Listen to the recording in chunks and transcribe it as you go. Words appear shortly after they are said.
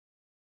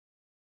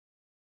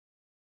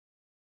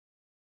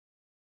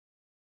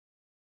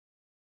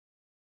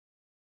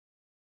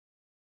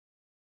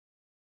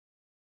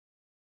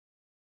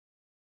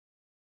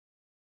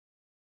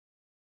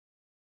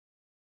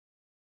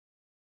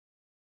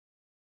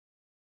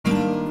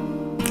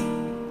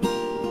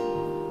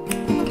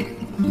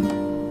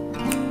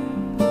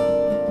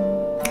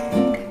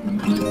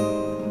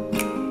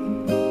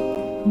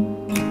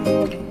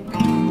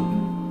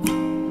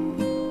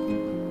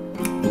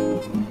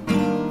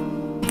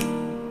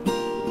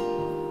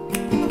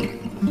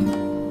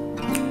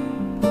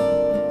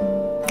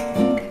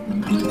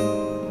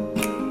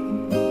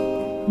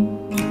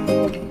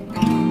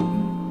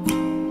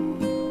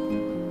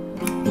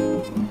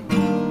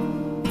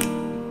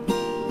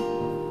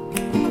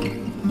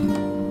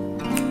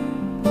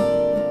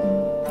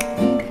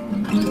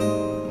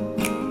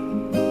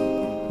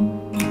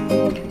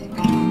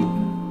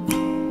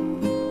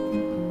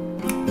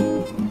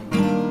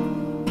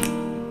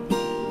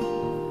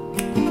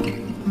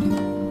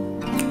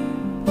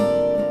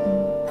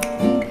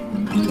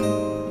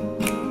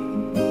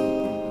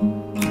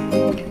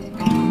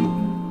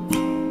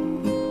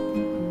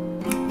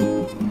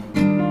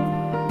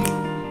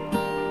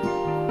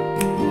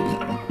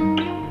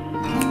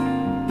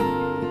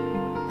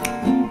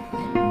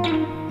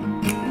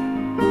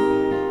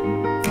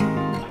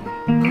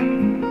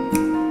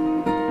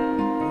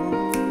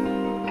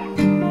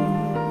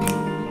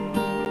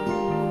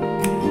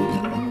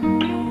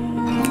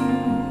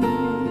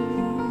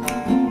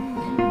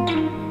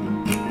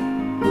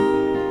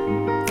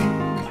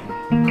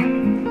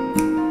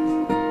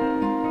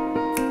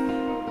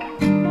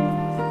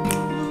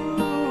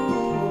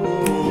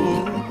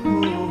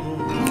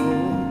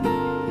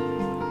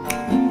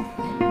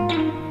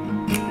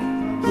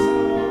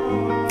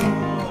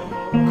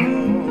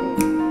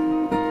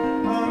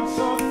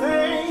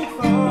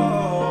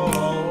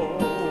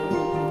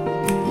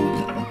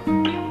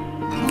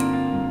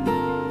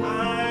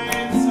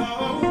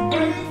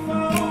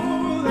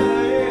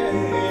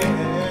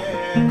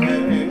I'm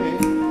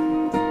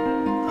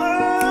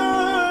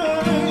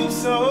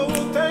so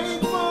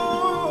thankful.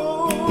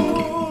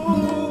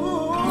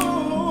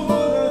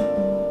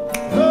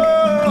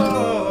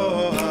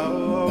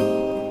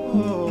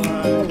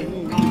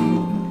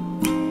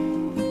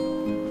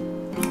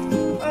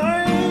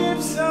 I'm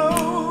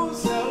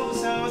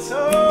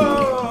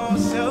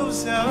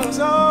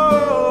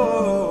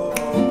so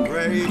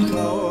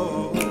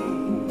grateful.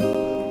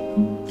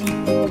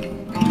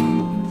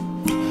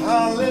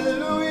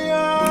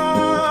 Hallelujah.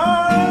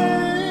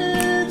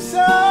 I'm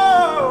so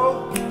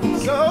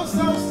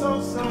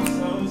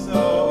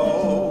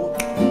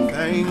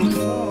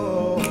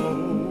thankful.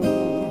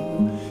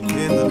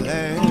 In the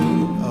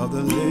land of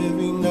the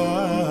living,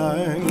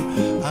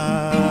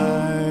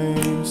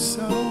 I'm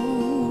so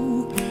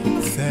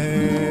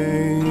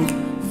thankful.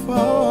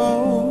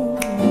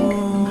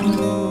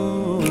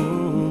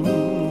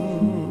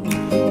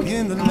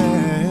 In the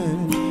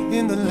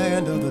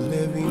land of the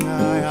living,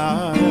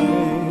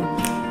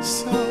 I'm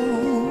so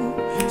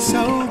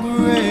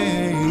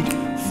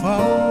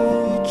grateful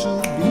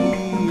to be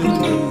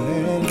in the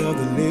land of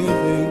the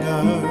living.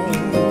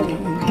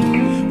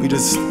 We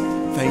just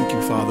thank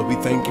you, Father. We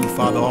thank you,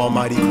 Father,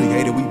 Almighty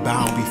Creator. We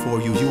bow before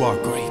you. You are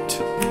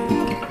great.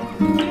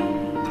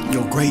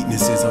 Your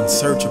greatness is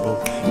unsearchable,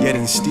 yet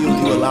and still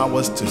you allow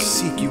us to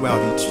seek you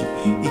out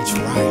each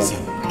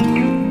rising.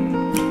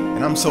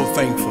 And I'm so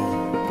thankful.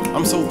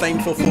 I'm so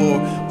thankful for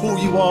who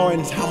you are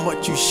and how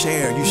much you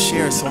share. You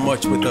share so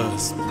much with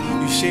us.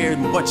 You share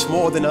much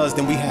more than us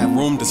than we have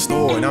room to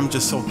store. And I'm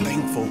just so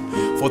thankful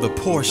for the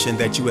portion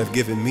that you have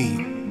given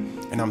me.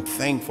 And I'm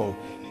thankful,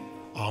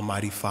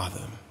 Almighty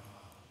Father,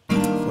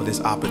 for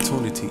this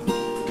opportunity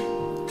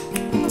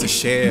to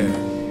share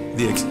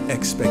the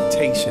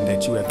expectation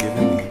that you have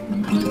given me.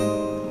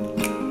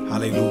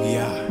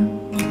 Hallelujah.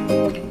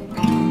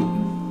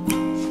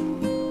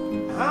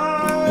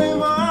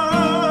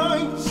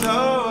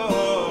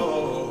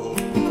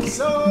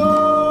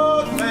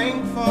 So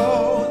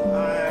thankful.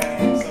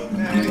 I'm so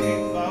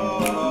thankful.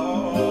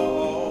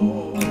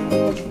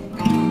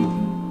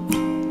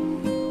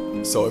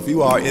 So if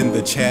you are in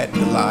the chat,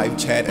 the live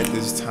chat at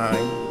this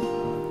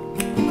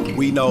time,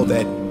 we know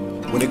that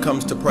when it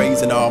comes to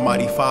praising our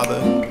Almighty Father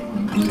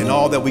and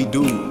all that we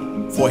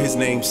do for His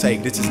name's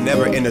sake, this is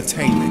never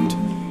entertainment.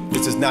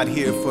 This is not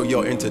here for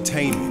your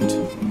entertainment.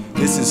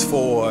 This is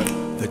for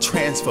the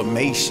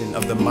transformation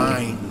of the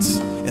minds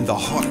and the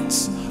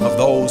hearts of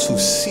those who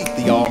seek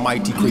the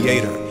Almighty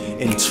Creator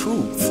in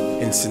truth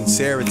and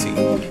sincerity.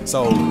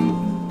 So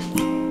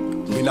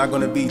we're not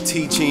going to be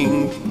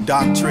teaching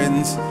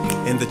doctrines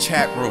in the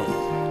chat room.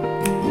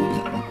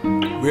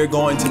 We're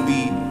going to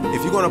be,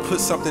 if you're going to put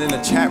something in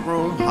the chat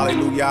room,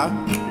 hallelujah,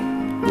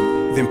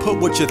 then put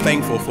what you're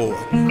thankful for.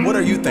 What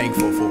are you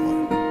thankful for?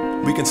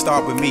 We can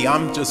start with me.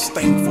 I'm just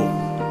thankful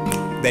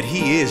that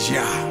He is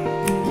Yah,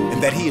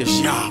 and that He is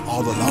Yah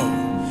all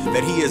alone.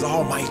 That He is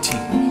almighty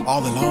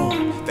all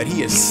alone, that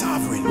He is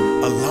sovereign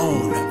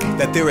alone,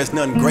 that there is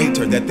none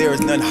greater, that there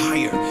is none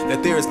higher,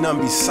 that there is none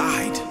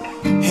beside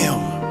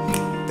Him,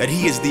 that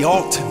He is the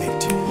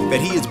ultimate, that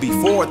He is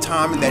before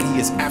time and that He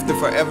is after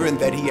forever, and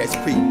that He has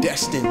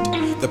predestined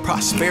the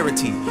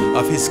prosperity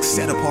of His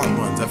set apart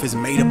ones, of His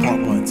made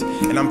apart ones.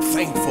 And I'm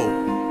thankful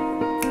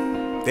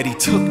that He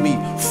took me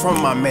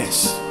from my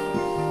mess,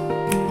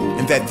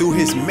 and that through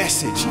His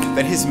message,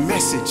 that His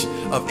message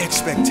of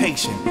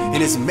expectation and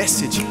His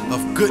message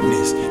of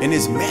goodness and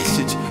His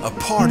message of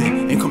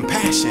pardon and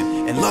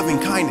compassion and loving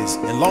kindness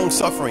and long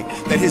suffering,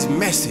 that His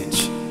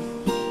message,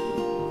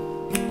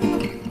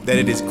 that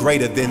it is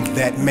greater than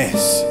that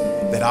mess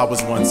that I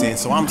was once in.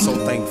 So I'm so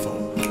thankful.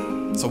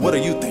 So what are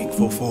you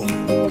thankful for?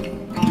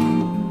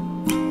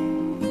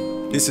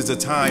 This is a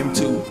time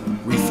to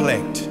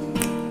reflect.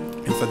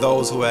 And for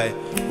those who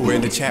were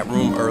in the chat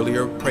room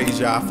earlier, praise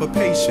Yah for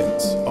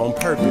patience on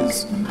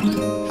purpose.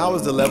 How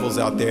is the levels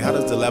out there? How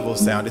does the level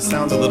sound? It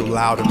sounds a little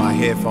loud in my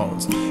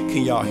headphones.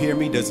 Can y'all hear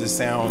me? Does it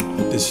sound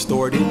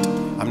distorted?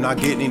 I'm not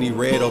getting any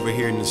red over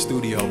here in the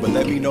studio, but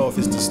let me know if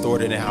it's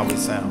distorted and how it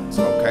sounds,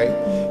 okay?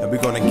 And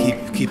we're gonna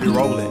keep it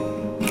rolling.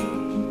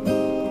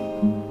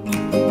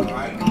 All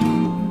right.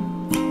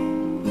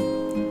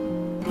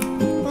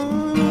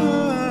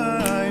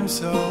 I'm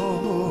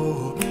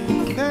so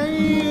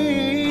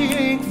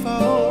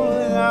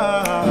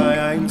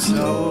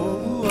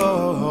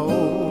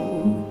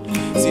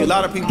See, a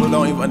lot of people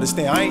don't even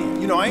understand.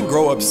 I ain't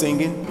grow up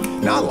singing.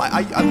 Now,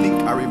 I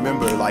think I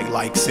remember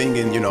like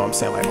singing, you know what I'm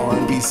saying, like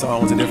R&B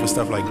songs and different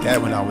stuff like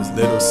that when I was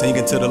little,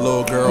 singing to the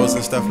little girls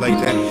and stuff like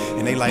that.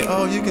 And they like,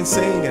 oh, you can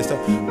sing and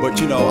stuff. But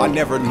you know, I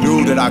never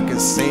knew that I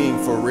could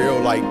sing for real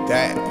like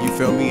that. You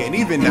feel me? And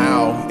even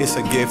now, it's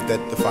a gift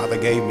that the Father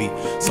gave me.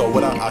 So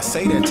what I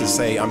say that to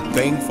say, I'm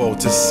thankful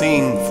to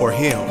sing for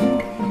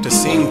Him, to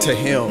sing to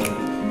Him.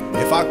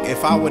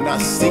 If I were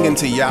not singing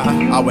to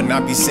Yah, I would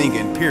not be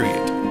singing,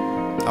 period.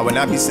 I would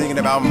not be singing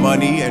about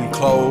money and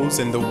clothes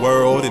and the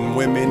world and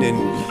women and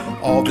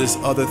all this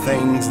other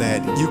things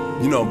that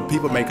you know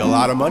people make a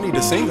lot of money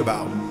to sing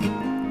about.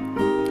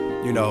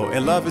 you know,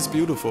 and love is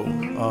beautiful.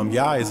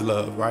 Yah is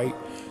love, right?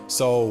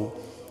 So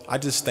I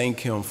just thank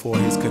him for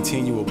his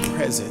continual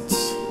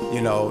presence, you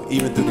know,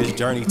 even through this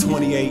journey,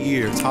 28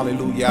 years,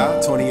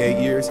 hallelujah,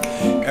 28 years.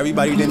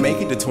 Everybody didn't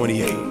make it to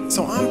 28.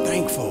 So I'm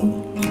thankful.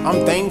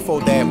 I'm thankful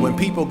that when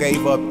people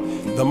gave up,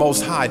 the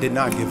Most High did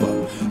not give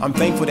up. I'm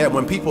thankful that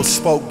when people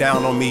spoke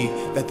down on me,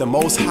 that the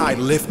Most High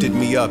lifted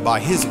me up by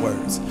his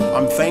words.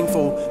 I'm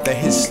thankful that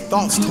his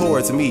thoughts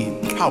towards me,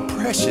 how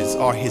precious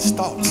are his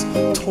thoughts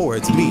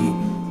towards me.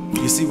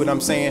 You see what I'm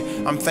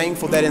saying? I'm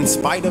thankful that in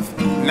spite of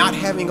not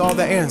having all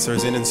the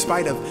answers and in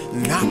spite of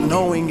not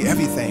knowing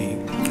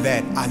everything,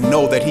 that I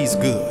know that he's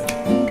good.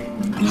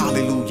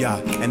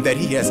 Hallelujah. And that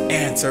he has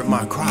answered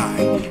my cry.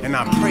 And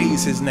I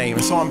praise his name.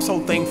 And so I'm so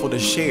thankful to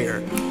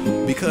share,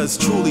 because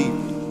truly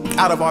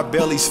out of our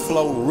bellies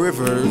flow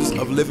rivers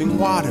of living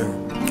water.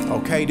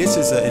 Okay, this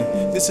is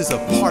a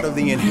part of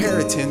the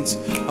inheritance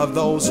of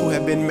those who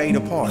have been made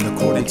apart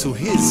according to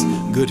his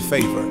good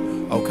favor.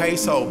 Okay,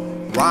 so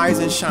rise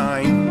and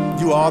shine.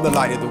 You are the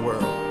light of the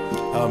world.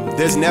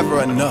 There's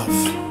never enough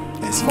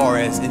as far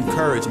as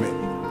encouragement.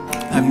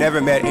 I've never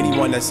met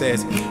anyone that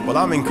says, well,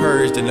 I'm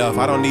encouraged enough.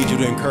 I don't need you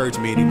to encourage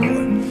me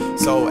anymore.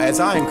 So as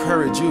I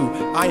encourage you,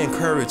 I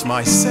encourage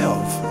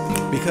myself,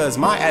 because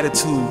my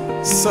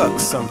attitude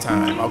sucks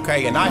sometimes,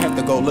 okay? And I have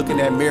to go look in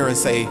that mirror and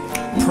say,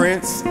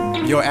 Prince,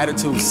 your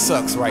attitude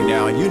sucks right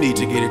now and you need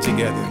to get it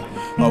together,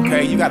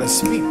 okay? You gotta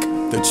speak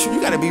the truth.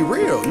 You gotta be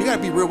real. You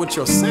gotta be real with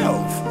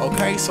yourself,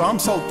 okay? So I'm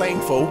so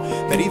thankful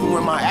that even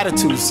when my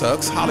attitude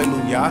sucks,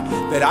 hallelujah,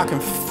 that I can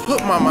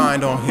put my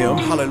mind on him,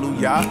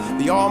 hallelujah,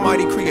 the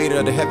almighty creator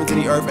of the heavens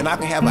and the earth, and I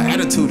can have an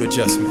attitude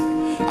adjustment.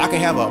 I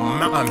can have a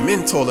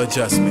mental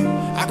adjustment.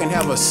 I can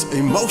have an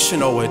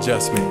emotional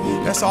adjustment.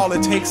 That's all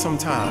it takes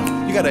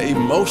sometimes. You gotta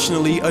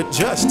emotionally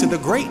adjust to the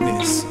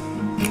greatness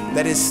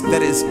that is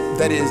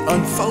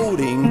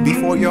unfolding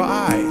before your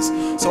eyes.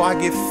 So I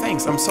give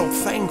thanks. I'm so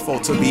thankful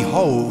to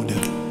behold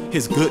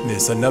his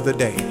goodness another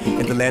day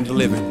in the land of the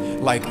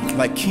living. Like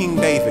King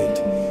David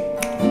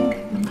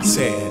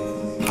said,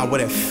 I would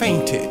have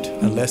fainted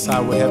unless I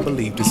would have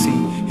believed to see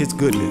his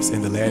goodness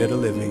in the land of the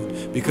living.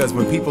 Because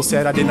when people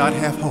said I did not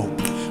have hope,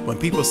 when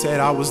people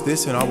said I was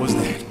this and I was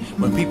that,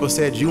 when people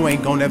said you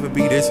ain't gonna ever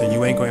be this and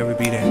you ain't gonna ever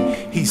be that,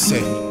 he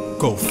said,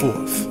 go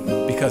forth,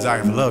 because I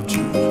have loved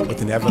you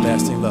with an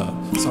everlasting love.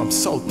 So I'm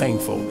so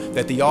thankful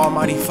that the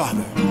Almighty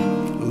Father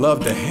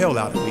loved the hell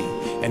out of me.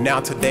 And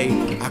now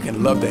today I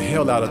can love the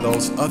hell out of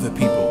those other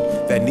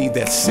people that need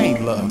that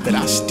same love that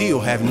I still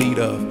have need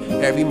of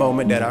every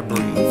moment that I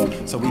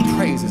breathe. So we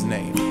praise his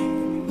name.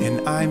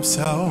 And I'm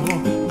so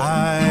thankful,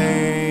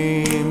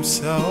 I'm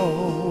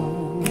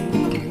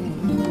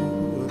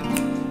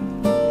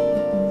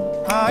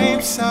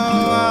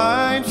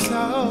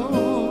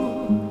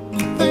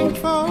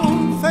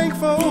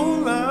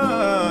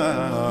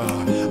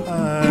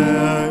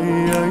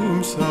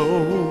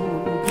so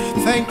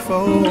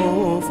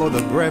thankful for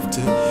the breath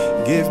to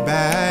give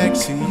back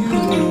to you.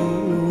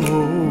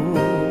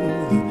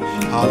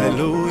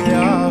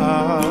 Hallelujah.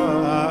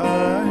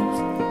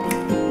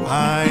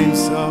 I'm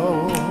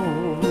so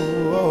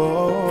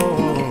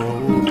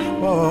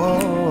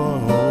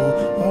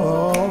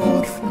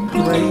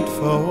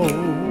grateful.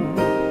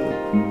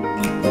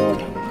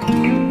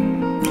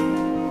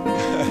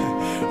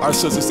 Our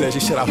sister said, she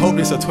said, I hope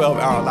this is a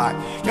 12-hour live.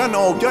 Y'all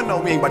know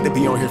we ain't about to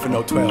be on here for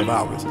no 12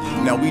 hours.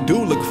 Now, we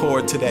do look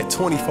forward to that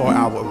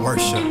 24-hour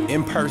worship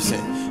in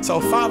person.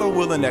 So, Father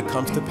willing, that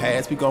comes to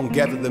pass. We're going to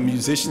gather the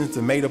musicians,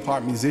 the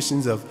made-apart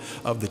musicians of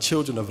the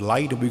children of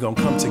light, and we're going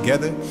to come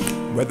together,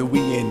 whether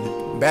we in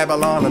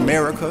Babylon,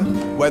 America,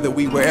 whether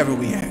we wherever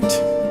we at,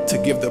 to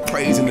give the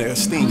praise and the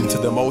esteem to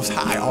the Most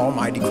High,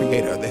 Almighty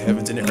Creator of the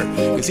heavens and the earth,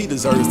 because He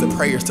deserves the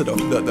prayers to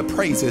the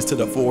praises to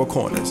the four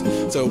corners.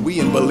 So we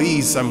in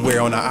Belize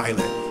somewhere on an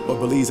island. Well,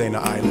 Belize ain't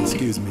an island,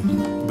 excuse me.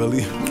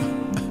 Belize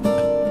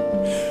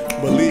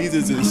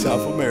is in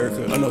South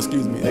America. Oh no,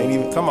 excuse me. Ain't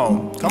even. Come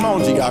on,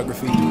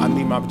 geography. I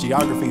need my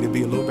geography to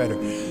be a little better.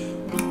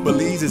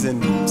 Belize is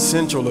in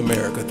Central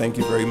America. Thank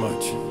you very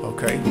much.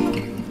 Okay.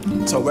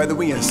 So whether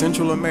we in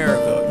Central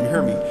America, you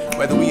hear me,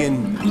 whether we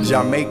in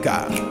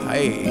Jamaica,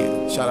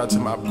 hey, shout out to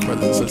my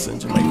brothers and sisters in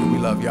Jamaica, we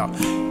love y'all.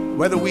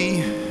 Whether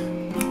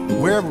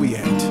wherever we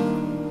at,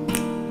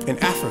 in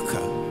Africa,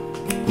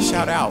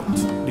 shout out,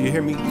 do you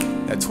hear me?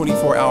 That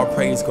 24-hour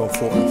praise go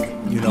forth,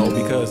 you know,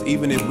 because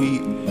even if we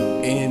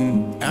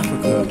in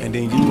Africa and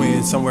then you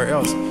in somewhere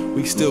else,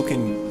 we still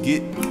can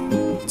get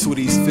to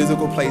these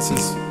physical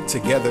places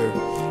together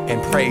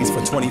and praise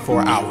for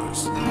 24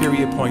 hours,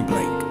 period, point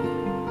blank.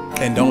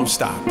 And don't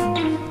stop,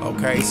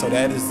 okay? So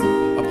that is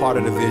a part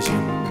of the vision.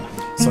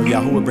 So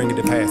Yahoo will bring it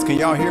to pass. Can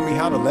y'all hear me?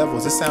 How the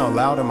levels? It sound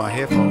loud in my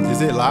headphones.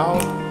 Is it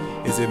loud?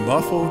 Is it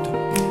muffled?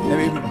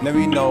 Let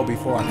me know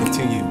before I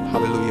continue.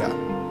 Hallelujah.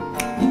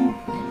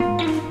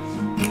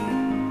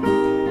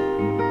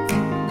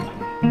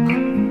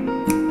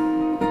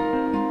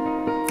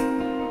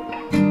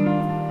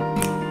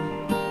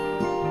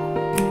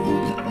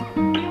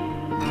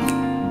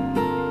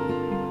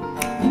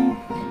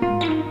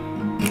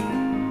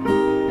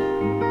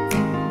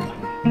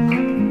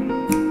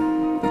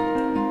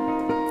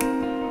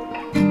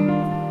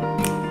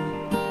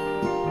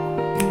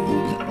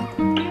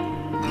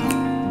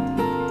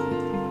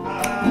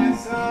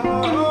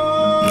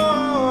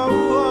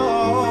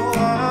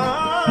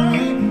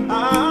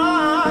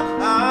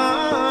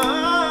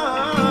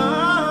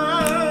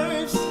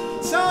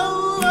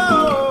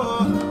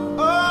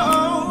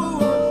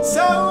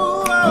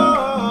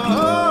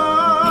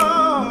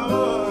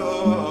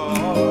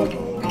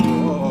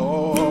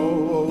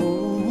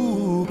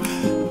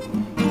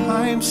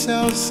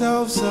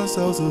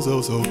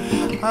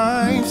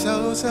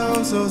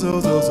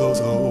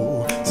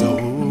 so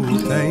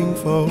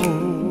thankful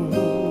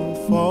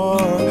for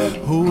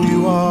who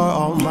you are,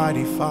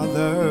 Almighty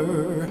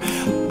Father.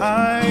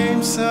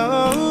 I'm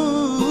so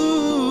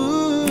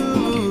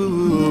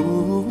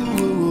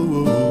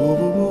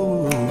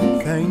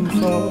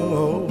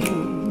thankful.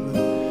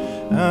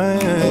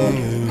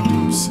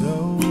 I'm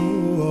so,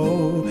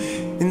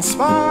 in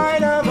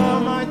spite of all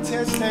my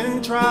tests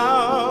and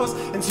trials,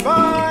 in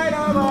spite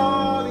of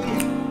all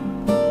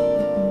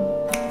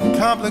the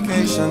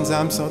complications,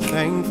 I'm so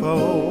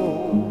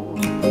thankful.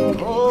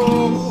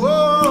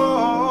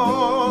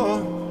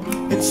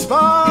 In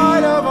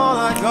spite of all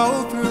I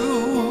go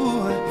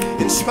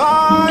through, in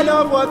spite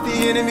of what the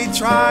enemy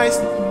tries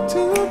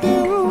to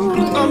do,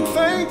 I'm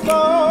thankful.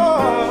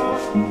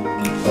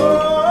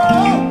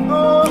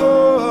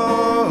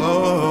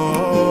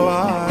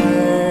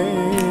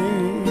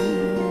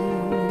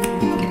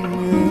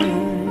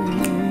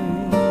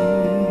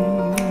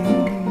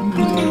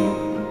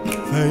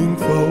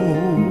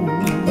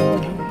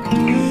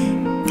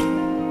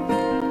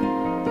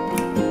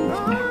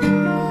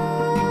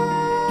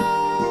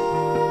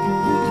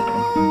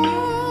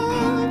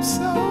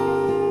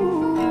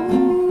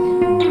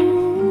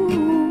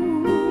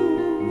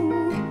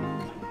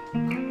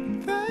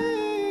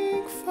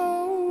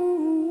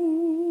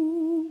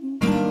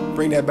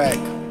 Bring that back.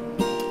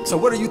 So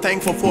what are you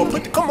thankful for?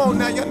 Come on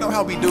now, y'all know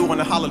how we do on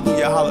the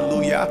Hallelujah,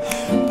 Hallelujah.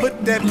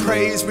 Put that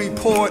praise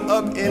report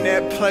up in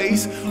that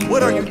place.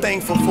 What are you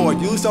thankful for?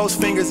 Use those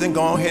fingers and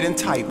go ahead and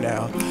type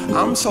now.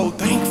 I'm so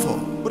thankful.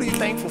 What are you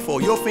thankful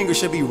for? Your fingers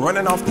should be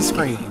running off the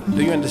screen.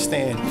 Do you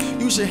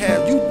understand? You should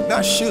have, you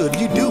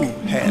do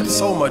have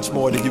so much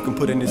more that you can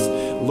put in this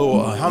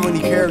little, how many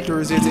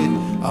characters is it?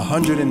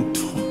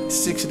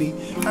 160.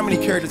 How many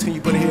characters can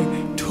you put in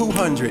here?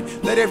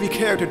 200. Let every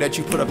character that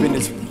you put up in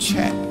this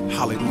chat,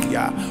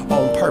 hallelujah,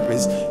 on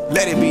purpose,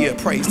 let it be a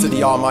praise to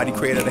the Almighty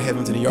Creator of the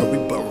heavens and the earth. We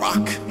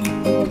barak.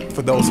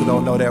 For those who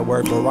don't know that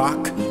word,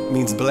 barak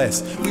means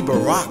bless. We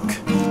barak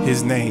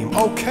His name.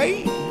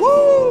 Okay?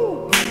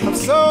 Woo! I'm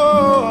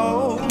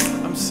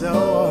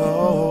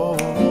so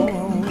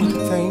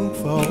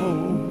thankful.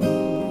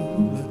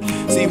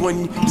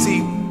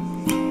 See,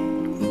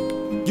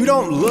 you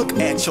don't look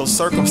at your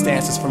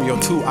circumstances from your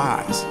two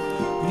eyes.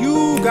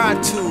 You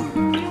got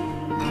to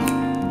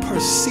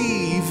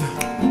perceive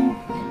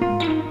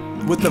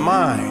with the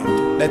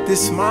mind. Let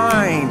this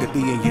mind be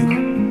in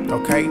you,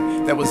 okay?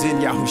 That was in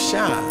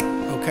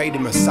Yahushua, okay? The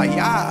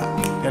Messiah.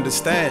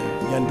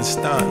 You understand?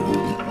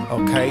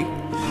 Okay?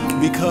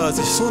 Because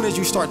as soon as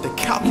you start to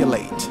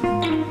calculate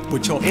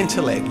with your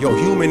intellect, your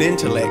human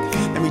intellect,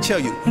 let me tell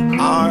you,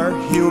 our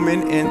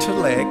human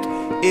intellect,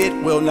 it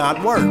will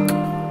not work.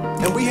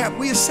 And we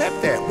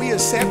accept that. We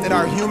accept that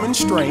our human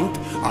strength,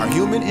 our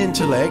human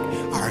intellect,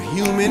 our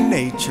human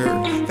nature,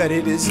 that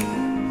it is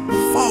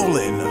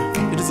fallen.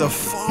 It is a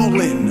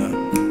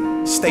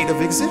fallen state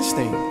of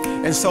existing.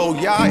 And so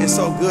Yah is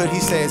so good. He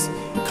says,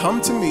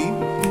 come to me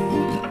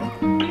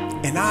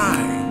and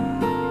I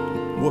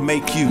will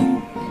make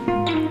you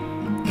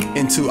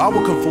I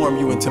will conform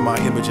you into my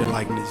image and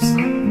likeness,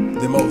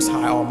 the Most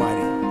High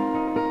Almighty.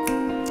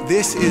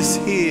 This is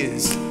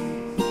His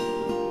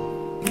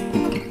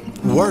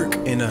work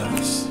in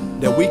us,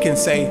 that we can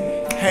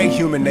say, hey,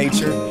 human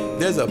nature,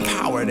 there's a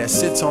power that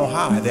sits on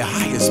high, the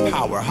highest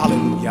power,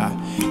 hallelujah.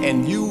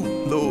 And you,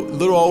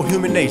 little old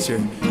human nature,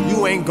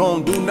 you ain't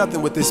gonna do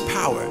nothing with this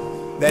power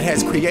that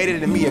has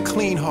created in me a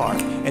clean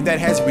heart and that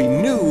has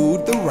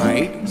renewed the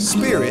right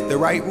spirit, the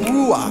right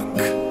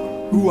ruach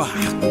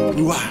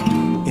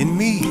in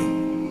me,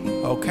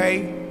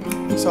 okay?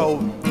 So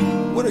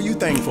what are you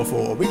thankful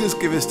for? We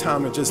just give us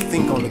time to just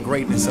think on the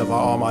greatness of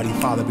our Almighty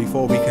Father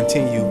before we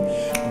continue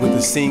with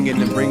the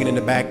singing and bringing in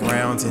the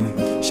backgrounds.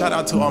 And shout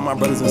out to all my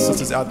brothers and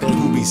sisters out there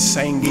who be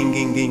singing,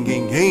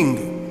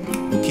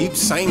 keep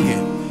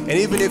singing. And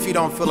even if you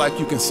don't feel like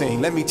you can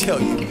sing, let me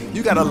tell you,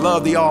 you gotta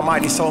love the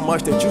Almighty so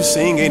much that you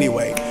sing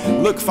anyway.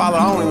 Look, Father,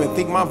 I don't even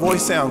think my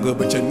voice sound good,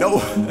 but you know,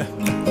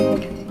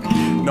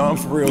 no, I'm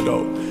for real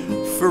though.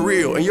 For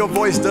real, and your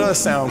voice does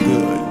sound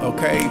good,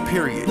 okay,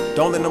 period.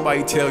 Don't let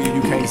nobody tell you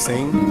you can't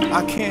sing.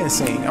 I can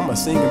sing. I'm gonna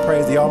sing and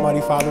praise the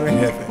Almighty Father in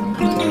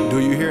heaven. Do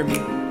you hear me?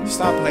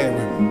 Stop playing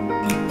with me.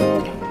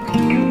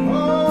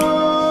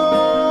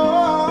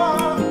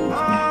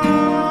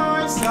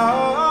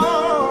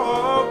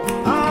 I'm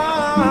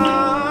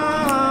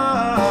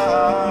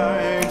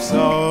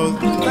so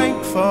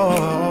thankful.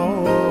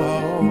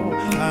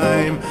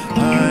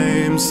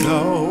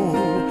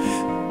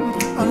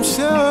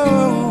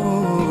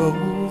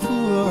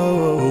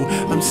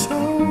 I'm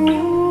so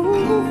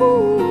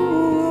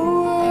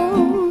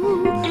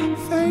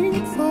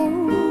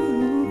thankful.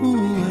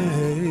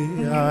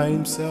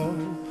 I'm so.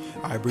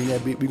 All right, bring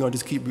that beat. We're gonna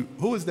just keep.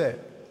 Who is that?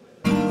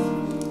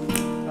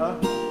 Huh?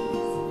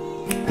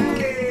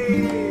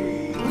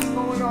 Hey, what's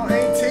going on,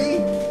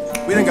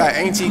 AT? We done got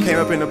AT came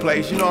up in the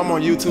place. You know I'm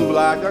on YouTube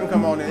Live. Y'all can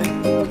come on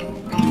in.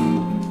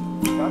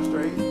 Y'all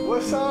straight.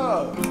 What's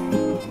up?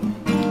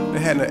 The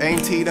had an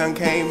auntie done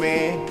came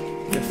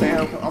in. The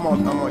fam, I'm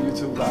on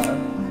YouTube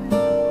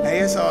Live. Hey,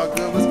 it's all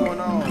good. What's going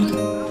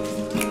on?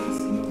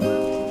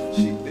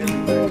 She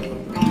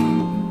everything.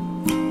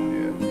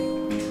 Yeah.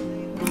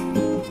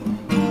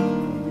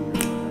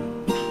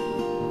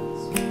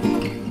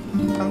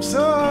 I'm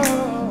so.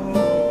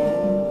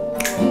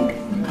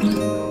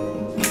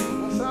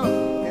 What's up,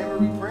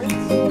 Emery Prince?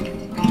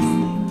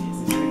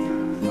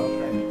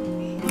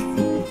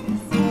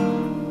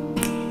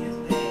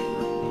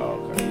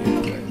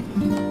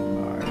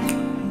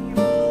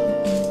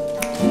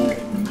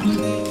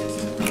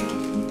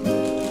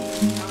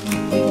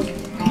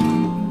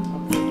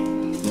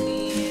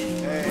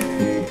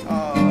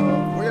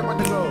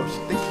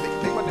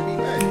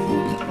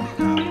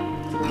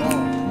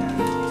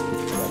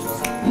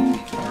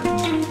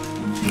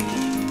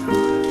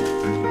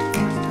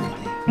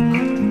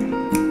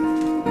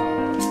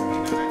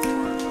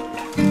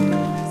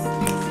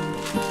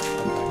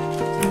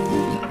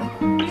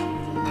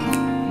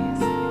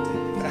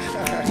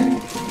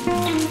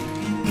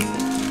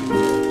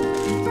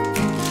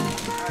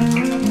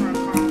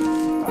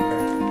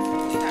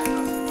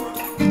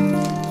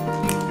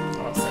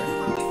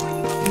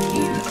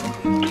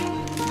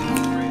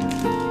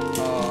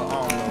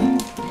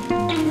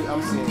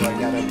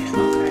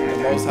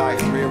 Most High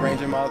is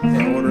rearranging my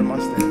and ordering my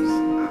steps. Do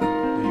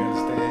you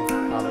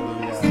understand?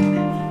 Hallelujah.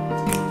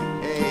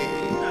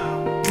 Hey.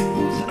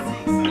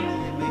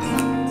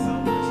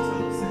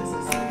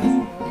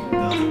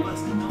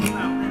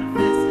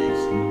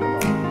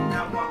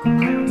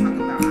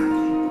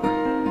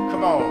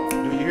 Come on.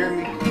 Do you hear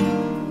me?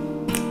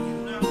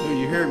 Do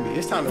you hear me?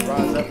 It's time to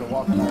rise up and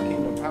walk in our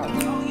kingdom power.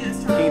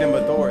 Kingdom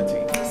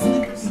authority.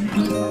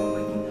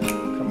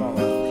 Come on.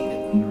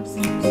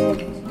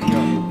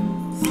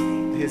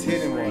 His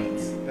hidden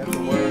ones. That's the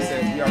word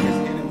says we are his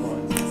hidden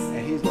ones.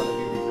 And he's going to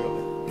be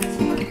revealed.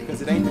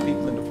 Because it ain't the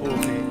people in the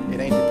pulpit. It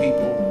ain't the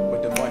people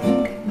with the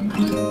money.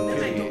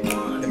 Period.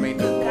 Them ain't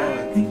the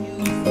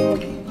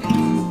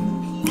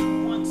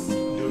ones.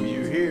 Do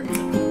you hear me?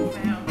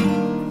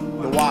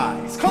 The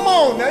wise. Come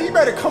on now. You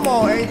better come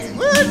on, ain't you?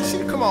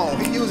 What? Come on.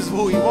 He uses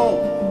who he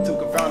wants to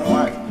confound the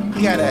wise.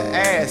 He had an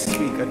ass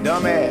speak, a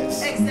dumb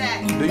ass.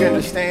 Exactly. Do you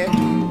understand?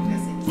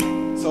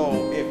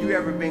 So if you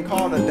ever been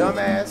called a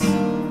dumbass,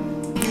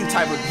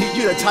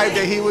 you the type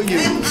that he would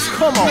use.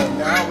 Come on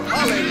now.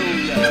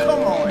 Hallelujah.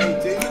 Come on,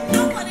 AT.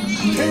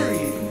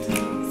 Period.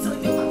 So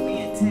you want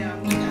me in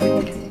town, we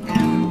gotta get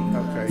together.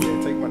 Okay,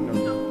 yeah, take my number.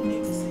 No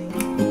need to see.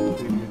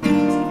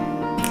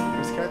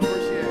 Miss Kathy,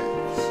 where she at?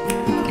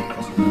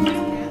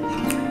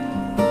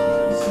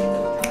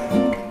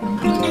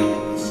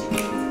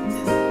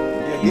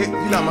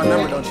 Yeah, you got my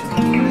number, don't you?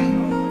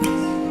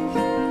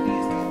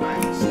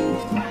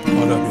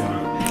 Hold up, y'all.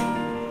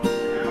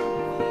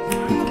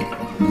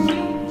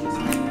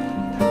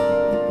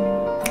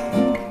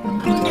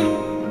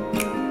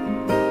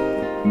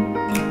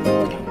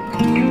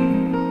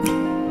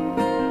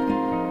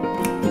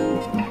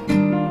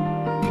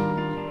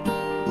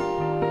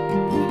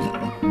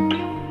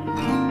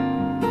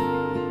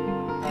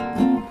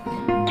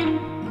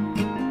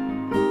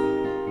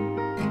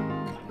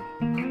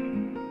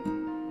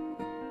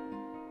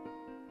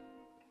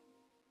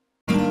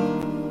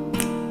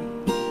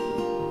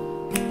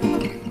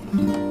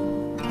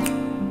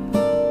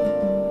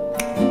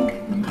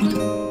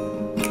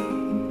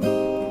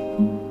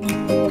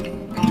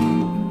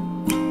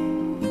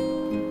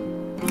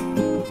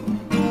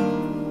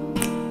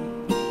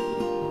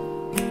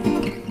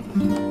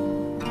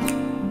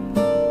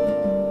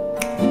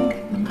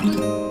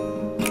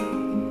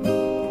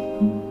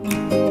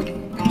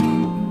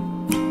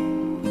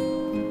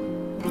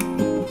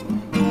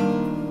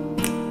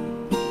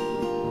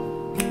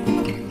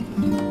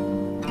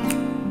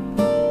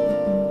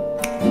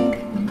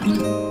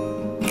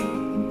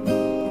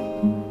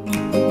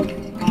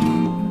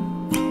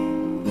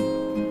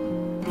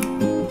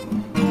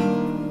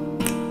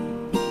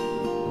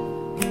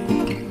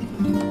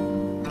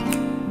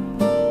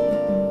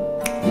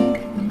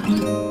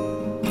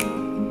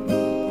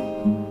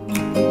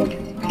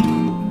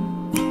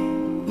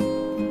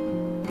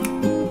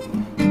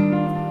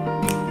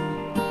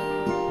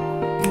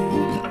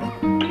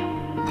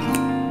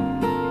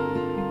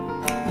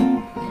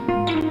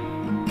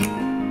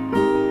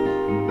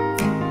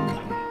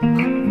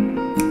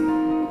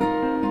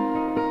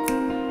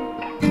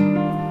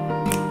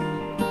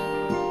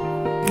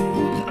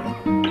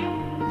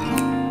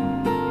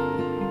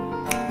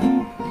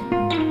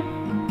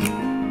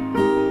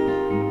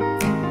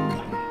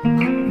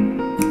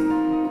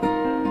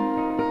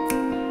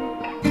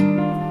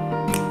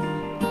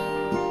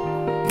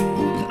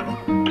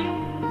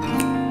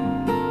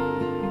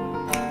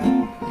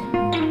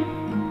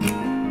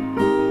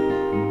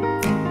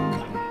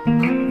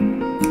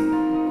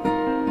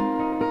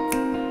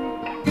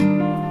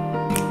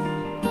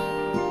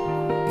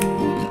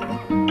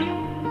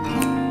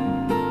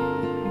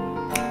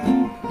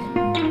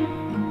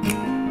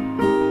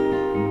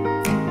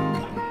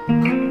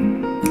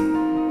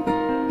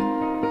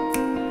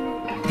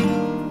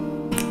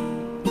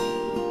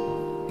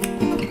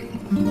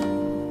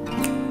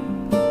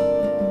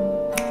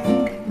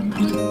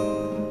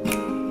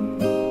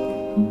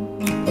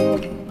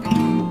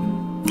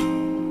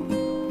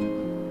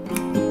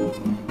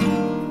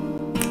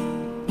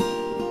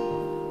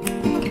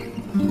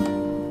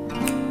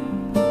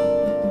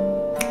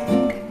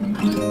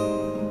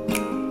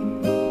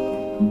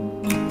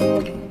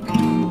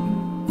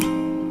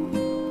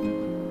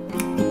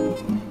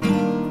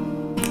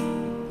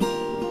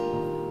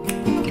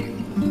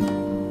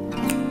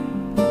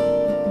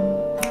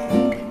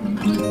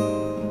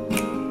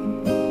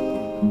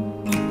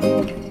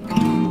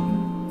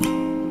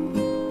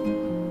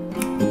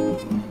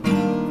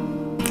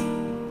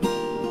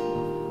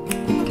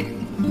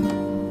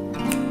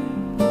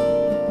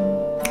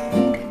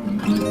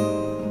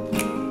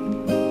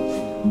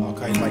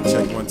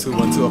 Two,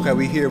 1, 2. Okay,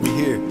 we here.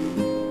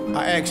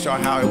 I asked y'all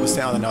how it was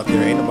sounding out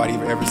there. Ain't nobody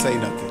ever say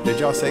nothing. Did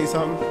y'all say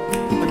something?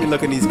 Let me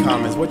look in these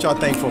comments. What y'all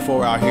thankful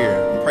for out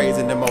here?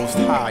 Praising the Most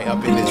High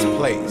up in this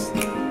place.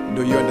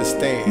 Do you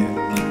understand?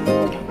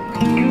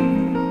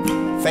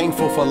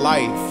 Thankful for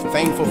life.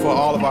 Thankful for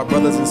all of our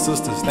brothers and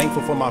sisters.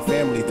 Thankful for my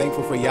family.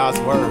 Thankful for Yah's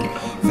word.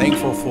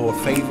 Thankful for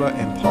favor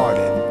and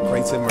pardon.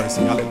 Grace and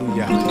mercy.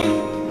 Hallelujah.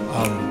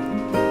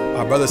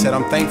 Our brother said,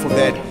 I'm thankful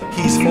that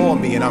he's for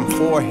me and I'm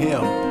for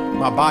him.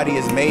 My body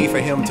is made for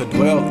him to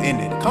dwell in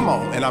it. Come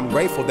on. And I'm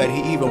grateful that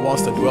he even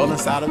wants to dwell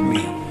inside of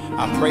me.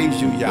 I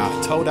praise you, Yah.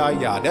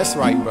 HalleluYAH. That's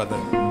right, brother.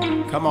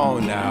 Come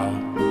on now.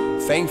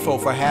 Thankful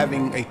for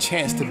having a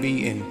chance to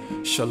be in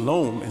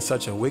shalom in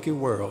such a wicked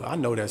world. I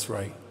know that's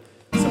right.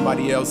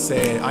 Somebody else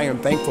said, I am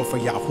thankful for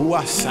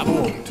Yahuwah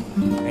Shoutout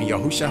and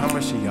Yahushua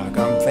HaMashiach.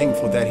 I'm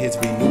thankful that his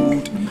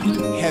renewed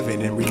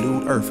heaven and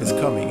renewed earth is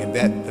coming and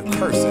that the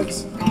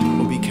curses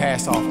will be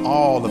cast off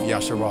all of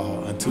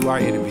Yasharal unto our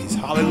enemies.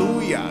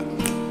 Hallelujah.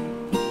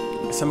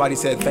 Somebody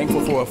said,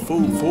 thankful for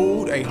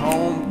food, a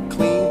home,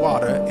 clean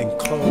water, and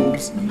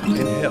clothes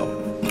and health.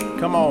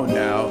 Come on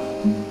now.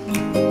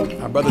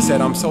 Our brother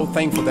said, I'm so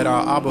thankful that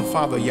our Abba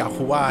Father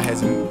Yahuwah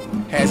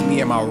has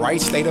me in my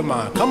right state of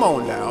mind. Come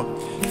on now.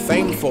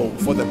 Thankful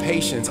for the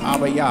patience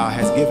Abba Yah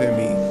has given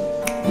me,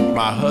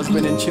 my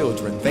husband and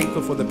children.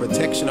 Thankful for the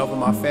protection over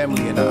my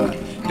family and I.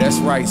 That's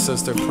right,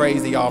 sister.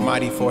 Praise the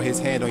Almighty for his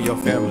hand on your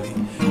family.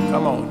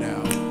 Come on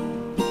now.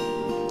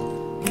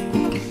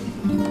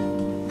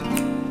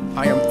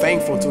 I am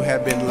thankful to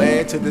have been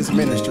led to this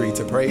ministry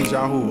to praise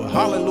Yahuwah.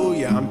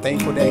 Hallelujah. I'm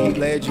thankful that he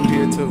led you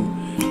here too.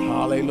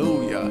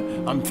 Hallelujah.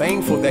 I'm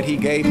thankful that he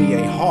gave me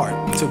a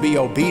heart to be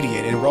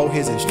obedient and wrote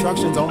his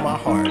instructions on my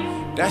heart.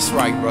 That's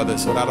right, brother,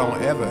 so that I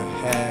don't ever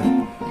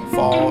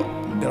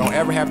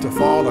have to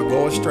fall or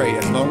go astray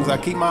as long as I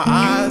keep my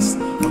eyes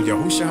on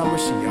Yahushua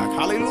HaMashiach.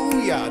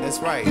 Hallelujah. That's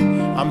right.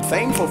 I'm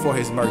thankful for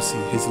his mercy,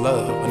 his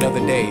love. Another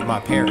day, my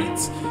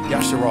parents,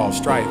 Yasharal,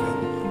 striving.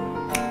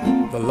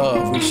 The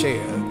love we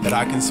share, that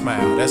I can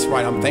smile. That's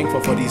right. I'm thankful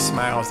for these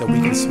smiles that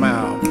we can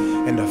smile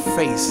in the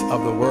face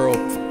of the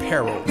world's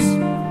perils.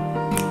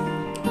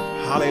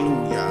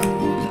 Hallelujah.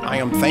 I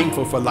am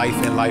thankful for life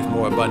and life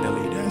more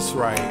abundantly. That's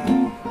right.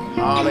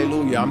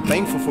 Hallelujah. I'm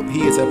thankful for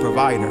he is a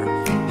provider.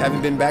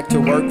 Haven't been back to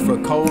work for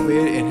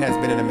COVID and has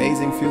been an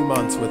amazing few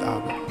months with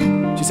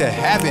Abba. She said,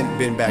 haven't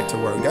been back to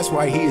work. That's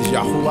why he is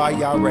Yahuwah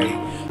Yahweh.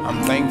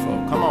 I'm thankful.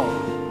 Come on.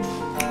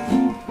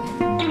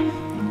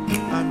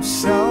 I'm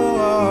so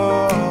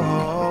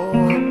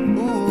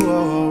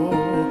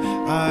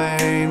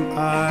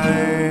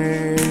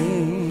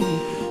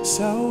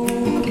so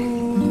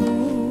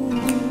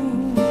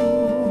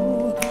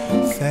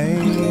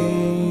thankful.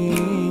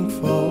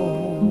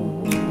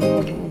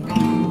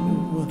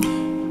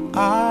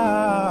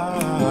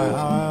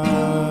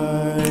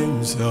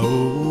 I'm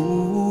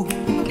so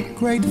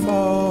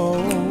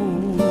grateful,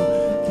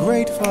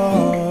 grateful.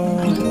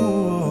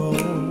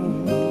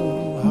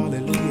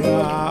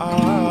 Hallelujah.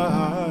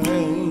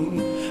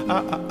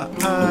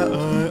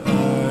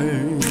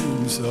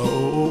 I'm so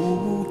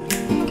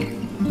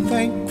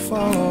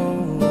thankful.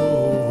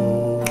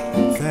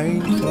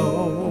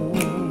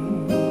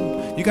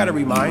 You got to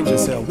remind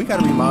yourself. We got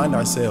to remind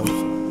ourselves.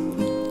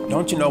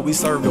 Don't you know we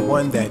serve the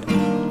one that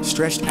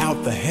stretched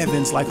out the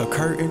heavens like a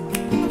curtain?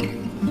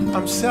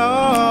 I'm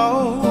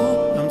so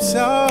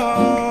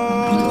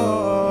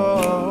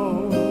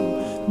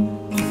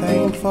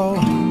thankful.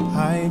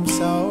 I'm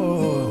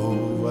so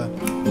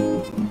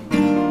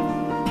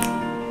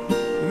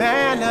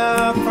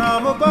manna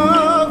from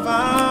above.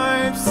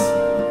 I'm so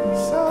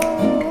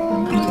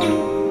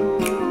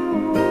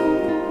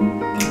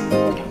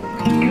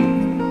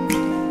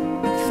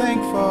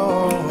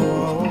thankful.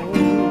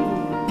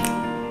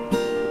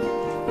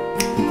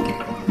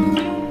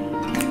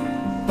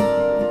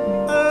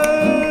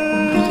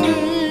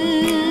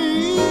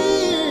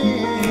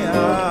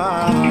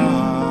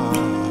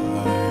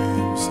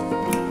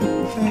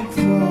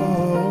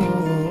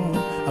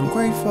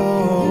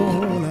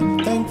 I'm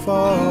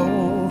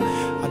thankful.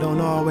 I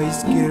don't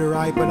always get it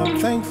right, but I'm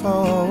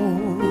thankful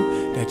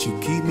that you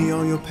keep me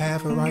on your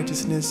path of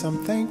righteousness.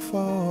 I'm thankful.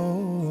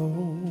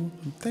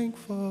 I'm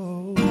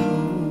thankful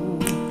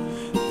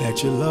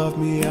that you love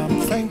me.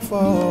 I'm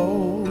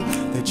thankful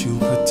that you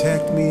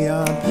protect me.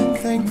 I'm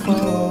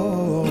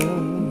thankful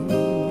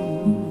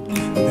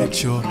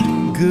that you're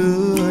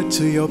good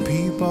to your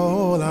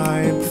people.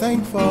 I'm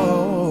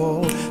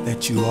thankful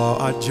that you are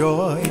our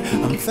joy.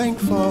 I'm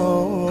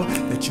thankful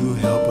that you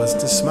help us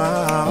to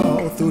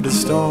smile through the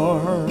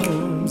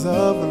storms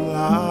of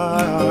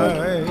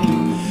life.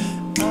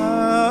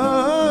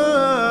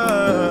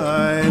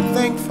 I'm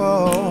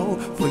thankful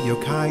for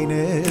your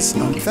kindness.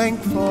 I'm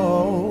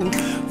thankful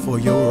for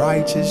your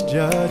righteous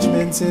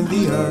judgments in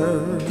the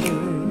earth.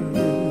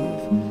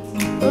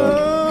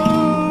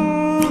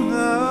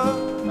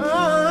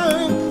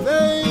 I'm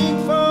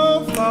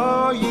thankful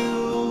for you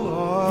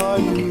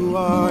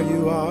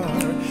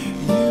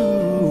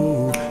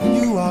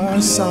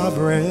are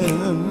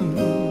sovereign.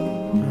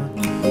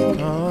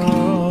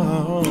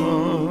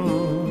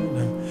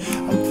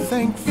 I'm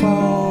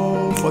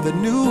thankful for the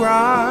new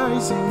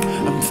rising.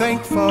 I'm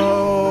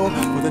thankful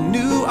for the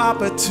new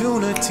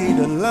opportunity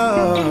to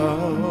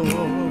love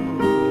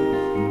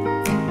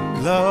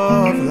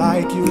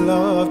like you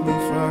loved me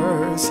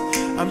first.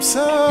 I'm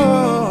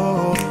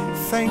so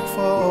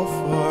thankful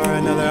for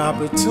another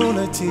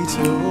opportunity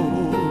to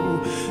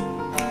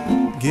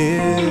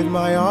give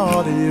my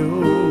all to you,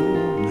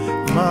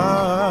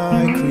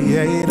 my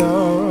creator.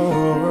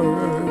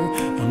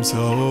 I'm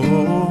so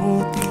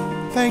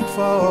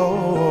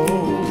thankful,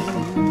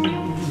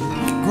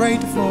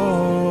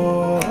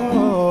 grateful.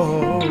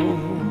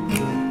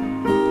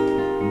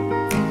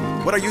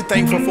 What are you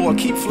thankful for?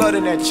 Keep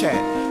flooding that chat.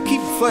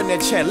 Keep flooding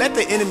that chat. Let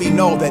the enemy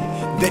know that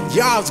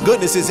Yah's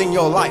goodness is in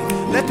your life.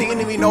 Let the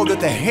enemy know that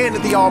the hand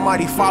of the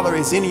Almighty Father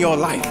is in your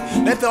life.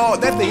 Let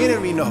the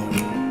enemy know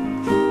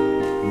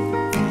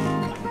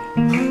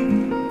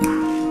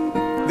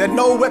that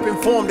no weapon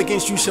formed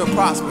against you shall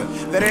prosper.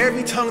 That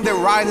every tongue that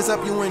rises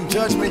up you in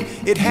judgment,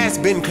 it has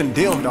been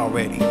condemned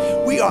already.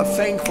 We are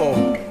thankful.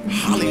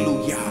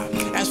 Hallelujah.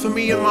 As for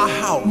me and my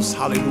house,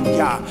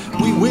 hallelujah,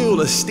 we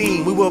will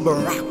esteem, we will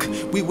barak,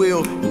 we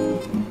will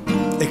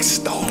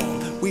extol,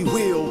 we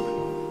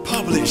will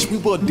publish, we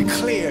will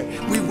declare,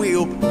 we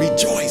will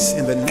rejoice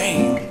in the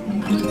name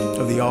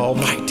of the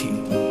Almighty.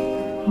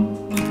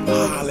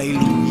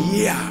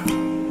 Hallelujah.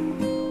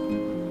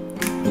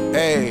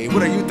 Hey,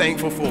 what are you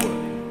thankful for?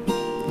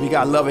 We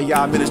got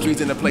HalleluYAH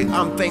Ministries in the place.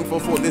 I'm thankful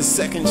for this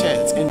second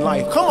chance in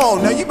life. Come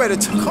on now, you better,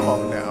 come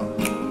on now.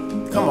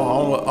 Come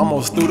on, I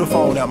almost threw the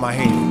phone out my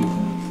hand.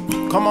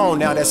 Come on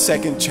now, that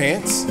second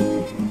chance.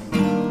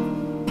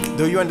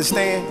 Do you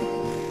understand?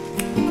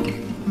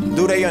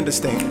 Do they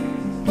understand?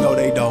 No,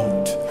 they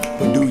don't.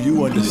 But do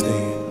you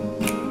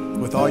understand?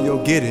 With all your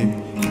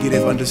getting, get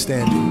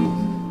understanding.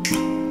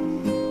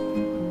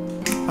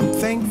 I'm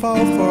thankful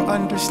for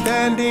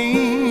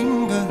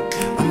understanding.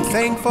 I'm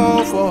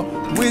thankful for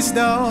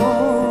wisdom.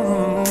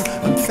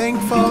 I'm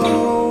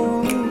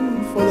thankful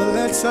for the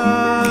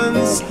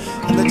lessons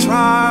and the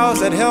trials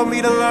that help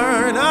me to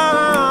learn.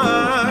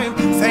 I'm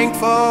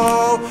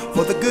thankful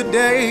for the good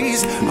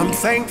days. I'm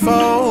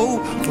thankful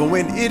for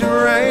when it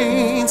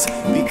rains,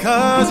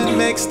 because it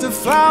makes the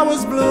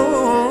flowers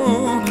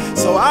bloom.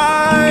 So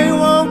I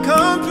won't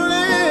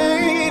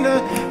complain.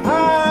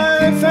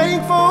 I'm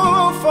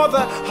thankful for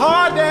the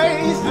hard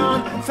days.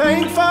 I'm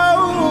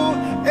thankful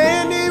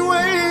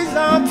anyways.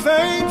 I'm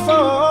thankful.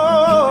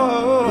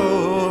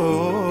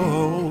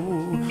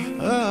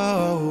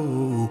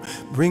 Oh,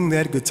 bring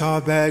that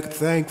guitar back.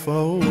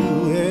 Thankful.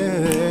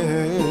 Yeah.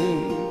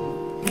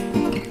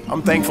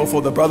 I'm thankful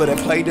for the brother that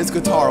played this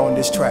guitar on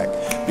this track,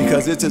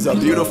 because it is a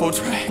beautiful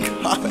track.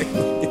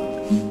 Hallelujah.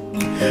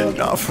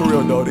 Nah, for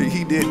real though,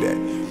 he did that.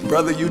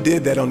 Brother, you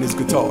did that on this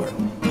guitar.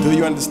 Do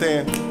you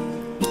understand?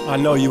 I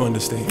know you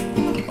understand.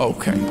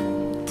 Okay.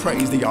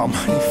 Praise the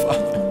Almighty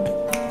Father.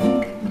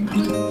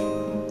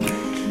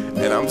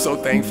 And I'm so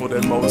thankful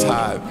that Most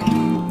High,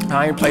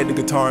 I ain't played the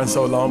guitar in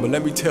so long, but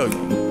let me tell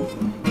you,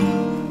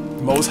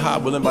 Most High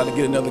willing about to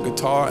get another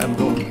guitar. I'm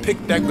going to pick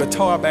that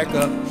guitar back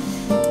up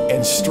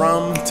and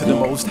strum to the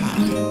Most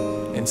High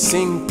and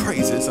sing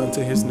praises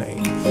unto his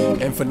name.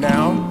 And for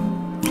now,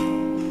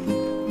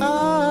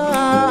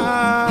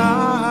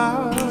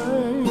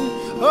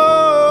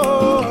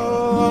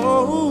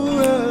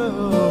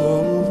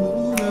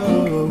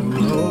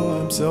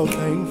 I'm so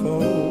thankful.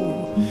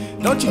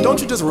 Don't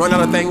you just run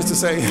out of things to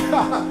say?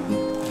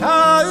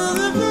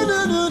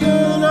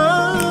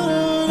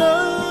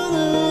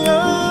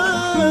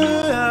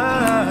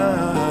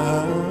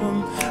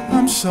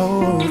 I'm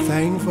so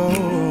thankful.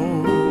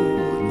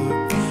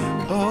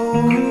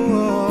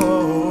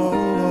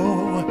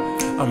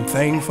 I'm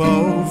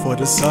thankful for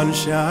the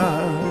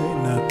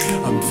sunshine.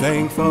 I'm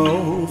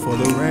thankful for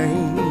the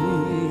rain.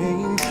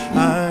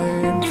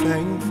 I'm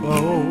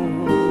thankful.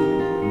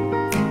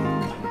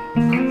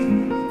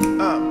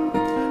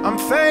 I'm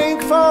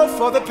thankful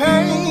for the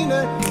pain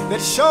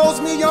that shows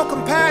me your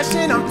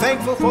compassion. I'm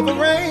thankful for the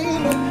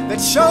rain that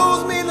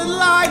shows me the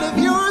light of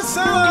your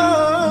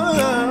sun.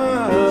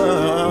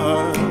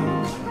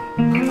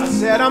 I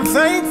said I'm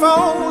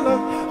thankful.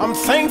 I'm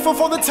thankful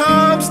for the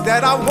times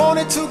that I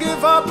wanted to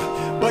give up,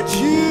 but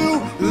you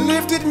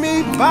lifted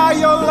me by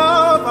your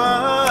love.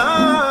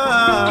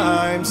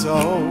 I'm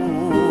so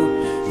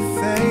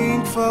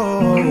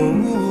thankful.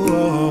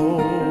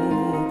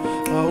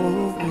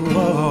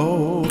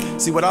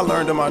 See, what I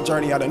learned on my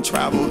journey, I done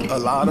traveled a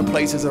lot of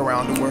places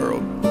around the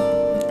world.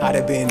 I'd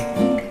have been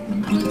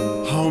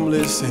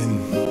homeless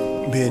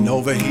and being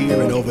over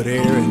here and over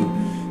there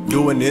and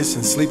doing this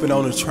and sleeping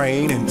on the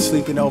train and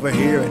sleeping over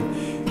here.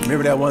 And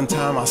remember that one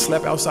time I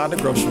slept outside the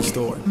grocery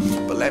store.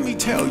 But let me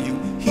tell you,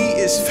 he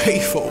is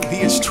faithful.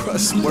 He is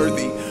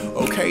trustworthy,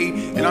 okay?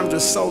 And I'm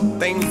just so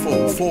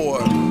thankful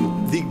for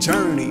the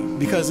journey,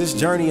 because this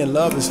journey in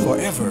love is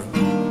forever.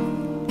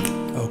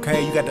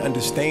 Okay, you got to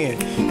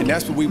understand. And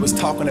that's what we was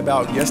talking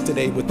about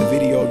yesterday with the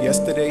video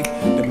yesterday,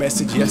 the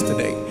message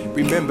yesterday.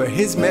 Remember,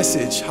 his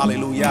message,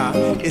 hallelujah,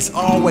 is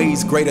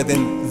always greater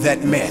than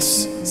that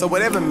mess. So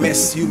whatever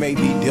mess you may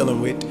be dealing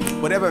with,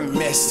 whatever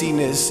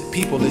messiness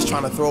people is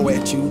trying to throw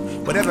at you,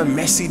 whatever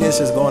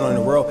messiness is going on in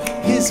the world,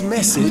 his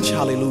message,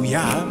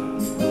 hallelujah,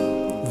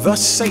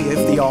 thus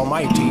saith the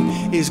Almighty,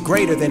 is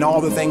greater than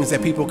all the things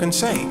that people can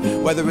say.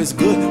 Whether it's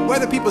good,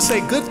 whether people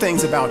say good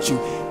things about you,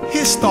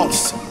 his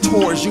thoughts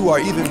towards you are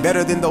even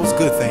better than those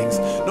good things.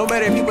 No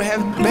matter if people have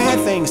bad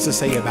things to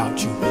say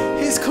about you,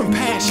 his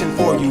compassion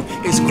for you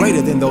is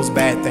greater than those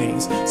bad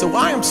things. So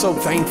I am so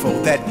thankful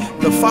that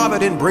the Father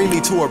didn't bring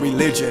me to a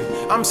religion.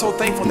 I'm so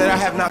thankful that I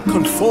have not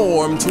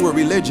conformed to a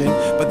religion,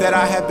 but that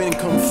I have been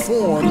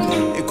conformed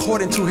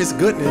according to his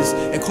goodness,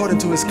 according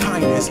to his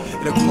kindness,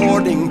 and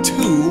according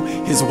to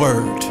his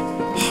word.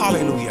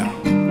 Hallelujah.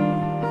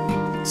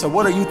 So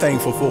what are you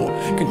thankful for?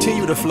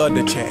 Continue to flood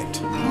the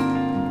chat.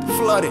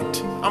 Flood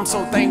it. I'm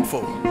so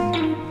thankful.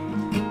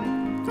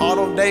 All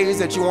those days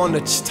that you want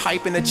to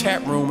type in the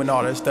chat room and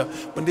all that stuff,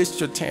 but this is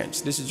your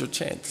chance. This is your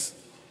chance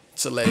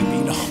to let it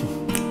be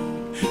known.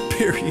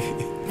 Period.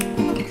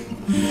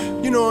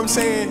 You know what I'm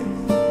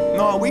saying?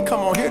 No, we come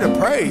on here to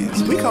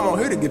praise. We come on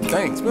here to give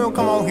thanks. We don't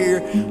come on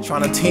here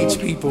trying to teach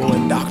people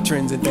and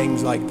doctrines and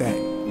things like that.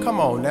 Come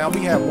on now.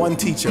 We have one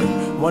teacher,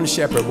 one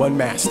shepherd, one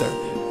master.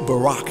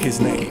 Barak his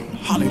name.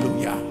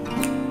 Hallelujah.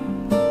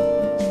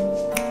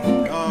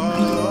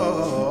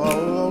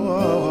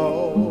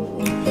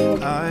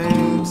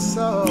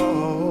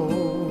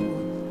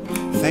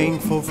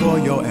 Thankful for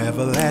your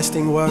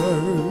everlasting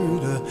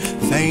word.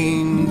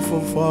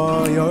 Thankful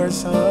for your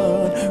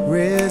Son,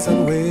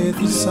 risen with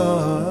the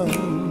sun.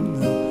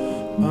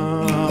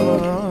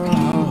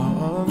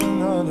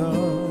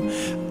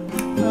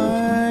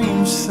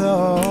 I'm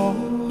so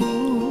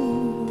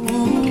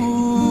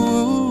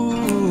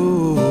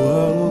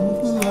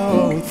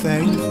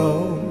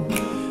thankful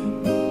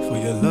for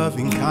your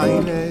loving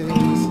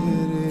kindness.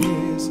 It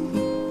is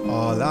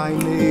all I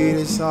need.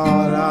 It's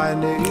all I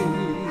need.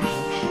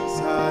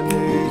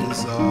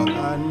 It's all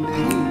I need.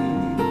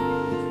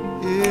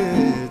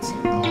 It's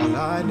all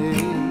I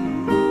need.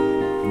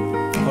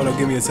 Hold on,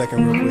 give me a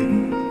second real quick.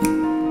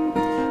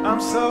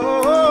 I'm so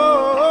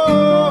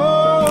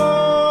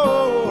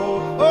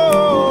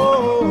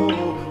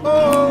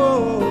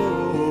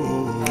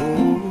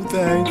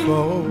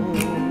thankful.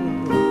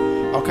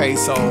 Okay,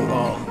 so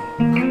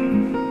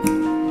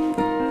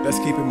let's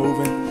keep it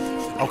moving.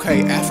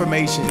 Okay,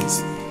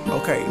 affirmations.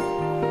 Okay,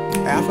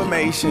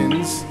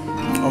 affirmations.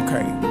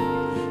 Okay.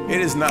 It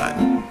is not.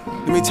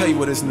 Let me tell you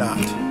what it's not.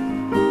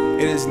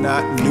 It is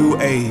not new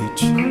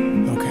age,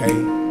 okay?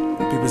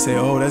 People say,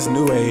 oh, that's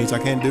new age. I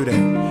can't do that.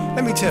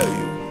 Let me tell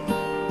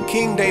you.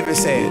 King David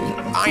said,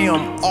 I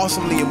am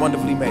awesomely and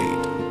wonderfully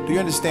made. Do you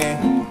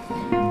understand?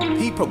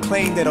 He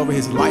proclaimed that over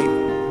his life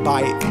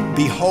by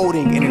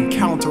beholding and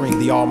encountering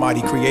the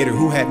Almighty Creator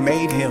who had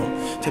made him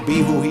to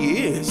be who he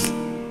is.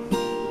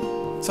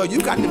 So you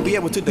got to be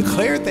able to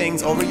declare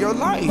things over your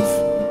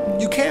life.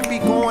 You can't be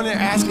going and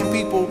asking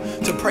people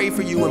to pray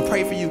for you and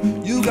pray for you.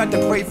 You got to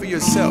pray for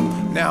yourself.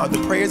 Now, the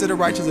prayers of the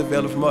righteous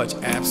availeth much,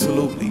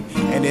 absolutely.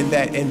 And in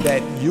that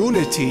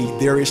unity,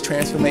 there is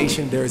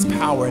transformation, there is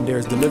power, and there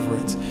is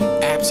deliverance.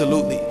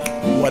 Absolutely.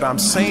 What I'm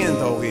saying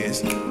though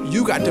is,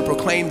 you got to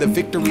proclaim the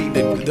victory,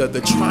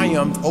 the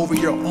triumph over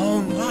your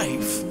own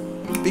life.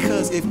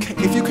 Because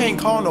if you can't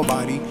call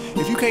nobody,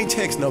 if you can't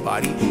text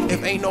nobody,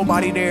 if ain't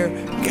nobody there,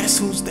 guess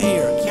who's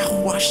there?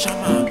 Yahuwah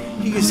Shammah.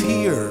 He is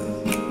here.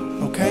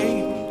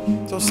 Okay?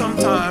 So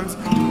sometimes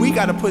we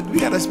gotta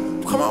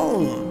come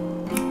on.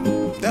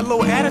 That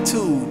little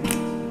attitude.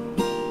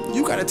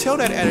 You gotta tell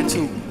that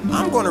attitude,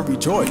 I'm gonna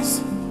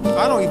rejoice.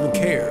 I don't even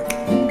care.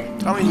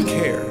 I don't even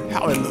care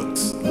how it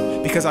looks.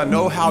 Because I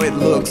know how it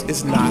looks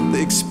is not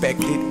the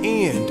expected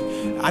end.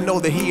 I know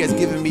that he has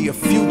given me a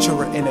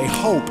future and a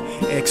hope,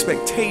 an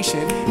expectation,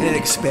 and an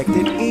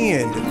expected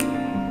end.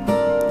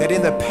 That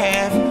in the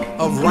path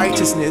of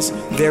righteousness,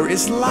 there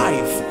is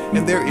life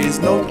and there is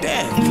no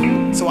death.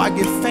 So I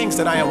give thanks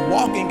that I am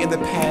walking in the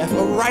path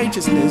of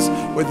righteousness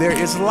where there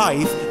is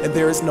life and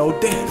there is no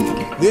death.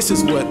 This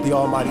is what the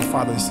Almighty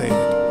Father said.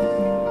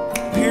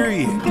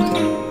 Period.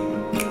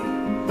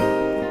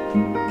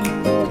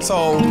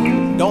 So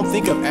don't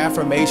think of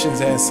affirmations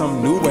as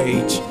some new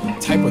age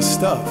type of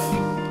stuff.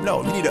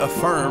 No, you need to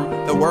affirm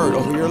the word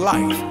over your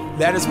life.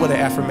 That is what an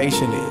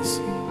affirmation is.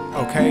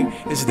 Okay?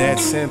 It's that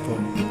simple.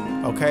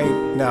 Okay?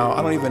 Now,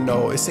 I don't even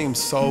know. It seems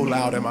so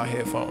loud in my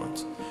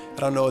headphones. I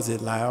don't know, is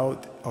it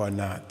loud or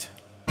not?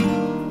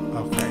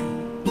 Okay.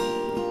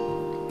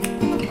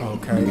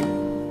 Okay.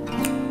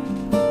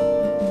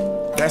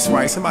 That's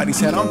right. Somebody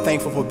said, I'm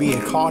thankful for being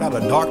called out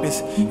of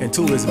darkness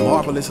into his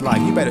marvelous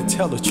light. You better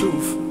tell the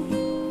truth.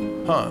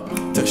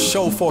 To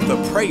show forth the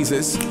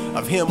praises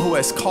of him who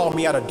has called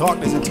me out of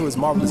darkness into his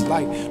marvelous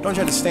light. Don't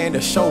you understand?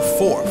 To show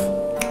forth.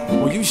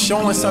 When you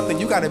showing something,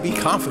 you got to be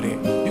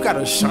confident. You got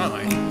to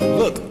shine.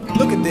 Look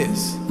at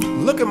this.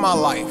 Look at my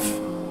life.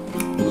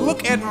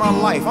 Look at my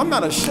life. I'm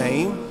not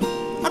ashamed.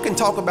 I can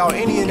talk about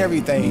any and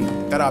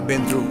everything that I've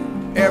been through.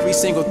 Every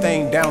single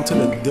thing down to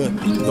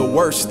the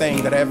worst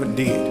thing that I ever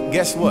did.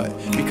 Guess what?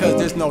 Because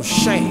there's no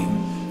shame.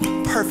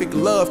 Perfect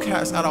love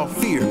casts out all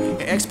fear,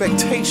 and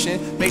expectation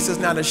makes us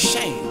not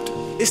ashamed.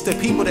 It's the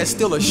people that's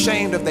still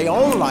ashamed of their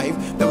own life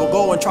that will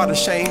go and try to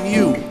shame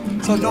you.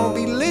 So don't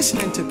be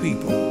listening to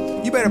people.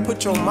 You better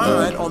put your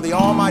mind on the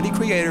Almighty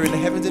Creator in the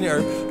heavens and the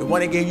earth, the one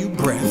that gave you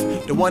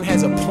breath, the one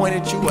has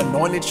appointed you,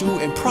 anointed you,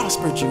 and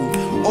prospered you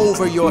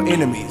over your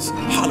enemies.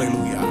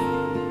 Hallelujah.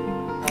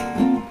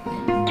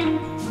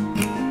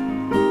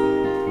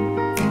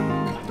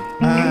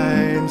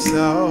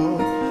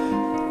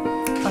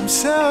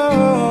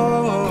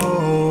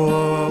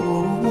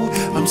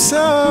 I'm so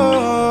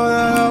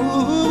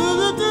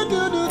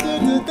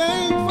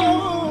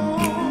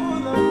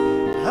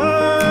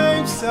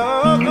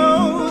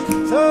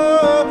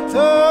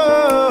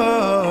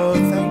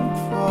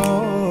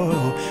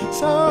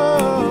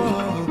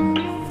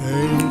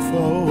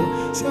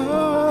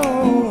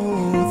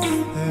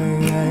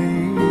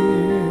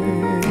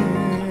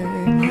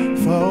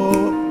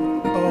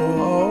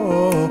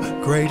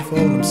grateful.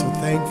 I'm so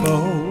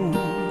thankful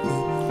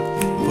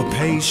for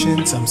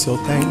patience. I'm so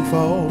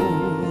thankful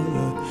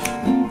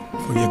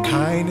for your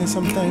kindness.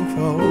 I'm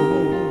thankful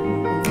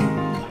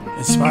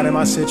in spite of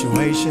my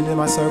situation and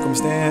my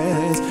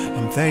circumstance.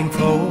 I'm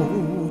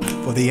thankful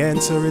for the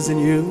answer is in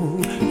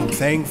you. I'm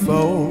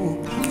thankful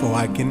for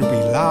I can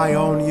rely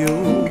on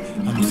you.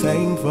 I'm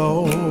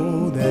thankful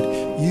that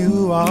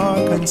you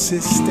are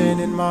consistent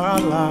in my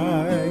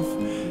life.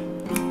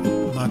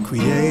 My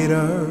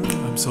creator,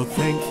 I'm so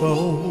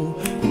thankful.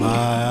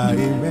 My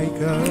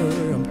maker,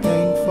 I'm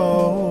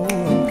thankful.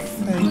 I'm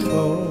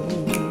thankful.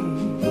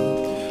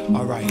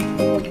 All right.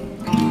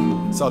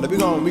 So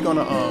we're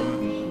gonna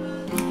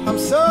I'm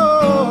so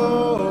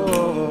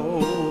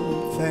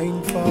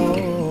thankful.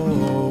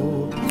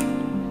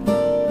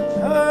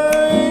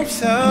 I'm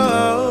so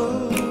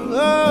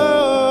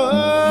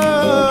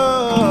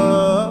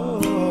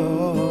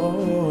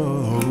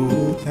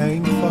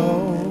thankful.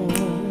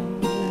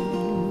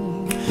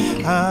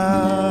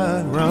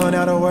 I run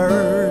out of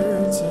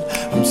words.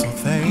 I'm so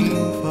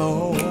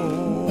thankful.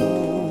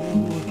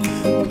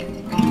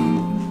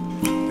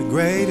 The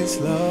greatest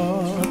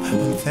love,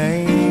 I'm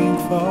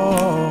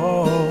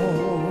thankful.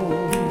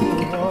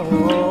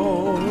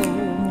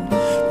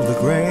 The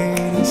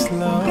greatest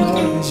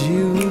love is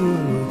you.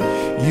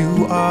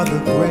 You are the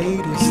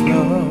greatest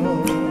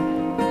love.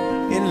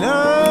 And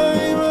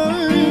I'm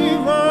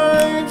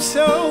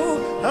so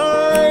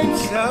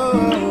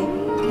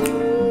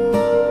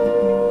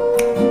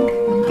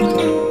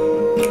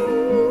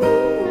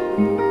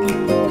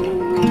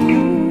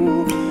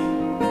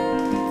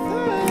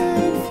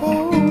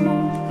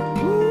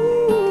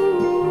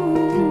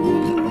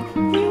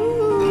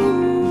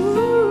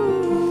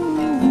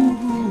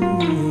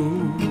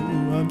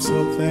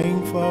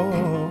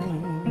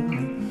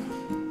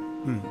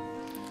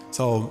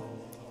So,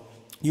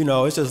 you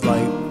know, it's just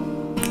like,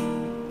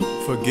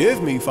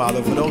 forgive me,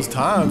 Father, for those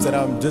times that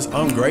I'm just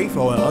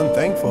ungrateful and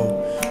unthankful.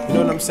 You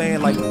know what I'm saying?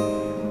 Like,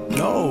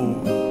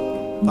 no.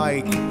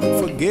 Like,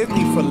 forgive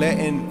me for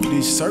letting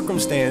these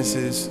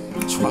circumstances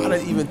try to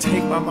even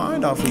take my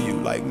mind off of you.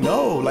 Like,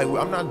 no. Like,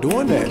 I'm not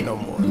doing that no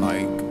more.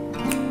 Like,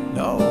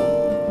 no.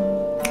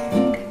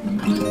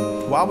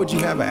 Why would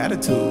you have an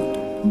attitude?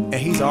 And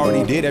he's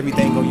already did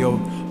everything on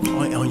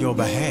your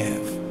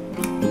behalf.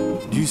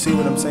 Do you see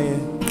what I'm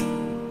saying?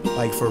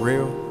 Like, for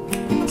real?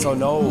 So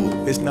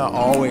no, it's not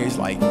always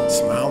like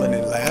smiling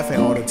and laughing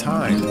all the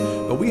time,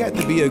 but we have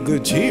to be a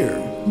good cheer,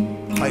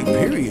 like,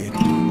 period.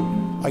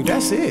 Like,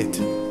 that's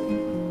it.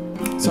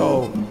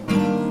 So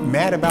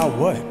mad about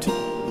what?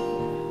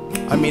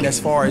 I mean, as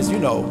far as, you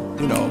know,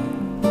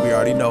 we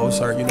already know,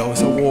 sir, you know,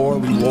 it's a war,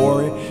 we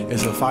warring,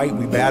 it's a fight,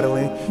 we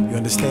battling, you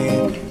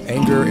understand?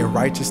 Anger and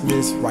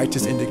righteousness,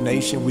 righteous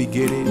indignation, we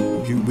get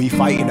it. We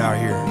fighting out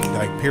here,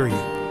 like, period.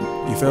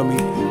 You feel me?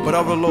 But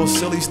over a little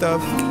silly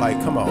stuff,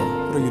 like, come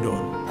on, what are you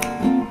doing?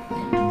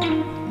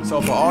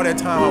 So for all that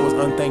time I was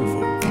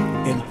unthankful,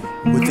 and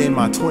within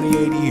my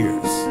 28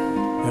 years,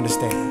 you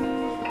understand?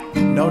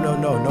 No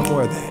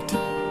more of that.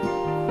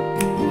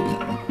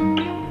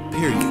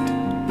 Period.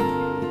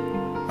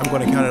 I'm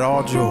gonna count it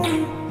all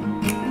joy.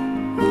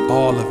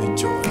 All of it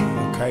joy,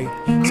 okay?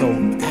 So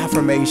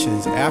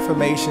affirmations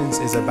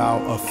is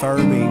about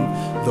affirming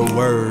the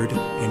word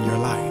in your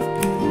life.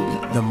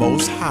 The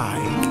Most High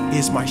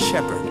is my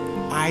shepherd.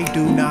 I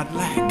do not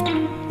lack.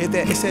 It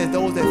says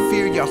those that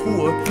fear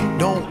Yahuwah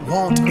don't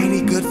want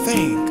any good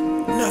thing.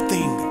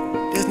 Nothing.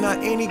 There's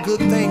not any good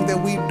thing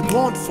that we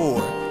want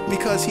for,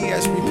 because he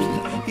has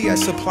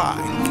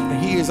supplied, and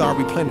he is our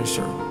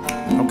replenisher.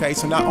 Okay,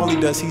 so not only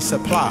does he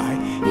supply,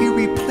 he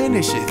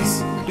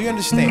replenishes. Do you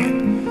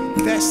understand?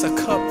 That's a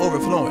cup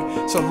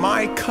overflowing. So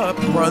my cup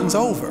runs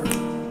over,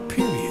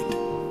 period.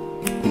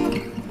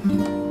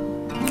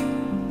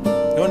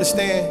 You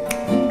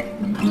understand?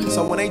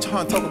 So when they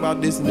try to talk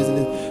about this and this and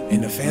this,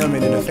 and the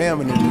famine and the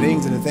famine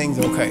and the things,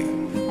 okay,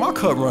 my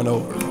cup run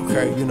over,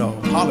 okay, you know,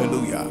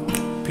 hallelujah,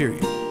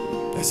 period.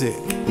 That's it.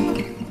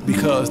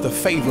 Because the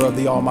favor of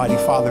the Almighty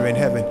Father in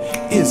heaven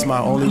is my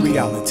only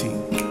reality.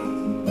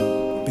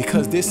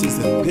 Because this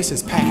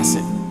is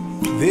passing.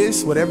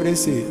 This, whatever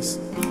this is,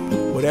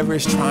 whatever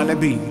it's trying to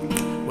be,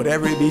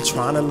 whatever it be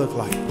trying to look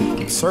like,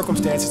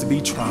 circumstances to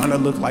be trying to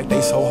look like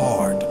they so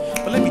hard.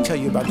 But let me tell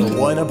you about the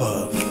one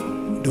above.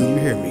 Do you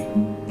hear me?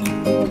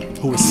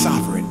 Who is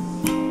sovereign,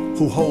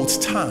 who holds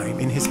time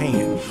in his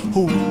hand,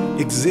 who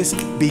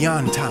exists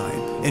beyond time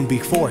and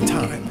before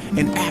time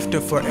and after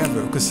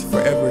forever, because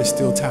forever is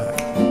still time.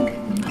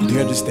 Do you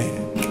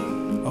understand?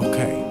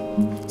 Okay.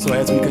 So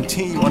as we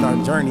continue on our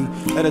journey,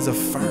 let us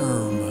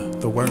affirm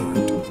the word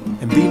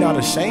and be not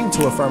ashamed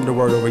to affirm the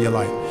word over your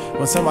life.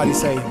 When somebody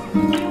say,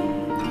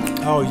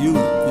 oh, you,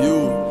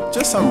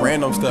 just some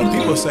random stuff.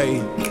 People say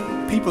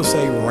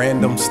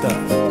random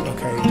stuff,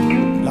 okay?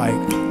 Like,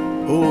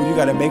 oh, you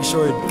gotta make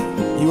sure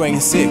you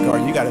ain't sick, or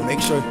you gotta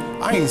make sure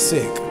I ain't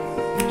sick.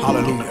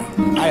 Hallelujah.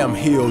 I am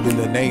healed in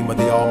the name of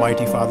the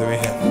Almighty Father in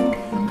heaven.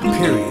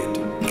 Period.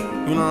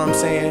 You know what I'm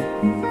saying?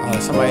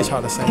 Somebody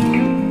try to say,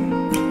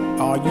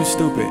 oh, you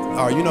stupid.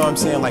 Or you know what I'm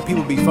saying? Like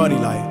people be funny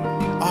like,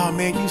 oh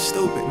man, you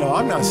stupid. No,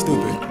 I'm not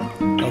stupid.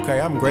 Okay,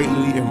 I'm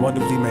greatly and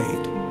wonderfully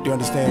made. Do you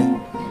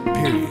understand?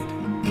 Period.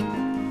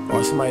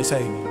 Or somebody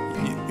say,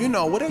 you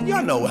know,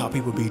 y'all know how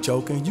people be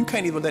joking. You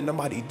can't even let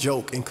nobody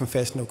joke and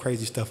confess no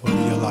crazy stuff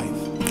over your life.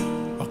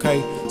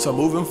 Okay, so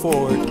moving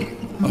forward,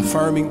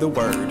 affirming the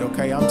word.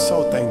 Okay, I'm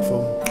so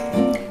thankful.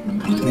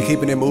 We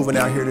keeping it moving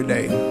out here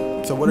today.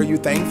 So what are you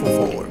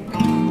thankful for?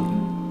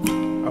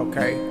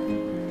 Okay.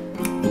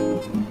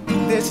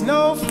 There's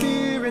no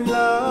fear in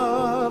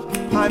love.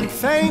 I'm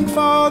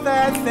thankful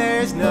that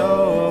there's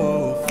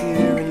no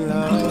fear in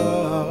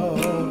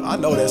love. I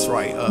know that's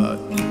right. I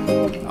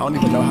don't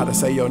even know how to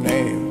say your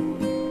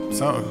name.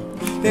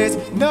 Something. There's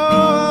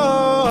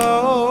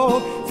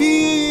no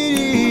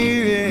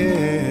fear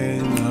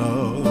in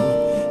love.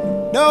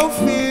 No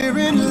fear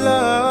in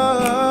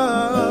love.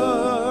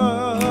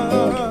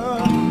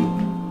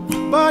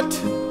 But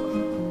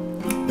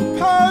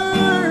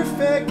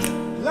perfect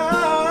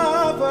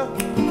love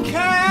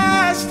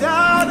cast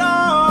out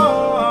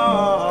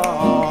all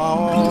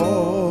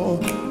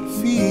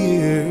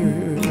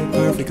fear.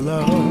 Perfect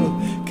love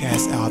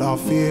cast out all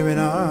fear, and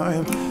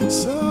I'm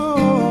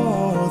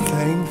so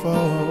thankful.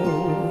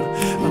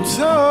 I'm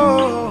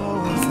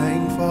so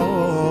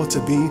thankful to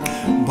be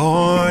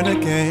born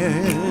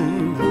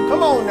again.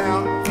 Come on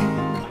now.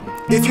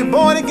 If you're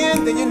born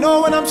again, then you know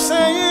what I'm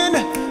saying.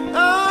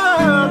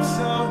 I'm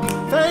so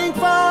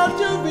thankful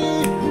to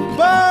be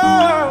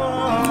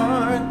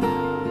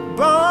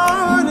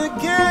born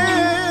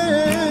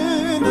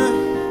again.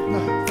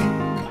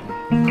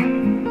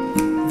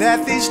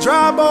 That these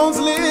dry bones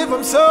live,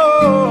 I'm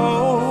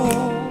so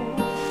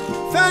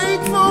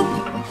thankful.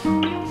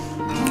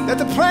 That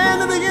the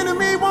plan of the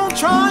enemy won't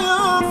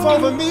triumph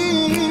over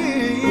me.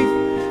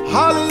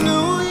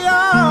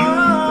 Hallelujah.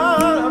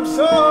 I'm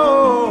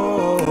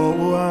so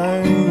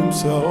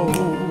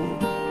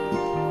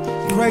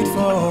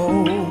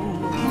grateful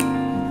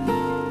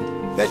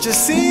that you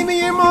see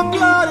me in my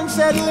blood and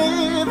said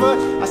live.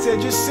 I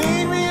said you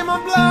see me in my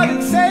blood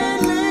and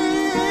said live.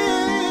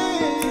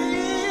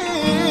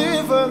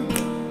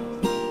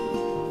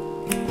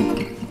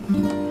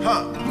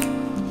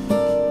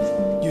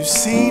 You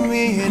seen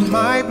me in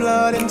my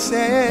blood and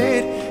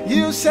said,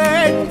 you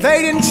said,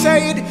 they didn't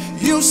say it,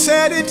 you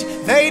said it,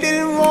 they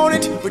didn't want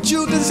it, but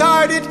you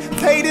desired it,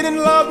 they didn't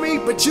love me,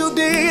 but you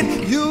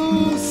did,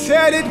 you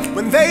said it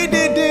when they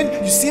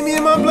didn't. You see me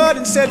in my blood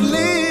and said,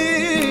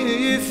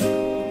 live.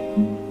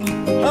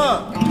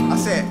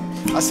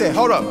 I said,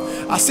 hold up.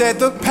 I said,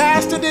 the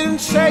pastor didn't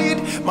say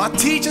it, my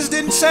teachers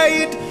didn't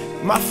say it,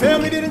 my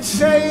family didn't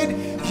say it,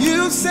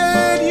 you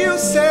said,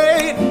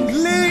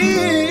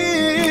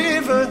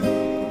 live.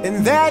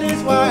 And that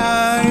is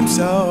why I'm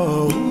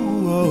so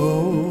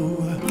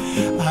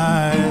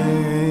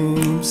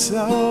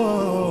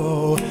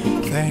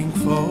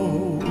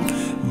thankful.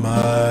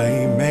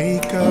 My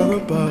maker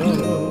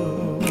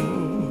above,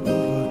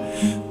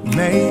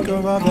 maker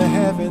of the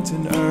heavens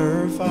and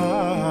earth,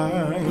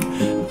 I'm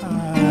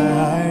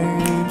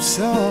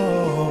so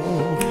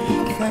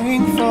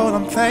thankful.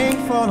 I'm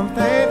thankful. I'm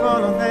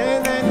thankful. I'm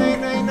thankful.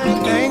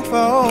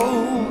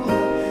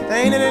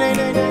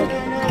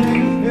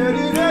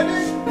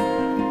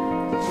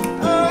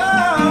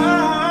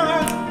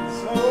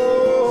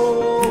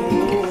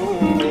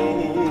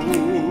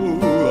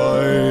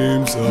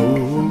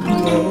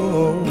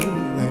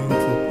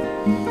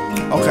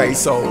 Okay,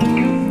 so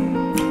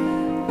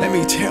let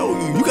me tell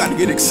you, you got to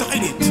get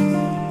excited.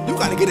 You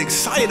gotta get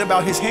excited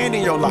about his hand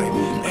in your life.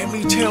 Let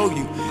me tell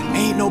you,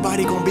 ain't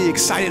nobody gonna be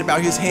excited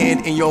about his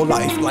hand in your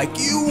life like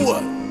you.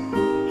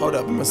 Hold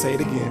up, I'm gonna say it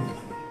again.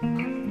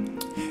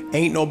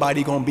 Ain't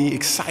nobody gonna be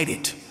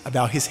excited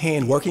about his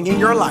hand working in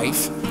your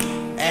life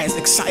as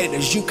excited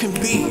as you can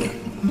be.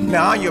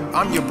 Now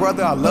I'm your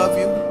brother, I love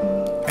you,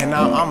 and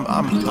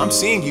I'm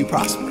seeing you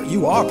prosper.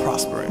 You are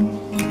prospering,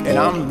 and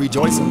I'm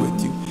rejoicing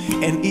with you.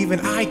 And even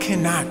I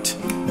cannot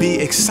be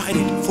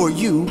excited for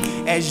you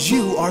as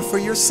you are for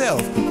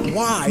yourself.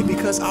 Why?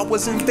 Because I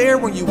wasn't there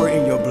when you were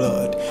in your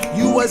blood.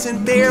 You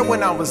wasn't there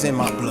when I was in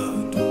my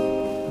blood.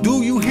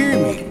 Do you hear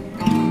me?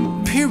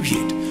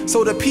 Period.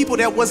 So the people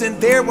that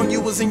wasn't there when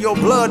you was in your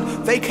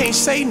blood, they can't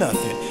say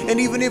nothing. And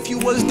even if you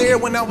was there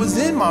when I was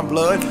in my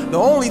blood, the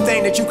only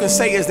thing that you can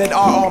say is that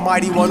our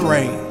Almighty One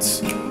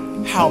reigns.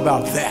 How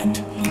about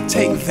that?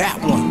 Take that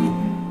one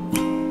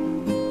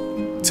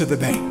to the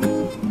bank.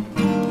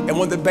 And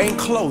when the bank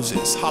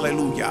closes,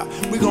 hallelujah,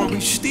 we're going to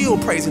be still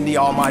praising the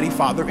Almighty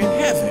Father in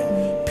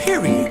heaven,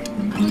 period.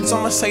 So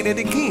I'm going to say that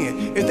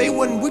again. If they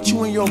wasn't with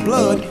you in your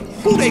blood,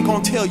 who they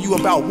going to tell you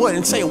about what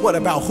and say what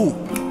about who?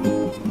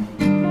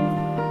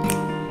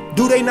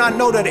 Do they not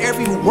know that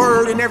every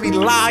word and every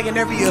lie and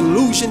every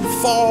illusion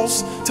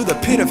falls to the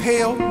pit of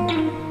hell?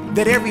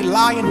 That every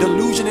lie and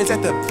delusion is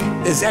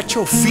at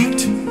your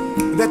feet?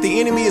 That the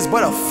enemy is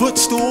but a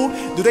footstool?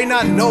 Do they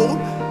not know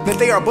that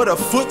they are but a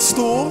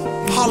footstool?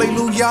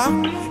 Hallelujah.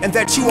 And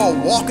that you are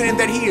walking and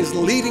that he is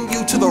leading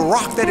you to the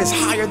rock that is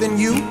higher than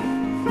you,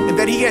 and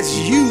that he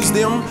has used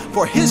them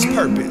for his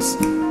purpose.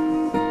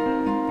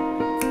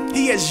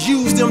 He has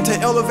used them to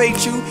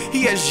elevate you.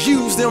 He has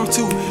used them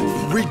to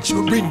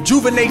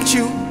rejuvenate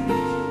you.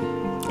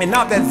 And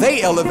not that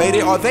they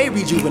elevated or they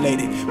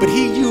rejuvenated, but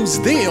he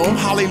used them,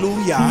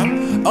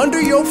 hallelujah,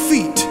 under your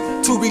feet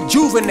to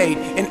rejuvenate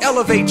and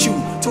elevate you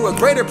to a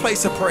greater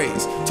place of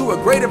praise, to a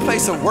greater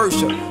place of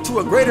worship, to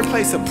a greater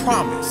place of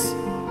promise.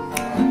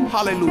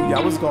 Hallelujah.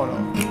 What's going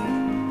on?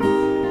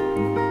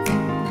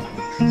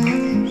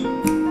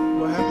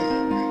 What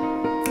happened?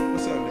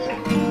 What's up, Dad?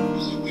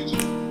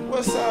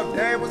 What's up,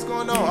 Dad? What's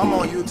going on? I'm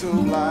on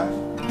YouTube live.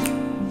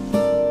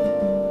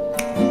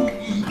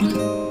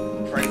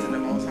 Praising the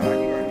Most High.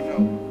 You already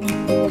know.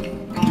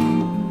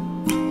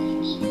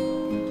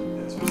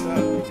 That's what's up.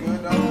 You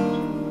good, though?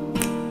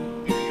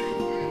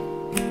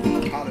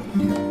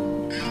 Hallelujah.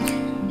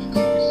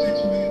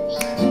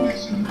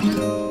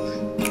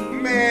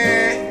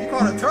 Man, you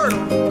caught a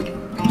turtle.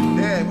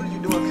 Dad, what are you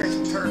doing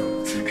catching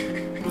turtles?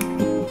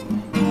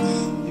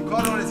 You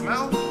caught it on its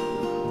mouth?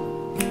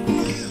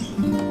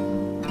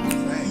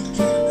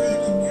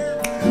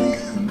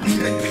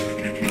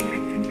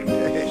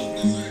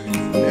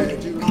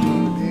 Dad, you was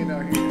doing the thing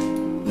out here.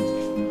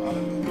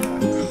 Hallelujah.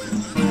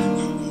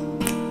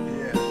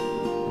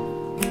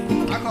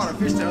 Yeah. I caught a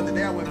fish the other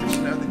day. I went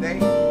fishing the other day. I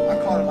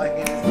caught it like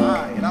in its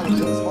eye, and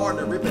it was hard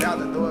to rip it out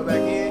and throw it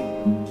back in.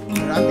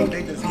 But I think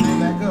they just heal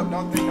back up.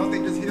 Don't they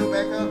just heal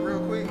back up real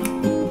quick?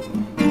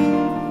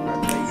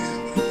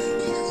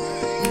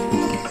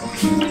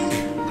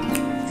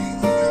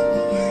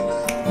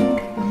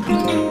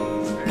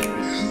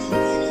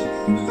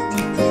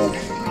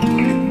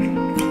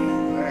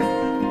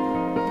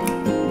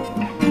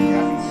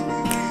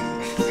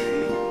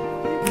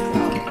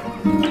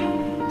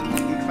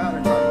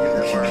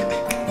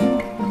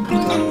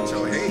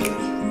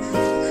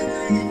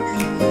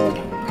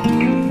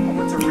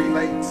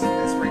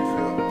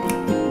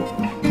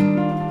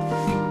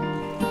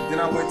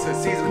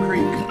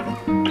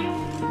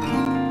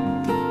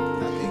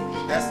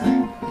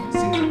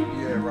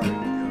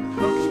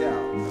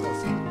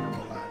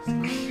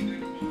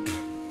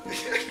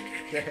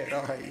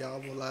 All right, y'all,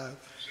 we're live.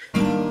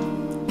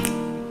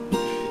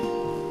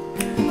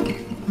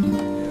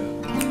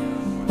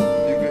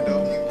 You good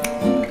though?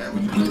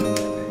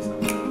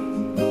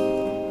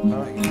 All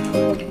right.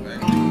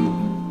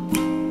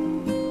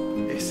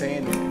 It's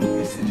saying that.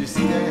 Did you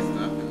see that?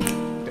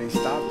 They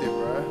stopped it,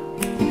 bro.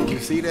 Did you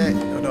see that?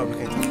 No, we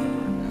can't talk about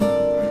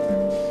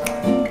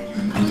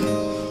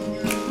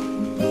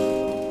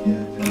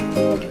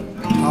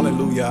it.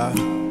 Hallelujah.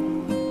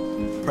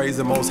 Praise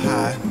the Most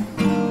High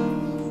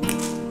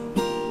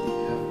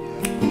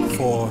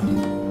for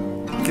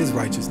his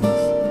righteousness.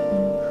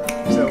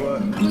 So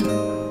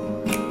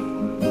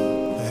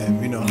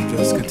and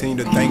just continue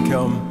to thank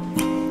him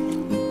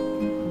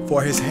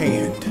for his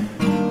hand.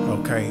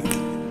 Okay,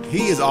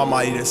 he is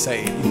almighty to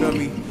save. You feel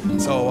me?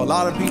 So a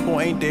lot of people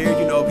ain't there.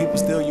 People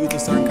still using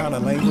certain kind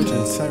of language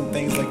and certain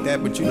things like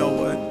that. But you know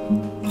what?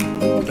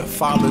 The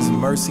Father's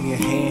mercy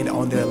and hand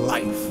on their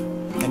life,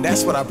 and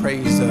that's what I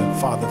praise the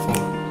Father for.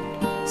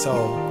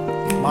 So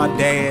my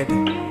dad,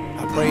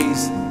 I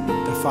praise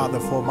the Father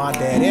for my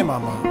dad and my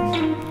mom.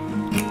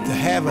 To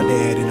have a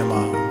dad and a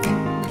mom,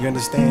 you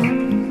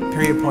understand?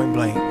 Period, point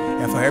blank.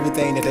 And for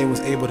everything that they was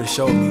able to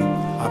show me,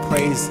 I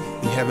praise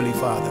the Heavenly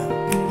Father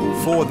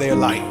for their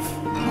life.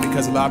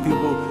 Because a lot of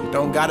people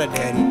don't got a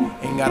daddy,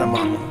 ain't got a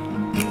mama.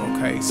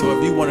 Okay, so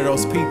if you one of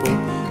those people,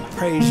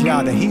 praise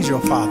Yah that he's your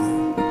Father.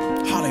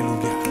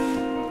 Hallelujah.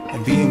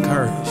 And be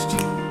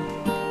encouraged.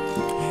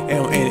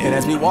 And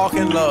as we walk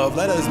in love,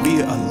 let us be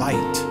a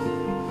light,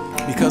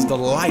 because the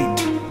light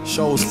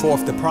shows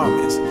forth the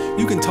promise.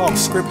 You can talk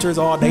scriptures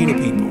all day to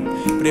people,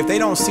 but if they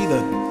don't see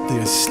the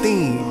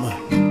esteem,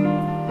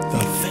 the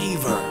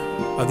favor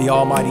of the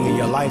Almighty in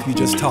your life, you're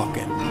just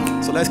talking.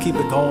 So let's keep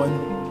it going.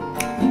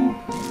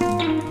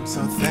 I'm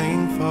so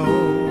thankful.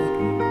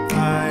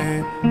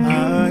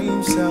 I'm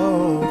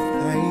so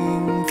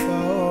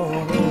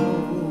thankful.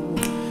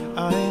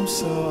 I'm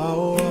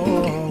so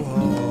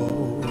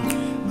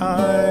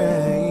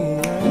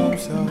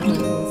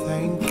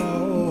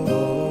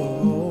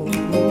thankful.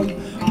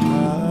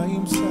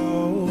 I'm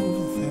so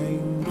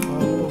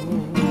thankful.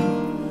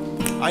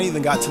 I ain't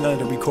even got to none of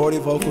the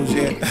recorded vocals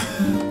yet.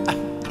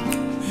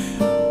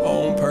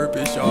 On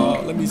purpose,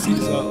 y'all. Let me see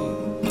something.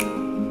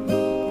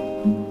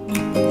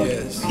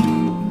 Yes.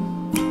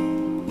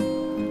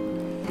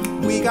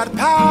 We got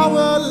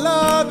power,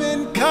 love,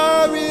 and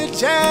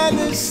courage, and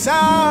a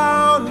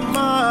sound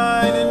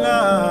mind, and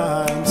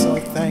I'm so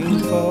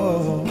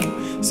thankful.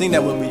 Sing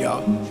that with me,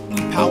 y'all.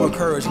 Power,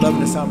 courage, love,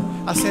 and a sound.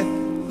 I said,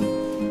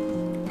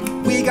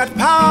 we got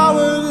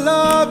power,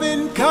 love,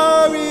 and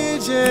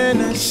courage,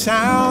 and a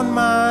sound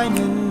mind,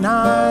 and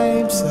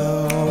I'm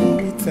so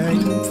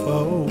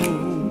thankful.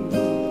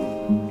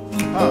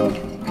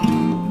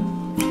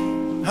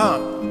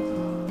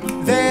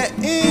 Their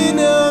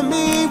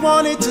enemy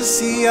wanted to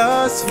see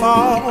us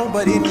fall,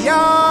 but in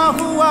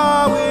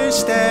Yahuwah we're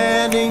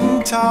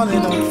standing tall,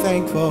 and I'm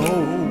thankful.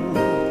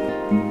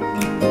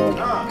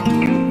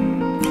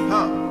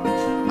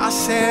 I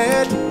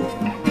said,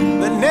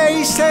 the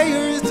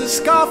naysayers, the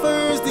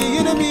scoffers, the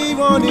enemy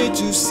wanted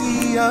to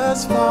see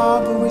us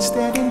fall, but we're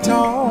standing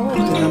tall,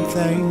 and I'm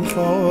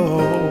thankful.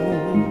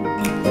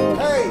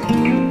 Hey,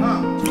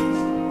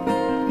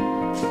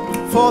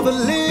 for the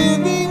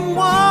living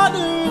water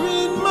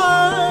in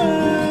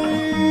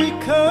my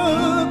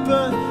cup,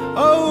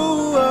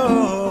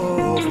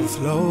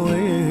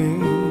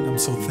 overflowing. I'm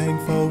so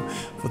thankful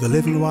for the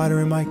living water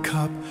in my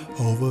cup,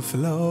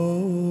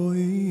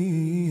 overflowing.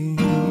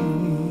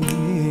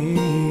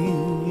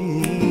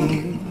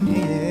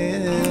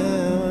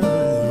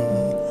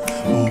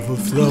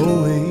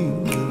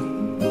 Overflowing.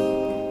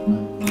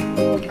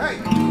 Hey.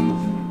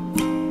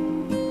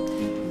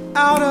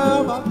 Out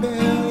of our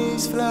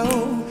bellies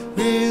flow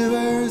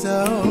rivers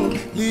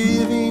of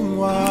living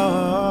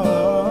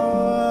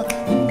water.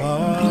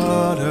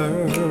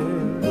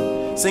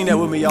 Sing that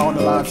with me, y'all, on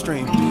the live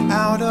stream.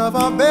 Out of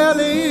our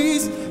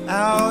bellies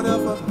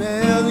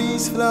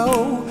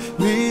flow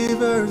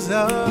rivers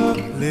of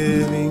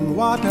living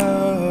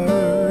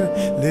water,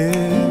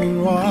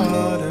 living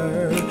water.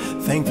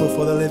 Thankful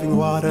for the living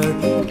water.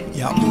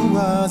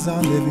 Yahuwah's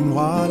our living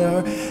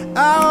water.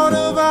 Out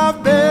of our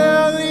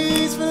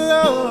bellies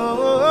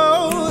flow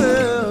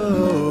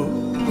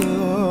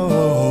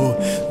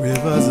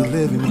rivers of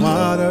living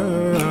water.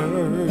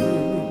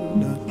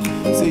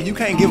 See, you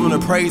can't give him the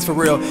praise for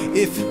real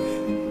if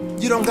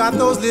you don't got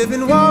those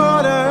living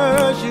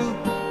waters. You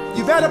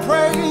better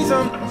praise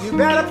him. You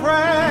better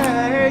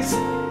praise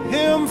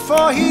him,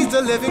 for he's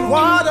the living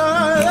water.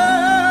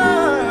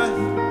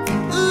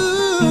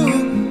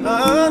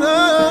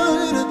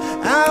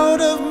 Out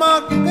of my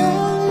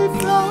belly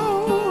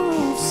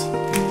flows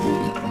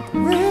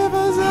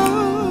rivers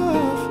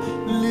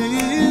of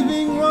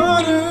living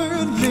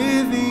water,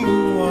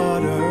 living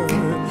water.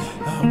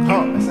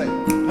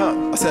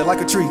 I said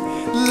like a tree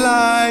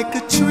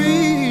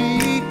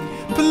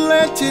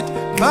planted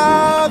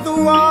by the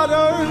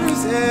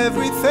waters.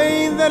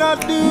 Everything that I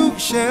do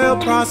shall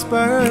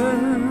prosper.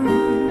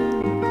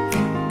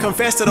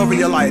 Confess it over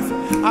your life.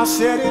 I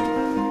said it.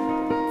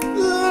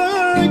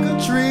 Like a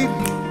tree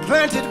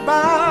planted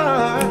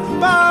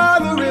by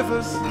the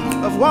rivers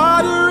of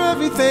water,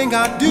 everything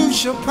I do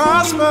shall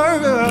prosper.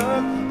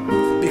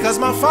 Because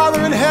my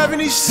Father in heaven,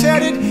 he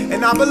said it,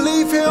 and I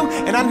believe him,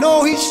 and I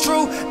know he's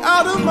true.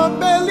 Out of my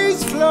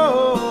belly's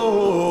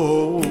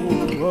flow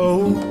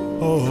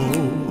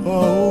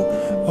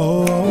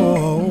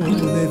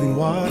living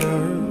water.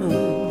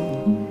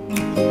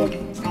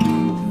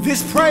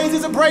 This praise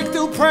is a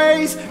breakthrough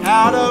praise.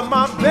 Out of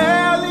my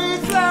belly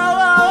flows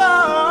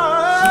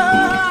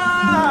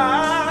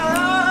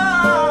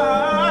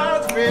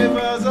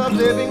rivers of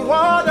living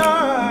water.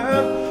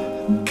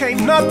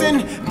 Can't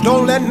nothing,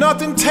 don't let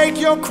nothing take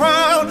your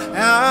crown.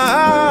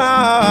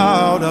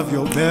 Out of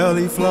your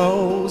belly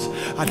flows,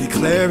 I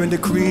declare and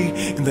decree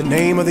in the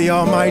name of the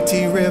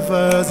Almighty,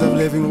 rivers of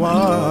living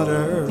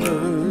water.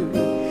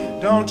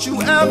 Don't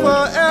you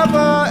ever,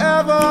 ever,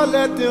 ever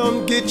let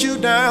them get you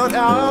down.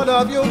 Out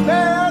of your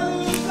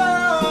belly flows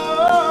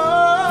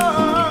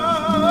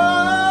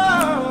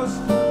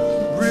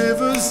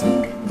rivers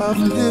of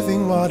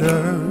living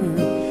water.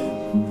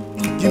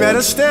 You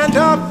better stand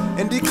up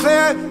and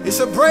declare it's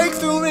a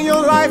breakthrough in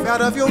your life.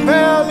 Out of your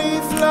belly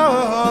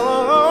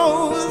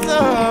flows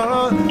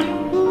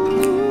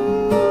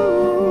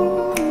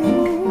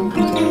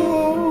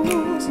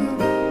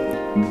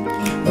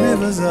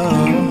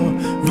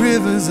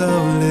rivers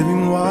of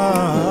living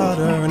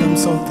water. And I'm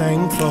so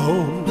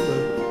thankful.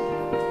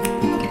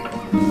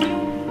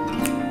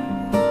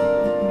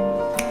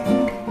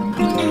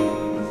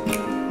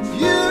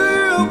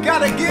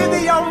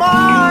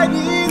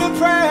 Almighty, the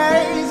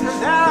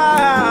praises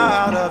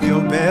out of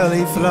your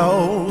belly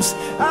flows.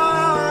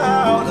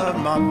 Out of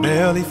my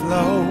belly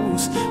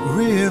flows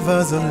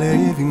rivers of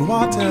living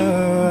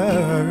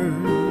water.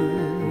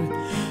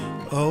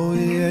 Oh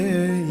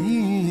yeah,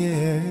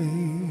 yeah.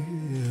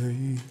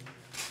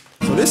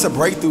 So this is a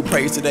breakthrough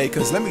praise today,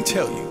 because let me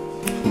tell you,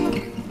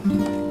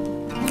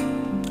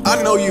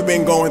 I know you've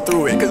been going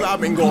through it, because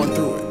I've been going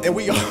through it, and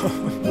we all.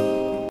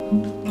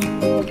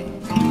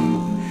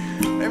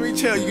 Let me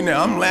tell you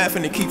now, I'm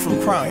laughing to keep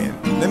from crying.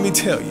 Let me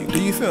tell you,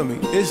 do you feel me?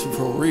 It's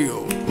for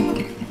real.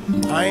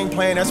 I ain't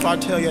playing, that's why I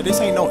tell you, this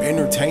ain't no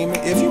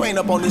entertainment. If you ain't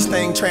up on this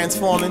thing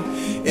transforming,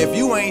 if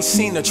you ain't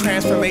seen the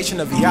transformation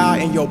of Yah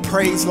in your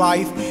praise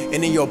life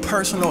and in your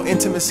personal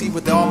intimacy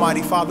with the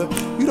Almighty Father,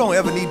 you don't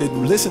ever need to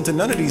listen to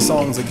none of these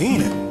songs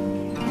again.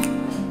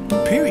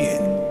 Period.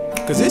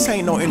 Because this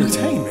ain't no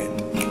entertainment.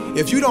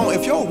 If your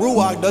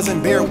Ruach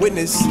doesn't bear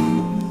witness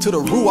to the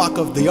Ruach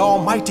of the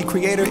Almighty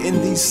Creator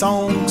in these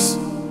songs,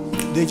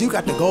 then you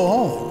got to go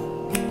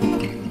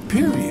on.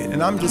 Period.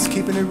 And I'm just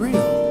keeping it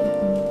real.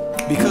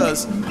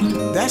 Because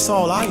that's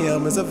all I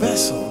am, is a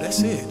vessel.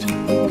 That's it.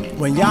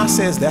 When Yah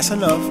says that's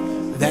enough,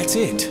 that's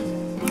it.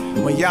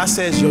 When Yah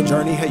says your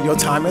journey, your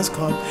time has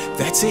come,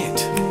 that's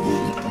it.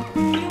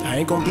 I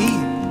ain't gonna be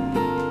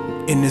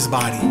in this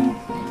body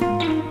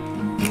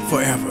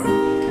forever.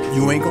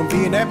 You ain't gonna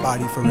be in that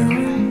body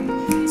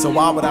forever. So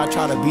why would I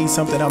try to be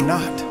something I'm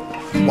not?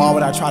 Why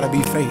would I try to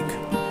be fake?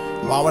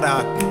 Why would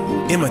I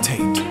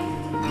imitate?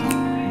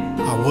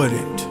 I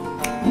wouldn't.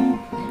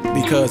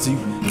 Because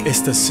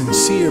it's the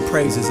sincere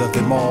praises of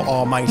the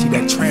Almighty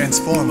that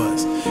transform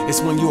us.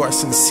 It's when you are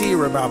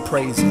sincere about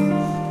praising.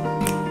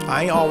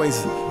 I ain't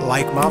always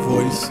like my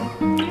voice.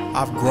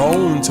 I've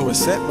grown to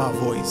accept my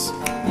voice,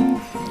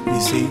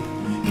 you see.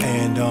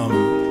 And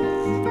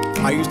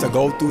I used to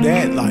go through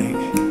that like,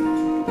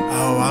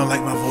 oh, I don't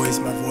like my voice,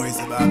 blah, blah,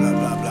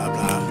 blah, blah,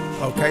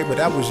 blah. Okay, but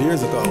that was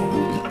years ago.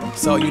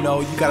 So, you know,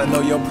 you gotta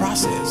know your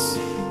process.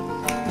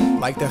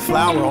 Like that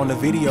flower on the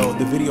video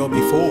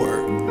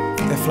before.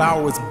 That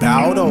flower was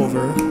bowed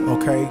over,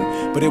 okay,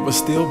 but it was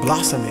still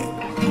blossoming.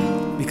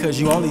 Because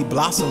you only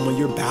blossom when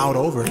you're bowed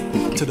over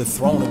to the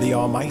throne of the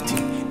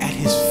Almighty, at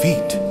His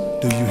feet.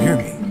 Do you hear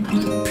me?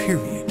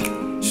 Period.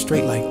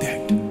 Straight like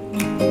that.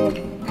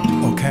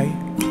 Okay?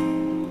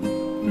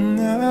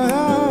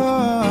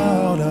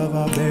 Out of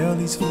our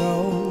bellies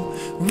flow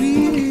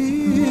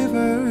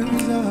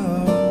rivers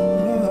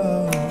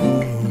of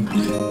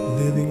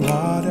living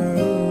water.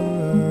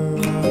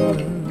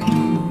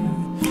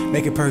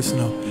 Make it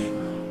personal.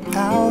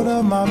 Out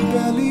of my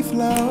belly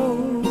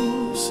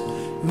flows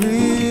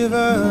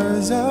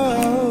rivers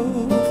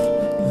of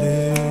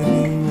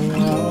living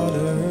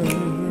water.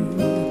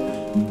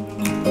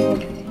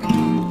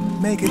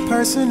 Make it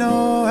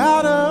personal.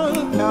 Out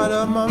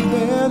of my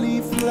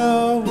belly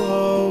flows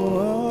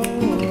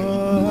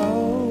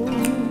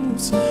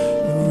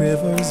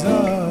rivers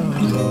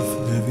of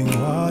living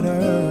water.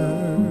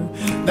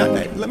 Now,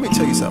 let me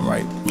tell you something,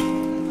 right?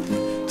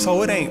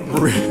 So it ain't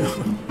real.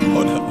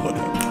 Hold up.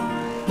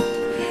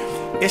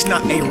 It's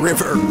not a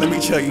river. Let me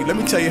tell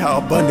you how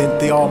abundant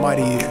the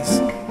Almighty is.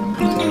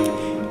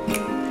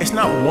 It's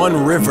not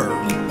one river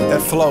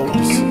that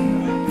flows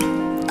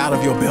out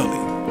of your belly.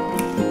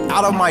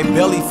 Out of my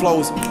belly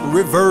flows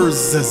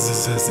rivers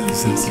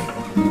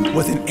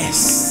with an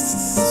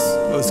S.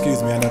 Oh,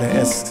 excuse me, I know that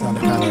S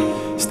sounded kind of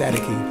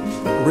staticky.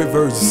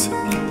 Rivers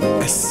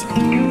S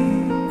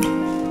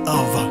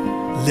of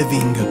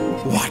living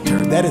water.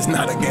 That is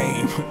not a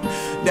game.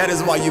 That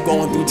is why you're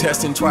going through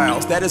tests and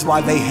trials. That is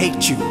why they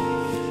hate you.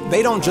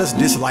 They don't just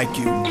dislike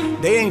you.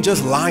 They ain't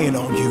just lying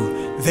on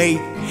you. They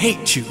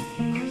hate you.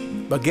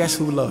 But guess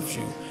who loves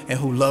you? And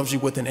who loves you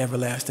with an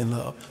everlasting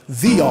love?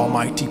 The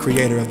Almighty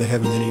Creator of the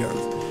heaven and the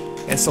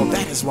earth. And so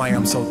that is why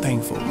I'm so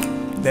thankful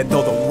that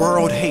though the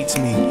world hates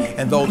me,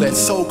 and though that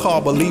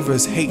so-called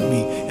believers hate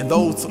me, and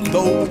though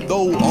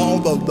all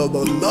the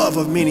love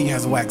of many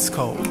has waxed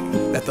cold,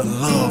 that the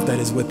love that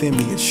is within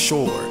me is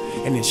sure,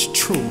 and it's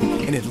true,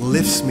 and it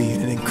lifts me,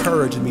 and it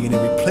encourages me, and it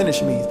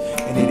replenishes me,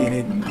 and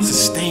it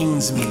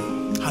sustains me.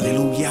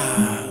 Hallelujah.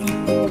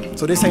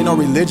 So this ain't no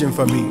religion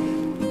for me.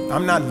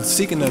 I'm not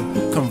seeking to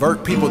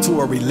convert people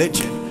to a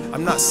religion.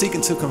 I'm not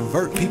seeking to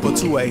convert people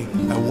to a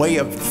way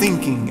of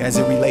thinking as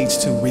it relates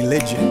to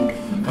religion,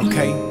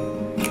 okay?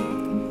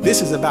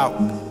 This is about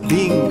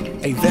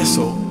being a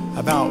vessel,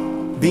 about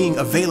being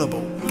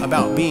available,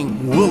 about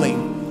being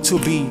willing to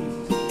be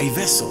a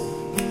vessel.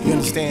 You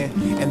understand?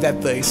 And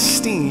that the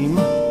esteem,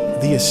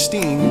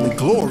 the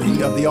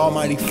glory of the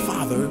Almighty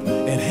Father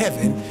in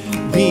heaven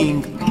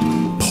being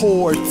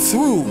poured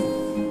through,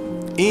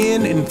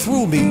 in and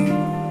through me,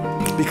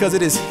 because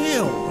it is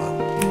Him.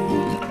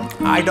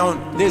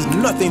 There's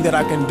nothing that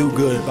I can do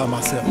good by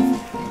myself.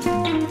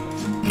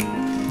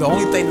 The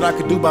only thing that I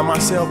could do by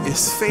myself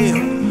is fail.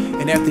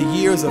 And after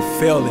years of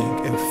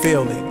failing and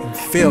failing and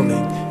failing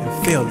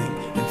and failing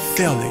and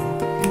failing,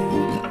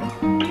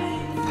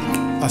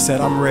 I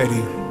said, I'm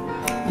ready.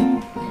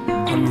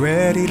 I'm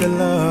ready to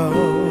love.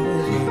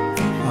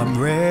 I'm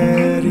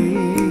ready.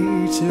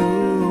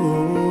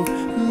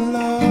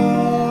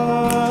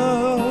 love.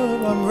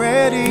 I'm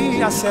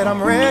ready. I said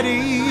I'm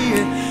ready.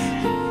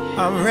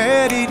 I'm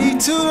ready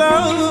to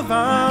love.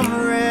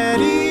 I'm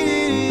ready.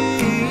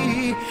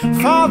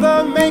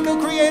 Father, maker,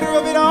 creator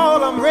of it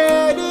all. I'm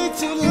ready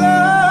to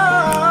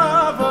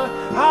love.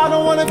 I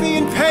don't want to be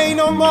in pain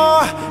no more.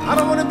 I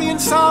don't want to be in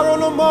sorrow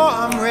no more.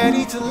 I'm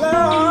ready to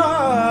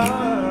love.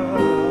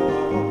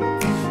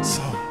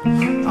 So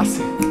I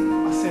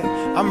said,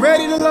 I'm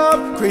ready to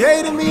love.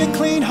 Create in me a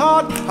clean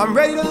heart. I'm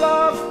ready to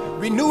love.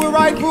 Renew a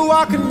right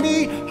ruach in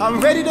me. I'm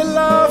ready to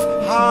love.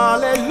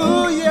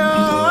 Hallelujah.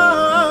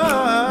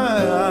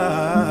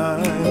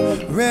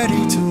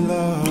 Ready to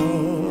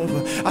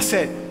love. I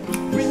said,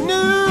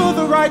 renew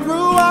the right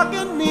ruach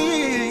in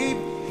me.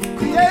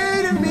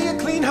 Create in me a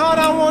clean heart.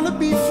 I want to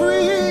be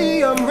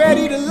free. I'm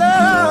ready to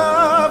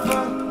love.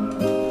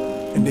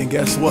 And then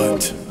guess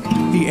what?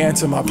 He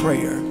answered my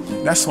prayer.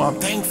 That's why I'm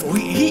thankful.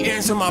 He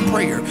answered my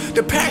prayer.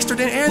 The pastor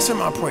didn't answer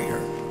my prayer.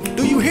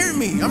 Do you hear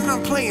me? I'm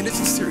not playing. This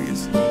is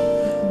serious.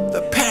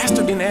 The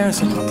pastor didn't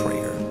answer my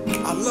prayer.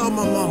 I love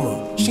my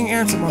mama. She didn't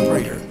answer my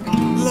prayer.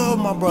 Love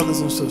my brothers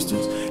and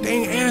sisters. They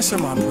didn't answer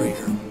my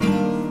prayer.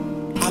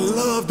 I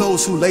love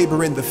those who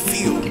labor in the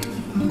field,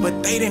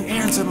 but they didn't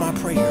answer my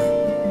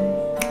prayer.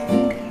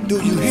 Do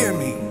you hear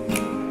me?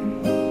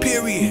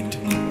 Period.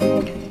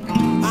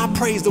 I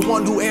praise the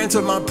one who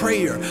answered my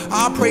prayer.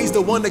 I praise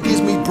the one that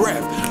gives me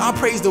breath. I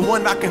praise the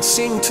one I can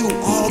sing to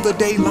all the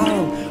day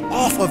long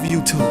off of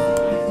YouTube.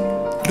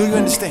 Do you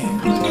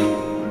understand?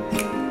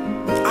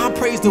 I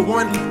praise the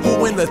one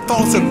who, when the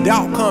thoughts of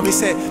doubt come, he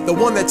said, the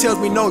one that tells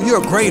me, no,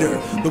 you're greater.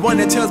 The one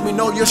that tells me,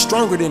 no, you're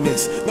stronger than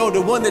this. No,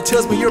 the one that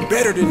tells me you're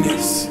better than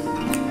this.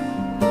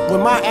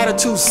 When my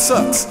attitude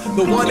sucks,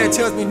 the one that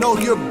tells me, no,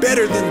 you're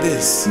better than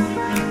this.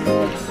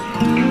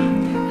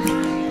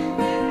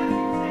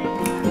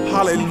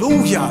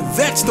 Hallelujah.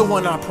 That's the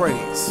one I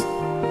praise.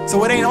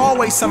 So it ain't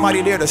always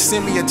somebody there to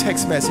send me a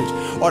text message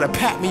or to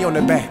pat me on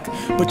the back.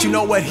 But you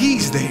know what?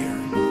 He's there.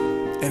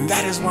 And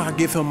that is why I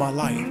give him my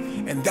life.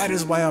 And that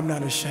is why I'm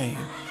not ashamed.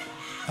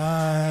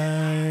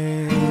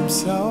 I'm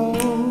so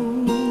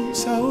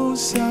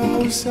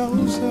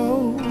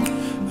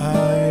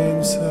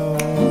I'm so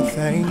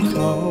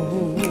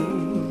thankful.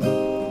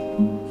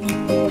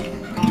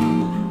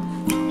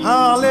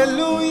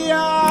 Hallelujah.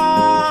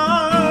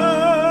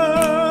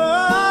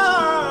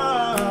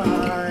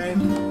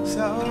 I'm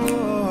so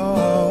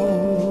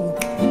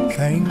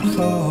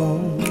thankful.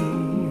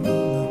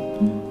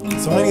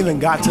 So I ain't even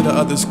got to the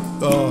others,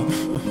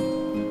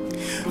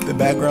 the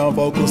background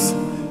vocals.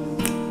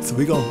 So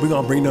we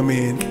gonna bring them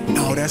in.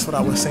 No, that's what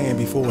I was saying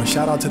before.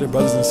 Shout out to the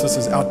brothers and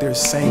sisters out there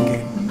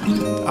singing.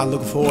 I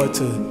look forward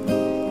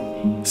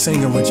to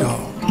singing with y'all,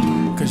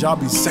 cause y'all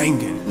be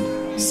singing.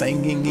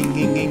 Some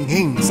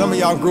of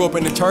y'all grew up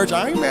in the church.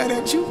 I ain't mad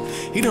at you.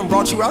 He done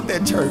brought you out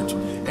that church,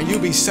 and you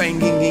be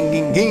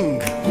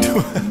singing.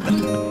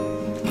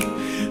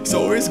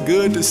 So it's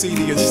good to see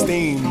the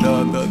esteem,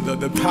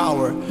 the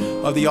power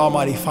of the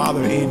Almighty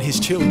Father in His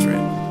children.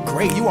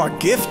 Great, you are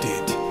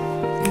gifted.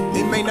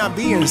 It may not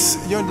be in,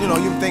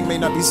 you think may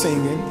not be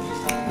singing,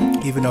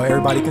 even though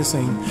everybody can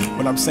sing.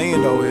 What I'm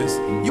saying though is,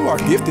 you are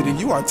gifted and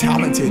you are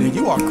talented and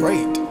you are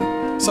great.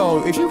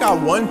 So if you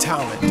got one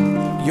talent,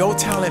 your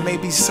talent may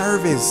be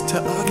service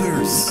to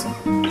others.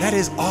 That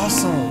is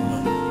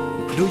awesome.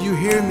 Do you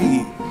hear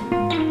me?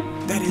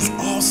 That is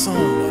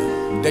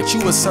awesome. That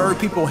you will serve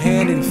people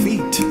hand and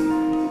feet.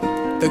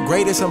 The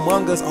greatest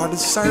among us are the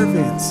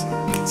servants.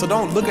 So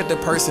don't look at the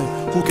person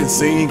who can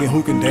sing and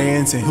who can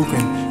dance and who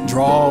can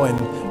draw and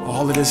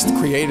all of this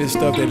creative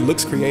stuff that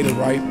looks creative,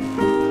 right?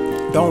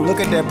 Don't look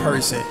at that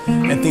person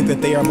and think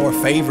that they are more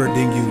favored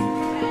than you.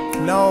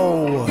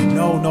 No.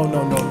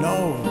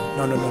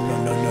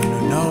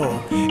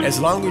 As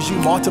long as you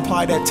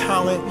multiply that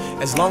talent,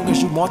 as long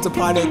as you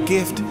multiply that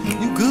gift,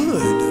 you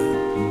good.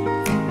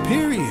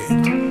 Period.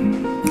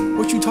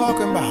 What you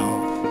talking about?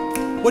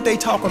 What they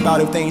talking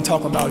about if they ain't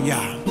talking about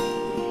Yah?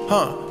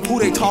 Huh? Who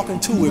they talking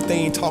to if they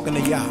ain't talking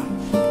to Yah?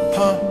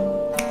 Huh?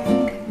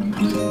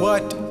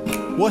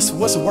 What's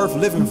worth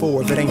living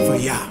for if it ain't for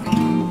Yah?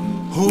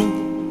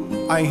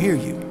 Who? I ain't hear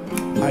you.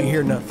 I ain't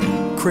hear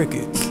nothing.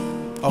 Crickets.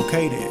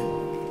 Okay then.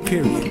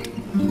 Period.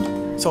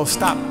 So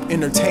stop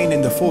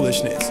entertaining the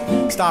foolishness.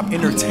 Stop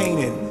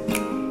entertaining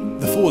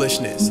the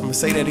foolishness. I'm gonna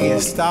say that again.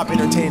 Stop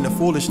entertaining the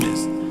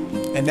foolishness.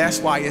 And that's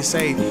why it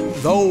say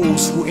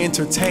those who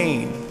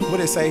entertain. What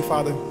did it say,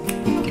 Father?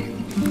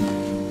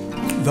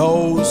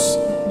 Those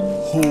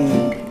who,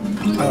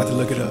 I have to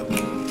look it up.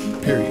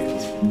 Period.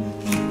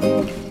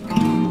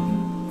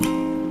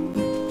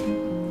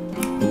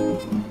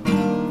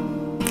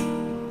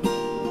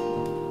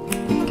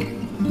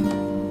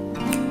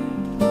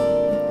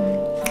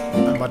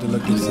 I'm about to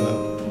look this up.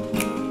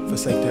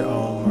 Forsake their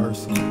own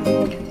mercy.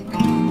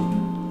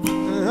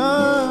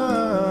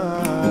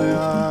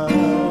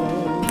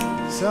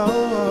 So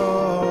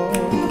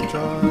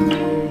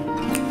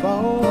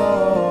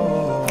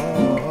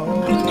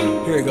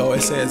here we go.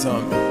 It says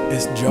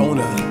it's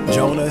Jonah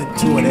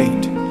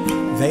 2:8.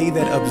 They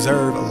that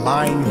observe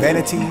lying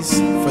vanities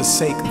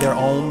forsake their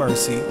own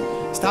mercy.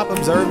 Stop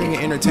observing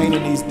and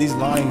entertaining these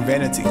lying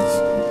vanities.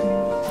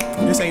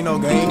 This ain't no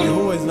game.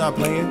 Yahuwah is not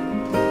playing.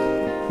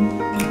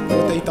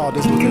 But they thought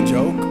this was a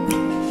joke.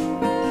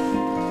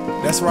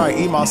 That's right.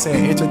 Ema said,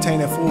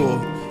 entertain a fool.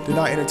 Do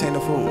not entertain a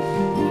fool.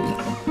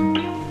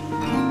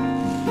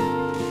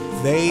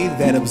 They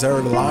that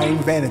observe lying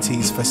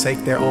vanities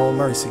forsake their own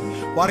mercy.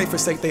 Why they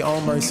forsake their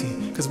own mercy?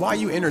 Because why are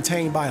you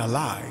entertained by a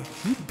lie?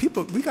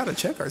 People, we got to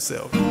check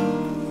ourselves.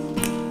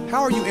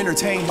 How are you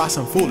entertained by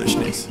some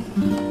foolishness?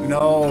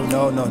 No,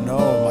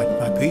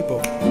 my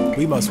people.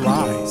 We must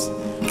rise.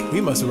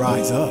 We must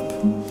rise up.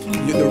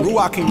 The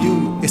Ruach in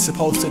you is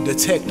supposed to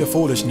detect the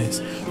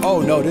foolishness.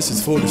 Oh no, this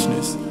is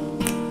foolishness.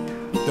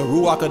 The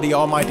Ruach of the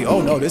Almighty.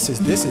 Oh no, this is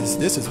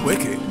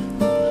wicked.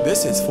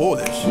 This is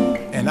foolish.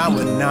 And I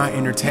would not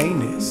entertain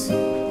this.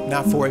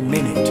 Not for a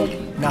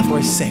minute. Not for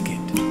a second.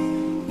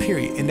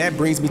 Period. And that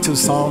brings me to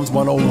Psalms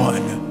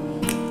 101.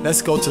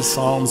 Let's go to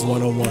Psalms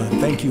 101.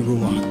 Thank you,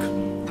 Ruach.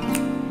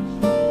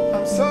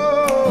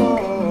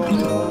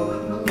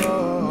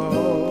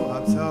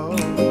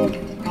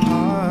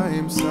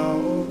 I'm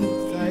so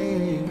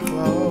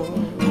thankful.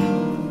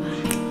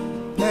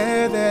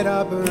 Air that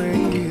I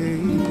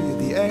breathe,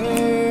 the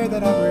air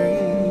that I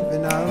breathe,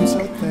 and I'm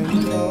so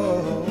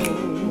thankful.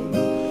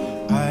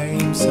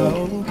 I'm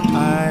so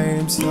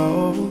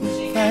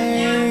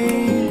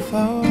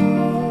thankful.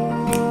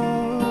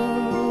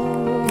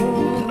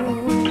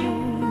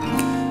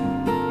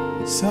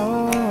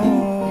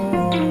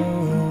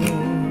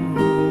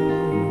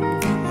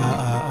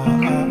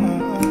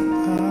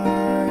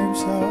 I'm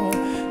so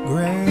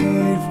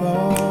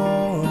grateful.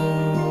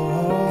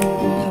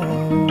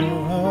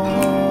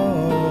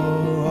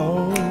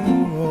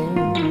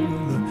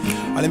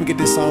 Let me get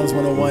this Psalms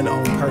 101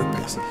 on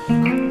purpose.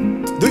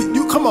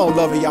 You come on,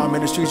 Love of Y'all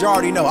Ministries. You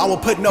already know I will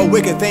put no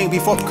wicked thing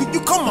before you.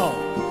 Come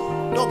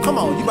on. No, come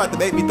on. You about to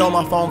make me throw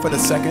my phone for the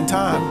second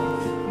time.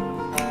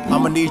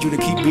 I'm gonna need you to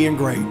keep being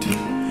great,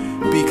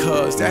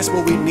 because that's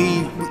what we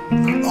need.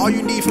 All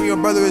you need from your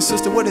brother and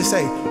sister, what did it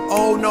say?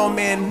 Oh no,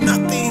 man,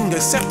 nothing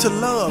except to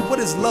love. What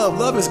is love?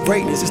 Love is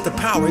greatness. It's the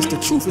power. It's the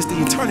truth. It's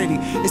the eternity.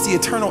 It's the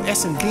eternal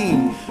essence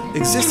being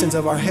existence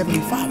of our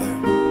Heavenly Father.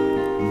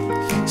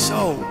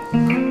 So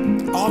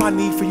all I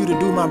need for you to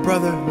do, my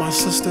brother, my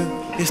sister,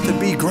 is to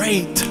be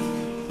great.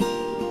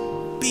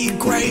 Be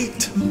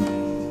great.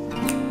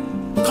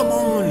 Come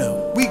on,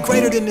 we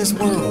greater than this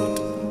world.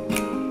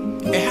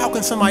 And how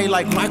can somebody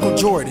like Michael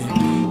Jordan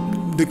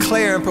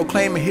declare and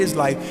proclaim in his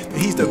life that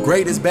he's the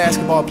greatest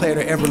basketball player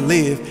to ever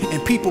live,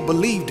 and people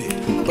believed it?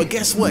 But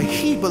guess what?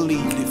 He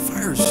believed it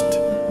first.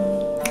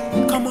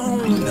 Come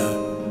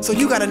on. So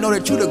you got to know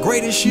that you're the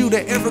greatest you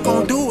that ever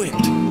gonna do it.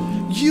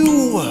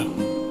 You.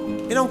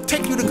 It don't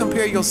take you to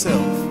compare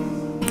yourself.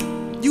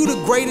 You the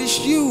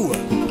greatest you.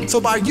 So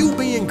by you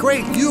being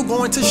great, you're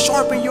going to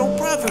sharpen your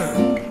brother.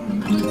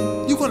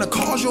 You're going to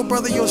cause your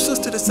brother, your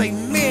sister to say,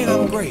 man,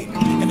 I'm great.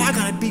 And I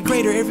got to be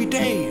greater every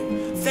day.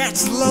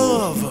 That's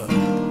love.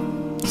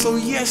 So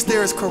yes,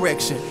 there's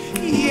correction.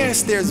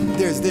 Yes, there's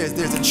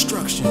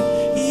instruction.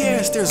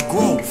 Yes, there's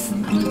growth.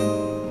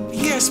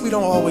 Yes, we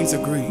don't always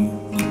agree.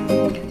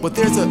 But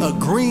there's an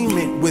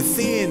agreement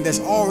within that's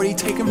already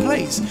taken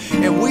place.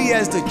 And we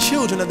as the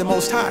children of the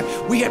Most High,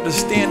 we have to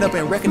stand up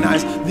and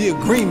recognize the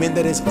agreement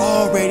that is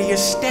already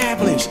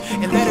established.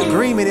 And that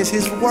agreement is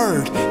His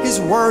Word. His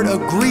Word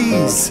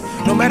agrees.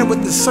 No matter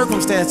what the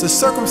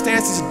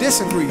circumstances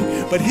disagree.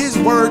 But His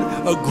Word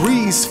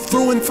agrees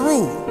through and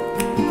through.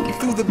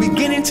 Through the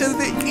beginning to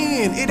the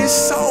end. It is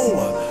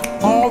so.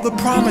 All the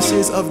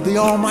promises of the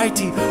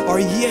Almighty are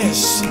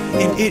yes.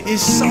 And it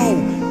is so.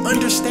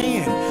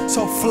 Understand.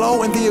 So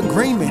flow in the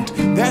agreement.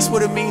 That's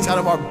what it means. Out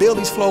of our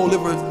bellies flow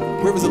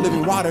rivers of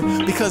living water,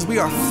 because we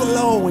are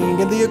flowing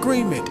in the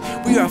agreement.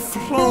 We are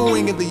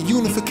flowing in the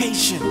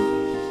unification.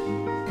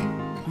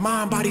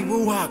 Mind, body,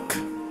 ruach.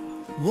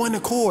 One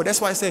accord. That's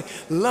why I say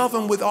love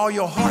Him with all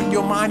your heart,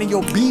 your mind, and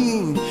your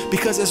being,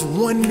 because it's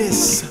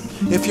oneness.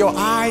 If your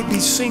eye be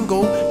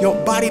single, your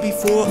body be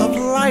full of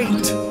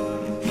light.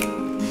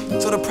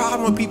 So the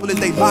problem with people is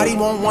they body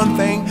want one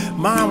thing,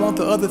 mind want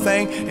the other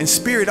thing, and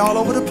spirit all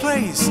over the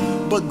place.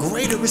 But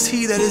greater is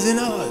He that is in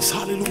us.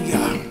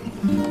 Hallelujah.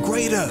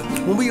 Greater.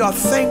 When we are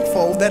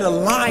thankful, that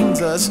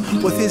aligns us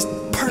with His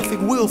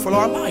perfect will for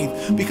our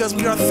life, because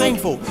we are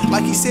thankful.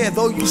 Like He said,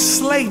 though you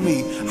slay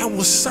me, I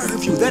will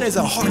serve you. That is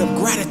a heart of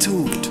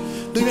gratitude.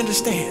 Do you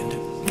understand?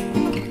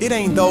 It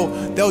ain't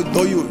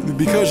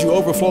because you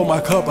overflow my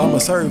cup, I'm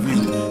gonna serve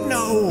you.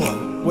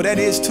 No. Well, that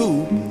is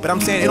too, but I'm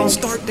saying it don't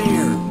start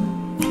there.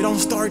 It don't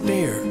start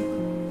there.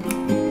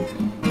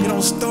 It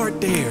don't start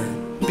there.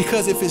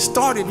 Because if it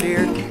started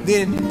there,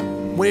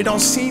 then when it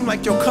don't seem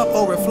like your cup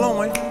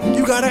overflowing,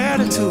 you got an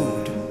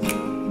attitude.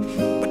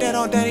 But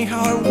that ain't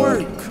how it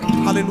works.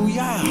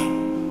 Hallelujah.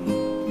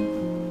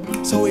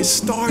 So it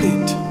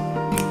started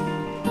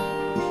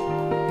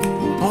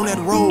on that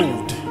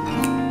road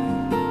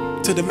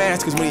to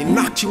Damascus, when He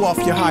knocked you off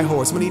your high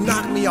horse, when He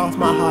knocked me off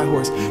my high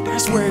horse.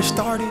 That's where it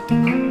started.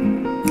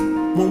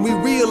 when we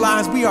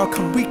realize we are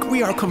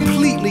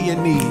completely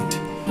in need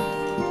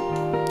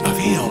of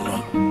Him,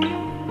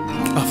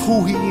 of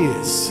who He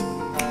is.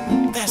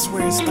 That's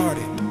where it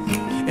started.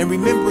 And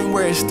remembering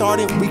where it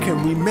started, we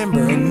can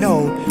remember and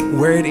know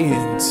where it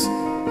ends.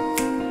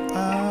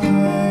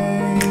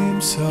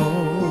 I'm so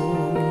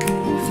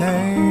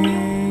thankful.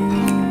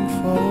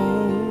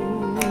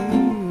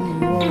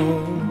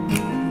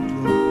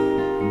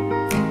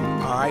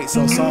 All right,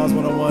 so Psalms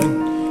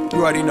 101, you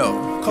already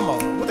know. Come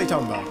on, what they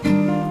talking about?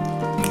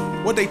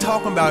 What they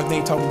talking about if they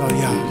ain't talking about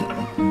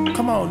Yah?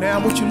 Come on now,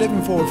 what you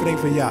living for if it ain't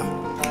for Yah?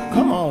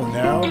 Come on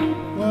now,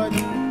 what?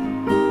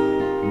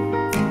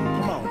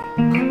 Come on.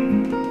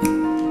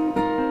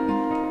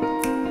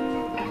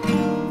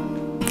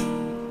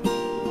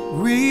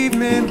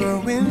 Remember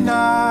when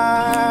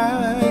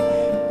I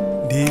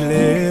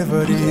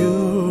delivered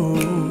you.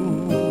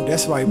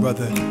 That's right,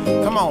 brother.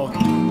 Come on.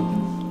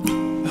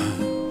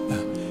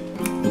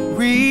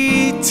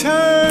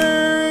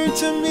 Return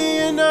to me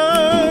and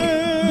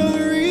I'll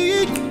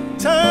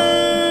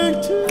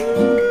return to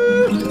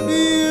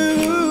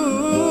you.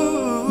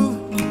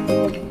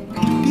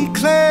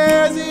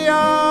 Declares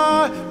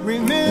Yah,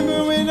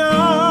 remember when I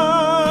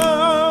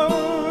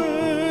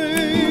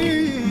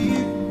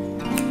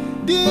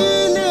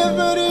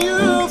delivered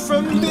you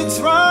from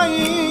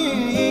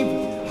Mitzrayim.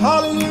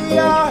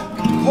 Hallelujah.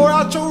 Pour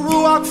out your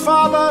Ruach,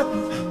 Father.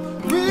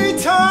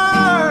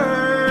 Return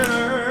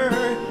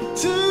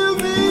to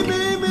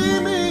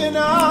me, and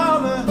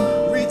I'll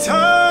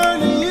return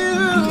to you.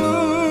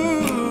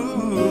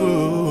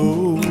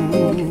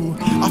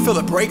 I feel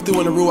a breakthrough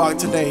in the Ruach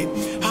today.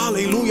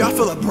 Hallelujah. I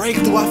feel a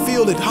breakthrough. I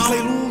feel it.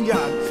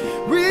 Hallelujah.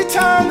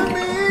 Return to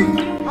me.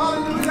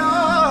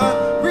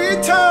 Hallelujah.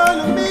 Return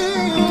to me.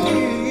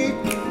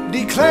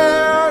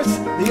 Declares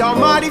the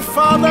Almighty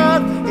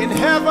Father in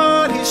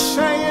heaven. He's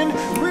saying,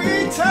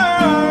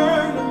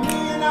 return to me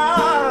and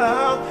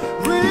I'll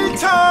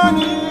return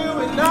to you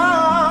and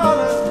I'll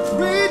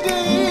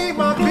redeem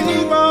my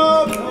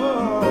people.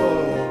 Oh,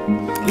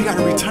 we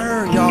gotta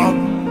return, y'all.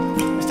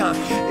 It's time.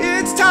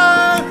 It's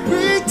time.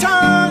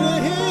 Return to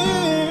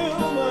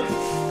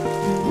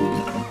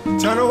Him.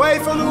 Turn away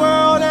from the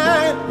world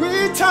and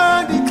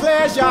return,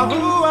 declares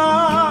Yahuwah.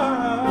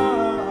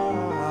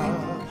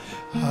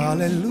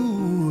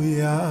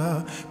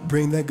 Hallelujah.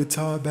 Bring that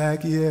guitar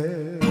back,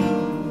 yeah.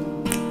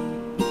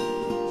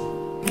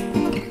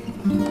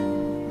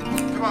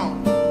 Come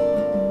on.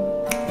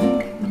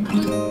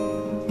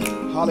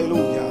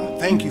 Hallelujah.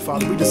 Thank you,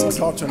 Father. We just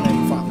exalt your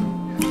name, Father.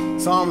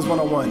 Psalms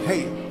 101.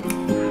 Hey.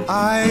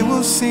 I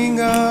will sing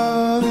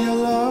of your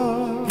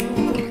love.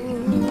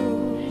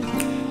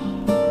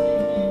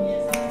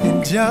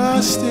 In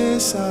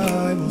justice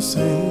I will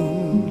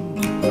sing.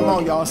 Come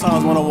on, y'all.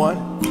 Psalms 101.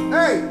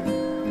 Hey.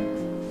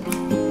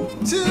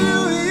 To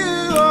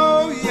you,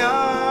 oh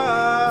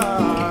Yah,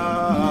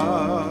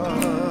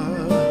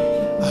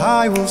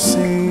 I will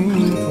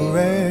sing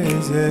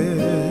praises.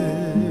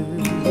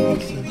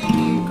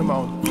 Come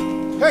on.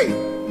 Hey.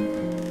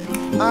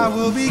 I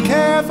will be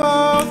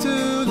careful to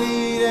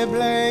lead a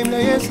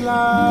blameless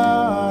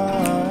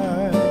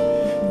life.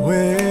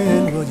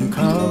 When will you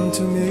come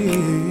to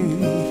me?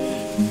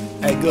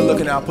 Hey, good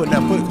looking out.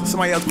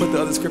 Somebody else put the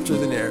other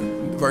scriptures in there.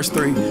 Verse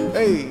 3.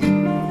 Hey.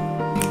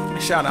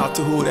 Shout out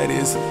to who that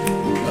is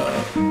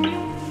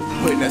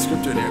putting that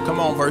scripture there. Come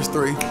on, verse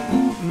 3.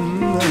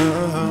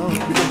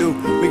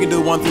 We can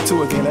do 1 through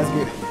 2 again. Let's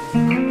get it.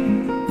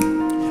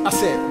 I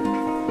said,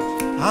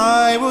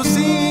 I will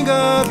sing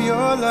of your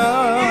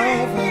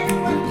love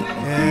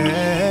and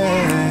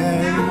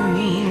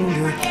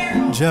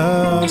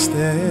justice.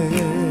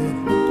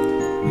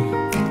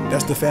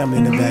 That's the family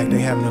in the back.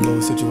 They having a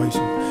little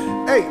situation.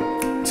 Hey,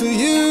 to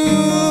you,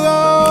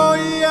 oh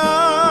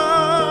Yah,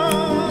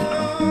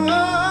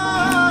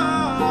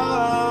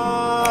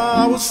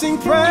 I will sing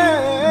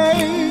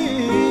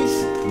praise.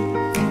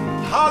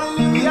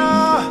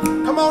 Hallelujah.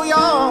 Come on,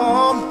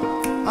 y'all.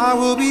 I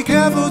will be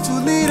careful to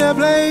lead a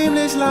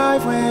blameless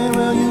life. When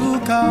will you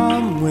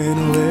come?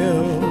 When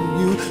will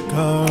you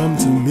come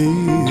to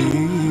me?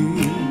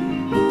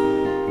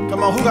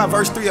 Come on, who got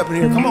verse 3 up in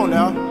here? Come on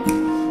now.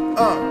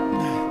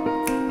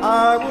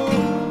 I will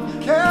be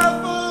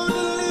careful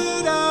to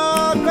lead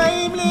a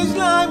blameless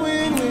life.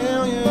 When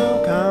will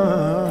you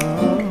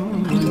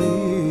come to me?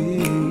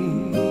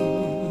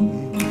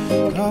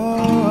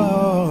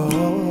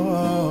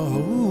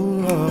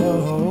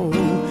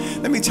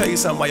 Let me tell you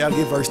something while y'all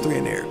get verse 3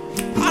 in there.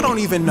 I don't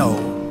even know.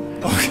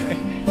 Okay.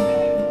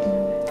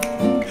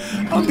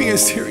 I'm being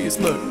serious.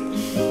 Look.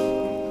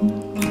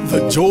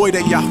 The joy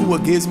that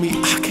Yahuwah gives me,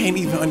 I can't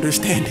even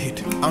understand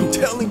it. I'm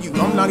telling you,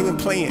 I'm not even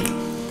playing.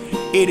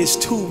 It is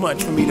too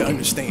much for me to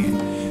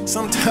understand.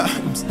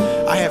 Sometimes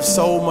I have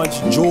so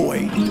much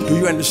joy. Do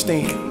you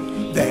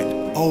understand that?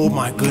 Oh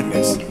my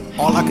goodness.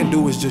 All I can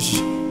do is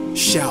just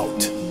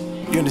shout.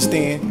 You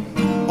understand?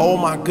 Oh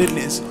my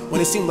goodness.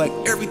 When it seems like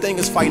everything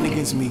is fighting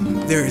against me,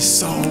 there is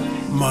so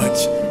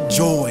much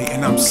joy,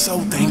 and I'm so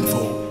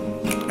thankful.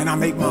 And I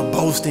make my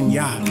boast in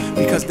Yah,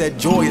 because that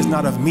joy is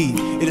not of me.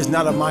 It is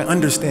not of my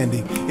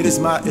understanding. It's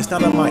not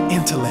of my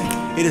intellect.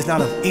 It is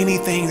not of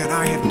anything that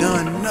I have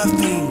done,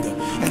 nothing.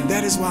 And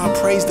that is why I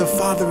praise the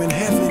Father in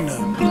heaven.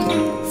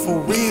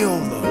 For real.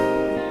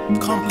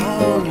 Come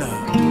on.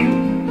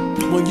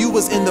 When you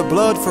was in the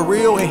blood for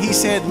real and he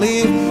said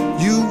live,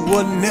 you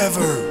will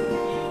never,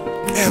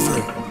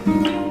 ever,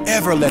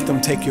 ever let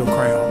them take your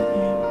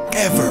crown.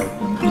 Ever.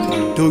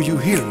 Do you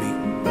hear me?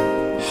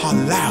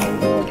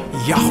 HalleluYAH.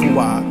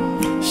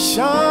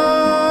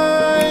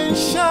 Shine,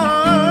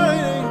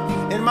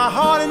 shine in my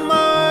heart and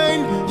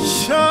mind.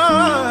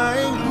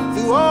 Shine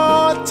through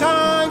all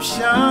time.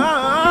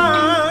 Shine.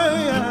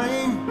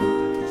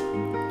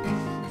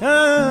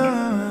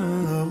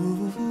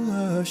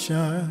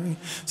 Shine.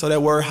 So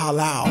that word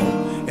halal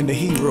in the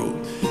Hebrew,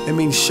 it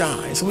means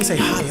shine. So we say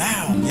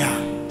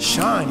HalleluYAH.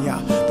 Shine,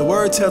 Yah. The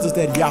word tells us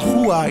that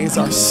Yahuwah is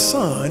our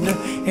sun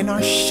and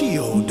our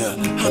shield.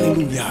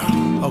 Hallelujah.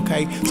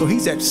 Okay? So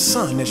he's that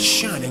sun that's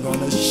shining on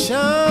us.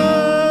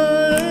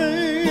 Shine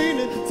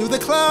through the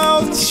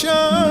clouds,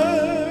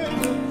 shine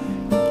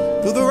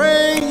through the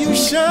rain, you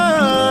shine.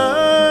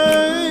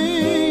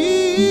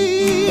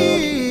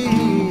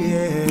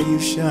 Yeah, you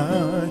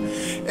shine.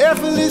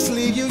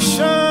 Effortlessly you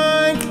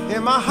shine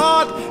in my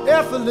heart.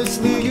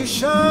 Effortlessly you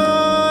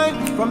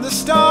shine from the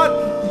start.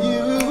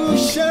 You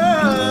shine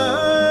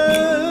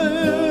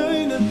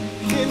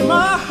in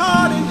my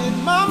heart and in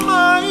my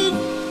mind.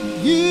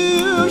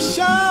 You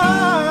shine.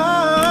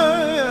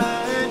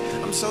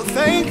 I'm so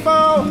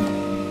thankful.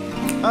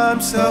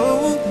 I'm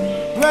so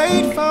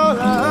grateful.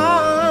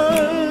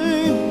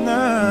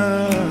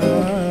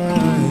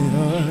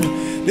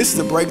 This is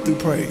a breakthrough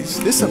praise.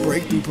 This is a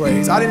breakthrough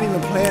praise. I didn't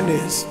even plan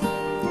this.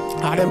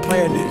 I didn't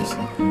plan this.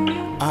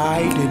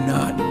 I did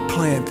not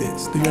plan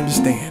this. Do you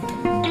understand?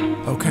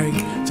 Okay?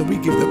 So we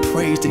give the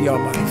praise to the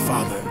Almighty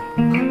Father.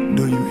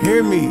 Do you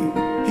hear me?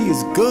 He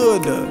is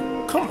good.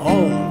 Come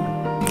on.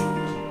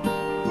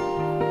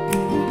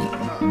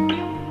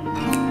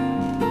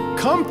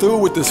 Come through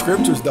with the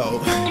scriptures though.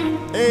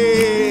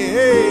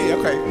 Hey,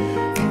 okay.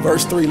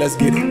 Verse 3, let's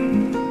get it.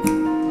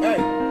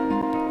 Hey.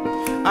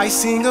 I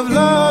sing of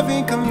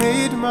loving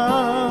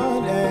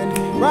commitment and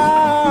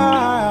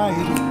right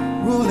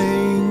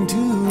ruling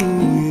to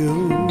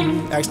you.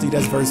 Actually,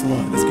 that's verse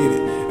 1. Let's get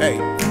it. Hey.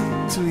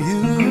 To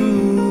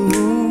you,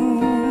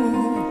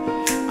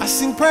 I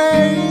sing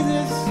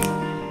praises.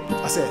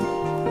 I said,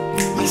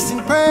 I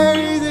sing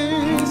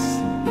praises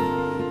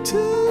to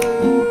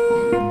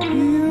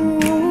you.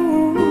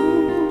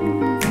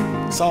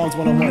 Psalms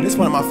 101. This is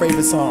one of my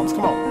favorite songs.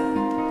 Come on.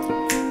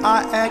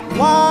 I act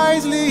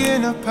wisely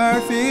in a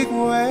perfect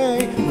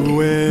way.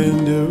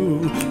 When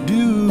do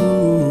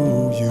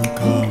you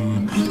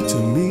come to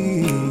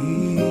me?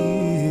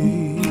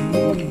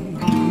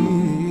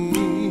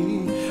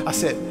 I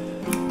said,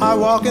 I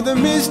walk in the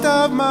midst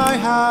of my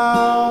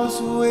house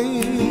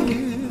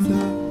with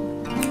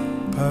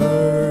a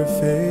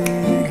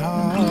perfect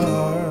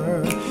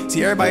heart.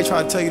 See, everybody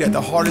try to tell you that the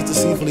heart is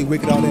deceitfully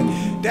wicked, all that.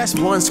 That's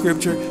one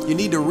scripture. You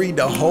need to read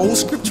the whole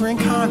scripture in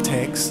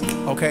context,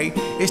 okay?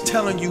 It's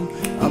telling you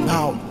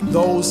about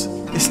those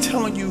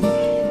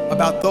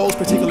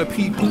particular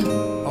people,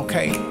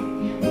 okay?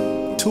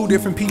 Two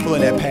different people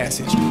in that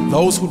passage.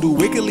 Those who do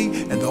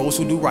wickedly and those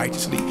who do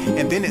righteously.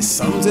 And then it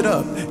sums it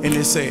up and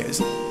it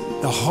says,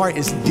 the heart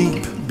is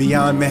deep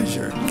beyond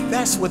measure.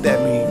 That's what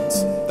that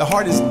means. The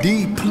heart is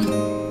deep.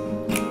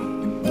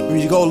 When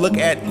you go look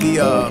at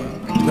the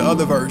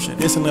other version,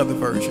 it's another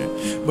version.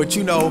 But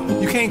you know,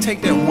 you can't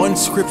take that one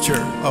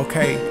scripture,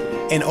 okay,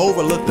 and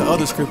overlook the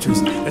other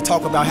scriptures that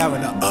talk about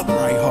having an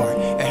upright heart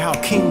and how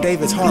King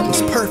David's heart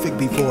was perfect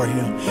before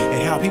him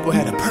and how people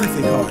had a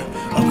perfect heart,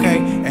 okay,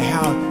 and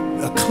how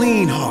a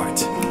clean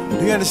heart.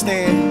 Do you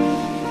understand?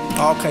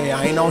 Okay,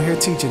 I ain't on here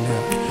teaching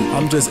now.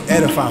 I'm just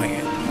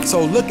edifying.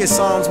 So look at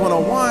Psalms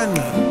 101.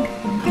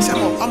 He said,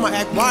 oh, I'm gonna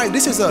act wise.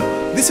 This is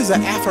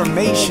an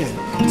affirmation.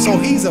 So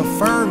he's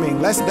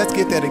affirming. Let's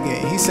get that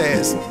again. He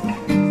says,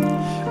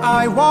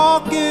 I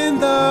walk in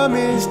the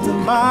midst of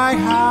my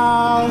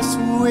house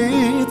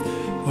with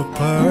a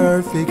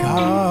perfect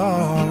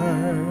heart.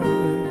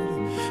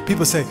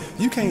 People say,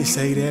 you can't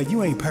say that.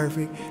 You ain't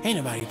perfect. Ain't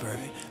nobody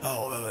perfect.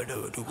 Oh,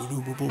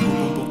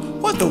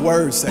 what the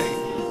word say?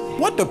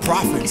 What the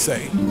prophets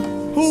say?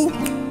 Who?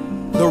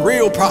 The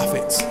real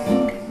prophets.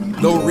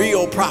 The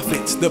real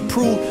prophets. The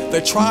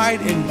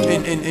tried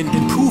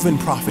and proven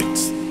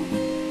prophets.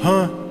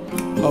 Huh?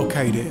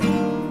 Okay then.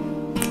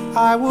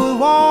 I will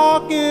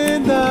walk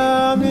in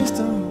the midst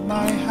of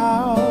my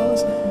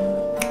house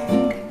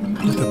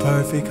with a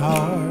perfect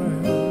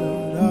heart.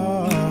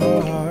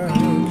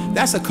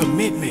 That's a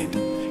commitment.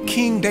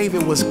 King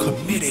David was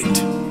committed.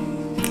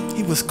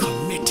 He was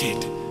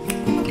committed.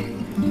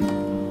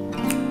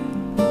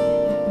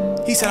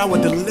 He said, I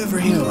will deliver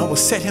him. I will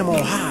set him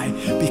on high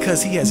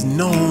because he has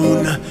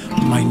known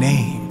my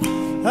name.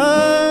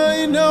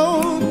 I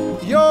know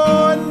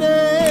your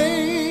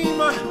name.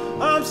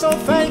 I'm so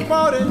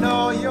thankful to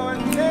know your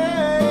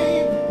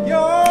name.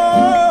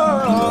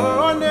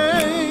 Your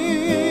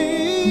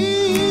name.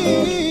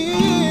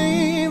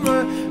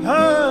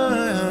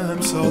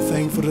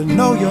 to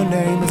know your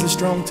name is a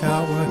strong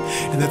tower,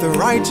 and that the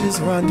righteous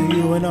run to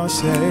you and are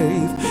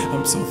safe.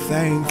 I'm so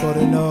thankful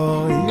to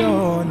know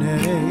your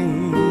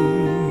name.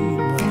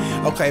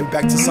 Okay,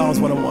 back to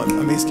Psalms 101.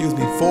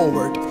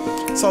 Forward.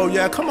 So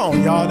yeah, come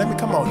on, y'all.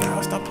 Come on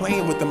now. Stop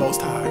playing with the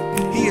Most High.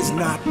 He is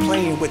not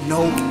playing with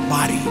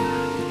nobody.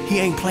 He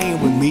ain't playing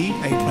with me,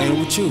 ain't playing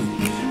with you.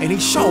 And he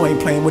sure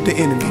ain't playing with the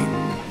enemy.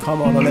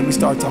 Come on, now let me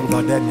start talking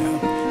about that now.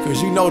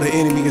 Because you know the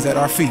enemy is at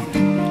our feet.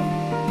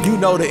 You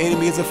know the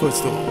enemy is a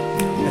footstool.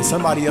 And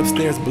somebody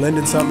upstairs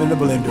blending something in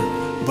the blender.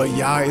 But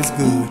Yah is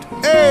good.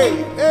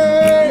 Hey,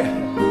 hey,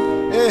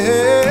 hey,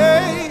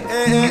 hey,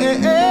 hey,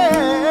 hey.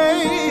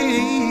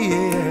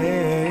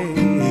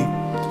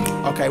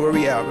 Okay, where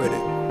we at with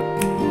it?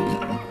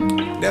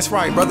 That's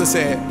right, brother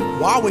said,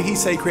 why would he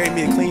say create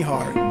me a clean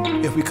heart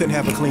if we couldn't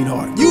have a clean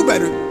heart? You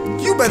better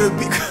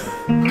be...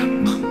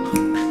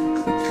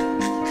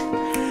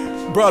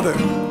 Brother,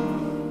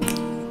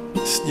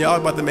 y'all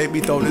about to make me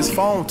throw this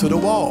phone to the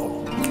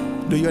wall.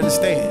 Do you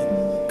understand?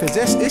 Because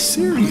it's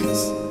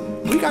serious.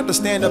 We got to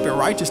stand up in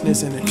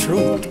righteousness and in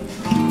truth.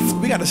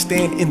 We got to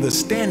stand in the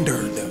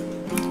standard.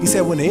 He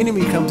said when the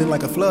enemy comes in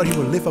like a flood, he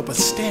will lift up a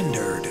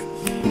standard.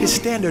 His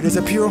standard is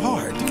a pure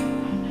heart.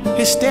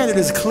 His standard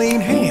is clean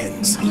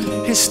hands.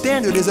 His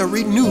standard is a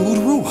renewed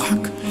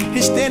ruach.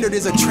 His standard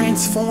is a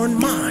transformed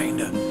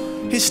mind.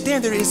 His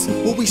standard is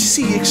what we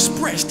see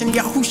expressed in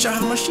Yahushua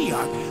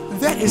HaMashiach.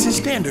 That is his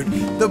standard.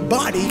 The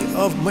body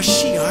of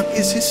Mashiach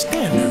is his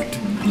standard.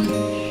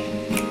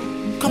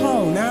 Come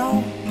on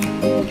now.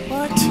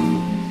 What?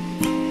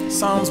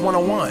 Psalms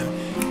 101.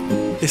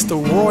 It's the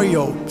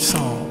royal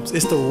Psalms.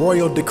 It's the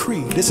royal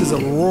decree. This is a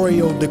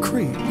royal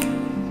decree.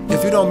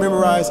 If you don't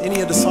memorize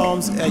any of the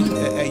Psalms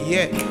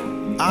yet,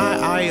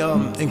 I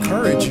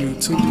encourage you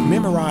to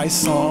memorize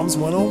Psalms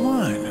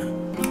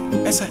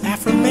 101. That's an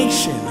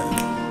affirmation.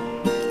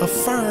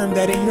 Affirm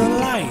that in your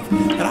life,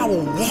 that I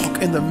will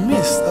walk in the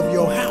midst of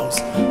your house.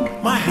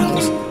 My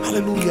house,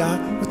 hallelujah,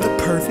 with the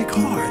perfect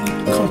heart,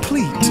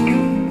 complete.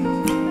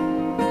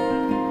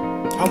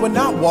 I will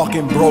not walk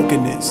in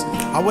brokenness.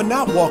 I will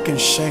not walk in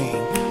shame.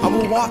 I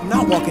will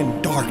not walk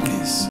in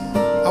darkness.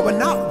 I will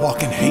not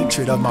walk in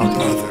hatred of my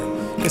brother.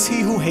 Because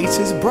he who hates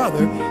his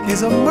brother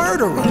is a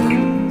murderer.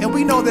 And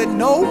we know that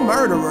no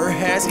murderer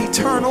has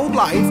eternal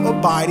life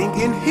abiding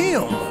in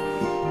him.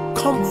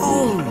 Come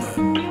on.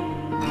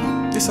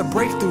 It's a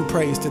breakthrough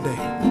praise today.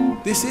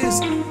 This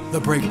is the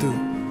breakthrough.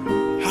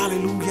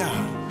 Hallelujah.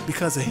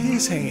 Because of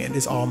his hand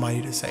is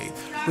almighty to save.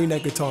 Bring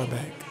that guitar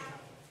back.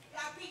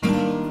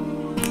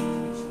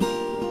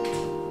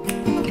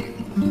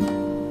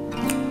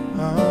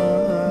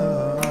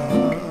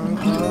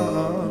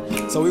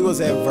 So we was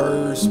at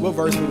verse, what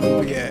verse were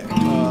we at?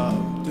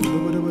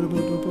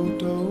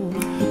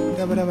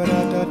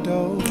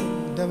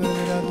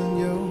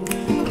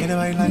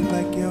 Anybody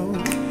like yo?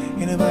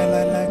 Anybody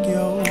like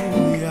yo?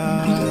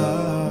 Yeah.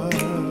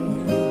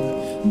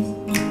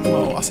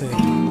 Oh, I said,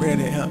 read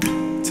it, huh?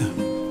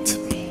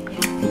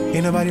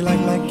 Ain't nobody like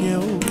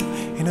yo.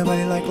 Ain't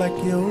nobody like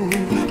yo.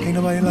 Ain't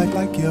nobody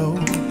like yo.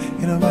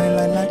 Ain't nobody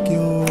like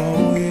yo.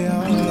 Oh yeah.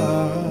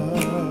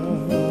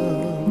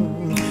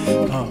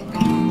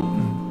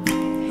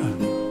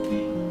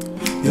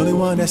 The only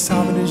one that's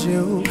sovereign is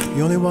you.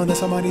 The only one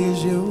that's almighty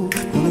is you.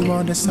 The only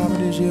one that's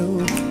sovereign is you.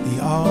 The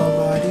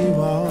almighty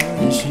one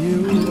is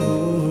you.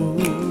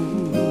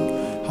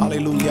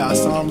 Hallelujah.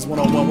 Psalms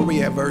 101. Where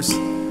we at? What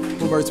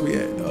verse we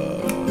at?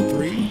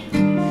 3?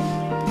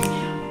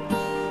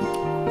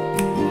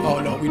 Oh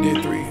no, we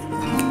did 3.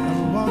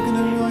 I'm walking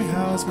in my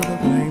house with a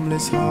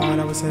blameless heart.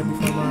 I was set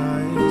before my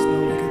eyes, no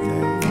wicked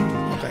thing.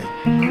 Okay,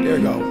 there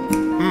we go.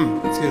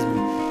 Excuse me.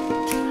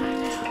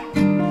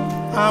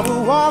 I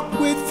will walk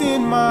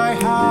within my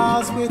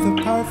house with a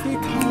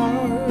perfect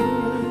heart.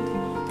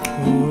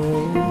 Oh.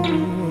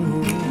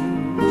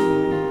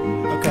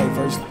 Okay,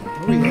 verse.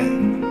 Where we at?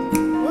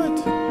 What?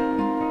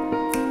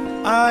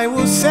 I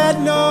will set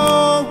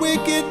no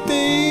wicked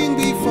thing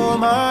before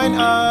mine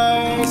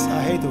eyes.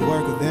 I hate the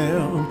work of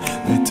them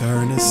that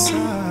turn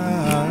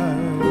aside.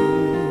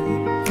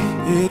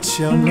 It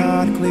shall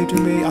not cleave to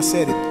me. I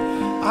said it.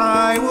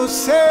 I will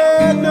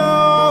set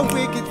no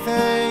wicked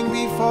thing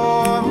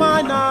before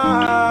mine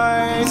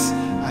eyes.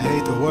 I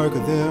hate the work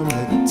of them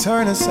that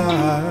turn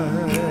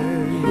aside.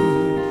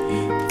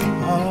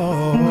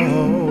 Oh,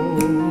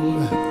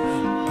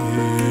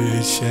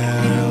 it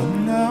shall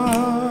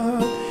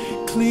not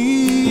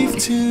cleave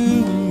to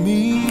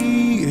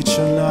me. It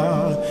shall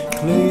not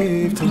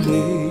cleave to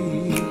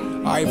me.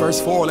 All right, verse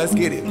 4, let's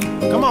get it.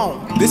 Come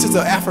on. This is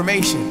an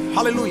affirmation.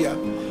 Hallelujah.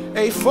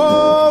 A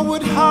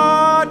forward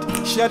heart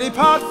shall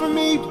depart from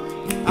me.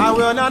 I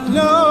will not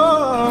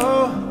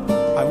know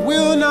a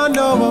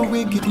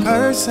wicked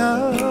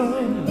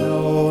person.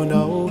 No,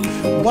 no.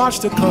 Watch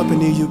the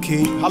company you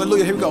keep.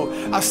 Hallelujah. Here we go.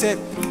 I said,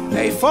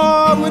 a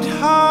forward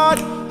heart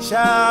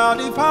shall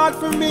depart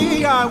from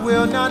me. I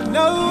will not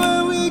know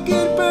a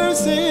wicked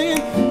person.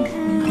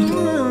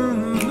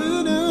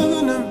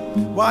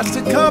 Watch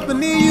the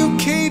company you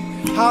keep.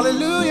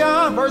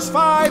 Hallelujah. Verse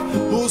 5,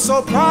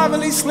 whoso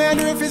privately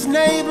slandereth his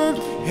neighbor,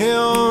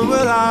 him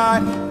will I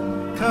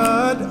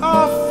cut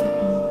off.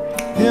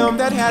 Him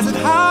that has a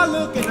high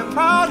look and a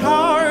proud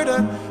heart,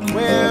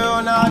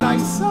 will not I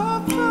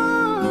suffer.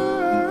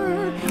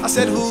 I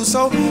said,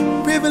 whoso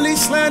privately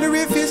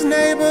slandereth his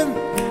neighbor,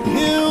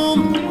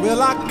 him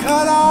will I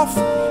cut off.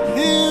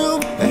 Him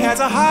that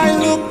has a high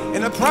look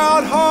and a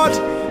proud heart,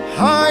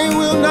 I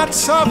will not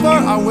suffer,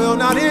 I will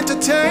not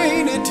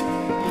entertain it.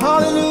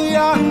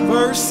 Hallelujah.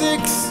 Verse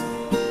 6,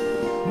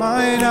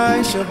 mine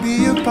eye shall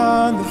be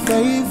upon the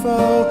faithful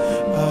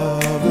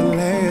of the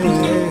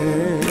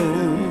land.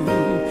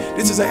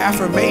 This is an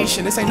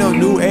affirmation. This ain't no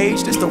new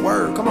age. This the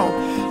word. Come on.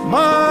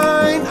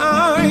 Mine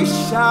eye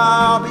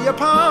shall be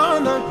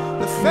upon the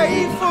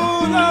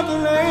faithful of the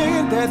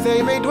land, that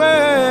they may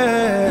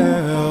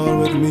dwell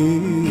with me.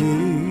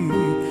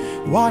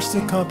 Watch the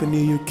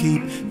company you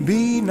keep.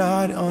 Be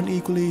not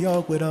unequally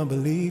yoked with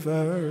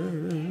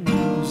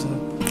unbelievers.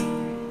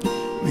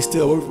 We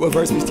still, what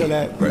verse we still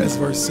at? That's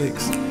verse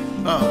 6. And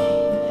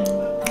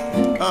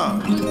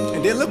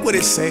then look what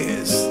it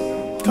says.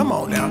 Come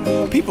on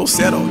now. People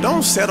settle.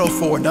 Don't settle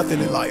for nothing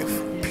in life.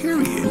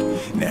 Period.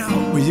 Now,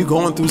 when you're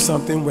going through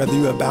something, whether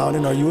you're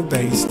abounding or you're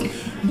abased,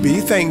 be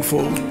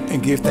thankful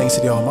and give thanks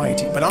to the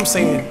Almighty. But I'm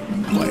saying,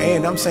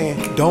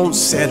 don't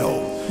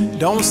settle.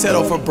 Don't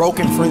settle for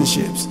broken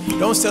friendships.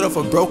 Don't settle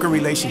for broken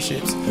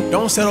relationships.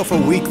 Don't settle for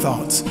weak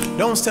thoughts.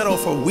 Don't settle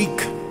for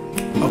weak,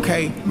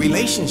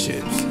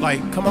 relationships.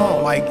 Like, come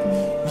on,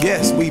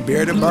 yes, we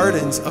bear the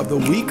burdens of the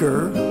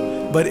weaker,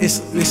 but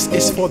it's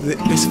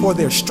for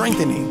their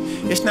strengthening.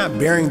 It's not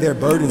bearing their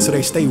burdens so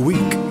they stay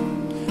weak.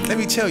 Let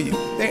me tell you,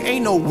 there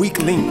ain't no weak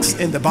links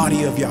in the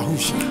body of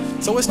Yahushua.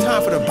 So it's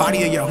time for the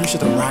body of Yahushua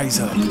to rise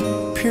up.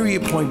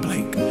 Period, point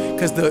blank.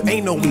 Because there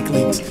ain't no weak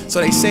links.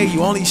 So they say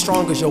you only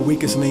strong as your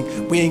weakest link.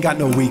 We ain't got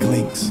no weak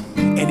links.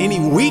 And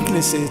any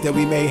weaknesses that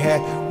we may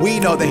have,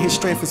 we know that his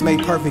strength is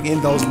made perfect in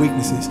those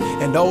weaknesses.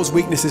 And those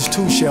weaknesses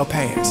too shall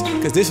pass.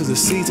 Because this is a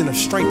season of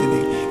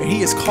strengthening. And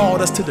he has called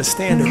us to the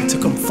standard to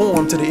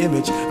conform to the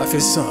image of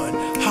his son.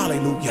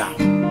 Hallelujah.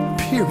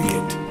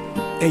 Period.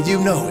 And you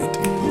know it.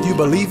 You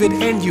believe it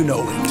and you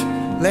know it.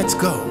 Let's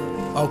go.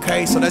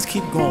 Okay, so let's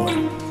keep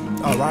going.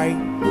 All right?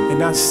 And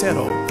not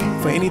settle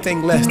for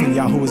anything less than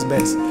Yahuwah's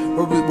best.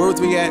 Where was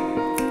we at?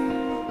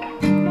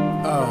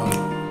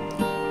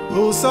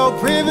 Whoso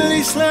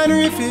privily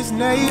slandereth his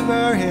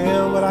neighbor,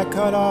 him will I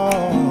cut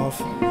off.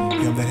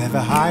 Him that have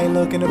a high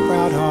look and a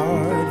proud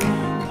heart,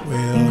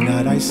 will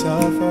not I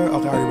suffer.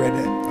 Okay, I already read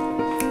that.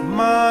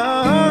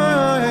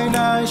 Mine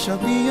eye shall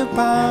be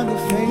upon the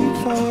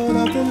faithful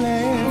of the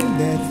land,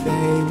 that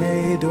they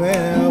may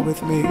dwell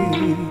with me.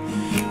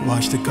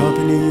 Watch the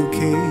company you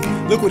keep.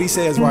 Look what he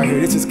says right here.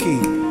 This is key.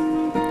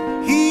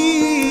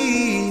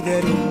 He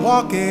that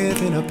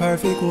walketh in a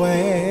perfect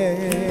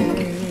way,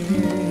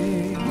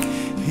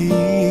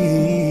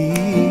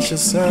 he shall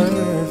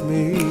serve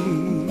me.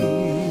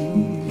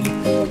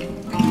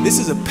 This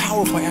is a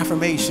powerful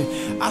affirmation.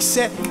 I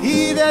said,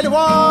 he that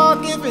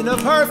walketh in a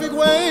perfect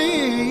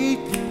way,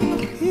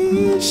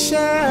 he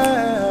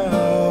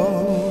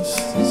shall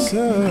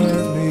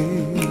serve me.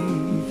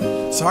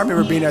 So I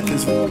remember being at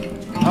this,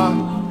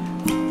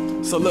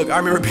 So look, I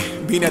remember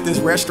being at this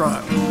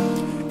restaurant,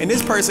 and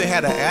this person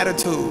had an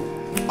attitude.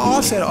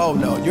 I said, oh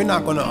no, you're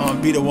not gonna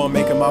be the one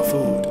making my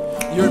food.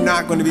 You're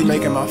not gonna be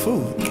making my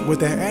food with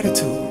that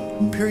attitude.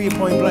 Period,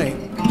 point blank.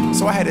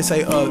 So I had to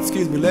say,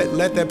 excuse me,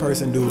 let that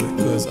person do it,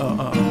 because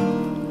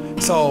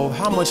So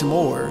how much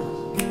more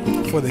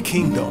for the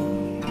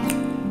kingdom?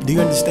 Do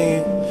you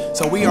understand?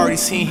 So we already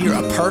seen here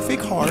a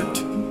perfect heart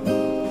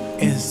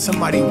and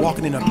somebody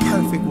walking in a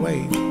perfect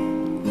way,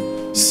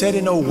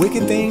 setting no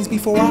wicked things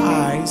before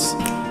our eyes,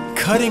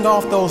 cutting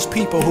off those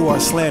people who are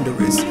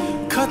slanderous.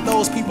 Cut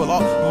those people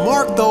off.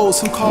 Mark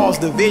those who cause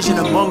division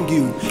among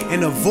you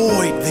and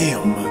avoid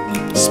them.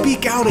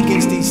 Speak out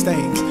against these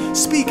things.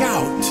 Speak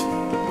out.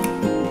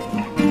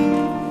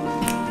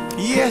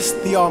 Yes,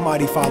 the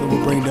Almighty Father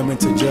will bring them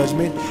into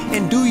judgment,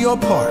 and do your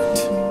part.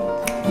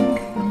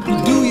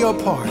 Do your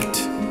part.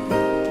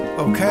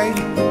 Okay?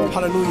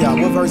 Hallelujah.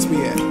 What verse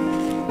we at?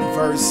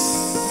 Verse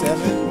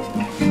 7.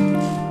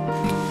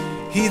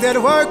 He that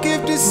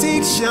worketh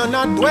deceit shall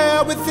not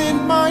dwell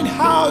within mine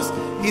house.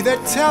 He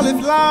that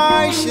telleth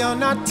lies shall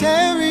not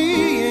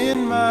tarry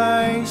in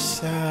my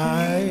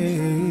side.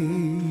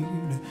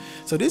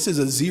 So this is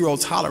a zero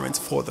tolerance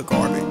for the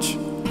garbage.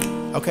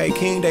 Okay,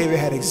 King David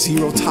had a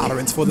zero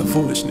tolerance for the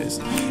foolishness.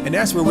 And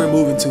that's where we're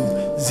moving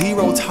to.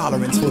 Zero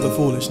tolerance for the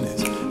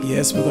foolishness.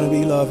 Yes, we're going to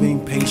be loving,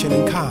 patient,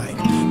 and kind.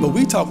 But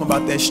we talking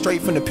about that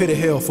straight from the pit of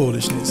hell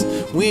foolishness.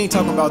 We ain't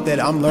talking about that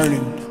I'm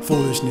learning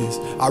foolishness.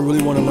 I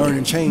really want to learn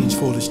and change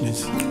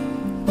foolishness.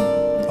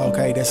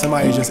 Okay, that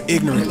somebody's just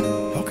ignorant.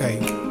 Okay.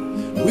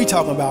 We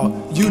talking about,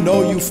 you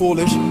know you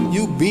foolish,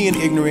 you being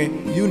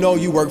ignorant, you know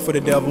you work for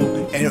the devil,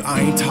 and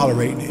I ain't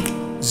tolerating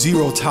it.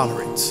 Zero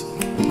tolerance.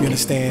 You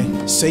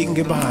understand? Satan,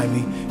 get behind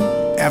me.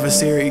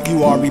 Adversary,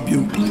 you are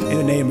rebuked in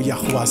the name of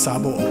Yahuwah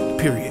Sabo.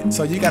 Period.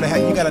 So you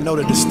gotta know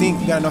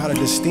how to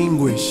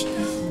distinguish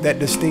that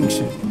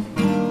distinction.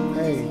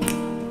 Hey,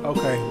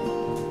 okay.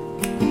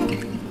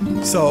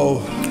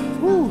 So,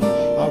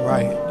 all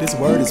right, this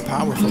word is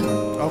powerful.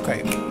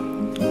 Okay.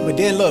 But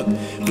then look,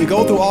 we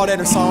go through all that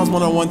in Psalms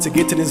 101 to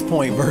get to this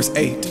point, verse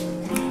 8.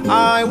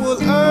 I will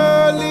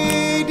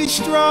early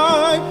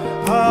destroy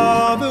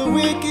all the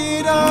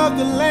wicked of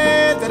the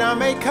land, that I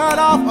may cut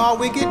off all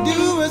wicked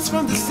doers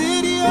from the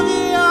city of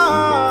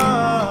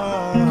HalleluYAH.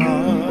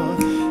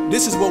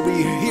 This is what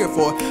we're here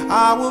for.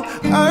 I will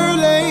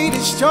early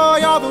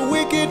destroy all the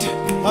wicked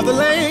of the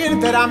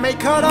land, that I may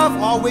cut off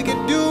all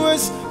wicked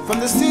doers from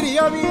the city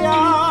of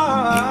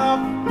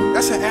HalleluYAH.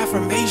 That's an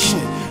affirmation.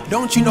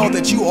 Don't you know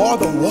that you are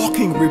the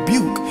walking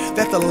rebuke?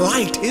 That the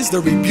light is the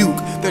rebuke?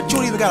 That you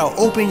don't even gotta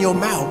open your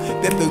mouth?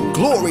 That the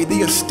glory,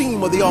 the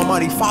esteem of the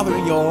Almighty Father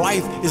in your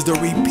life is the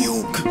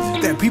rebuke?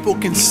 That people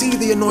can see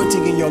the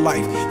anointing in your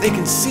life. They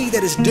can see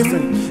that it's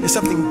different. It's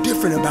something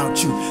different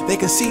about you. They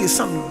can see it's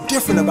something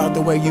different about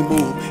the way you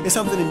move. It's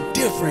something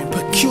different,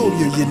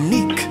 peculiar,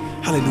 unique.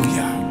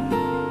 Hallelujah.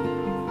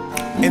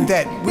 And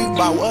that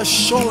by us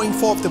showing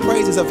forth the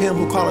praises of him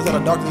who called us out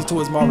of darkness to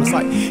his marvelous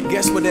light,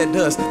 guess what that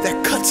does?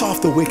 That cuts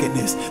off the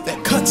wickedness,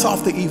 that cuts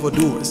off the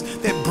evildoers,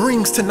 that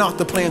brings to naught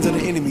the plans of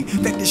the enemy,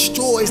 that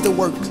destroys the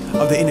works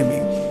of the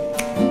enemy,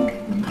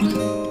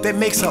 that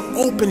makes an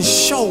open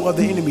show of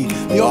the enemy.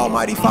 The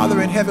Almighty Father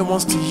in heaven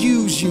wants to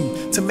use you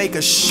to make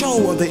a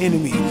show of the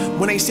enemy.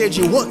 When they said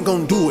you weren't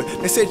gonna do it,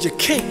 they said you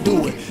can't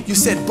do it, you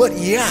said, but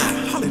yeah,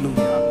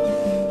 hallelujah.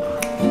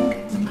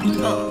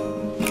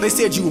 They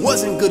said you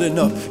wasn't good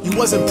enough, you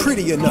wasn't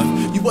pretty enough,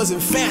 you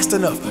wasn't fast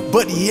enough,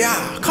 but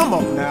yeah, come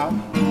on now.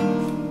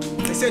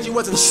 They said you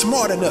wasn't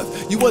smart enough,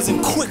 you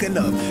wasn't quick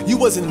enough, you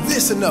wasn't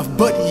this enough,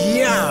 but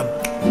yeah,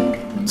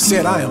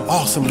 said I am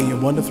awesomely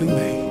and wonderfully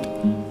made.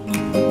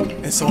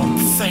 And so I'm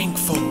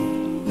thankful,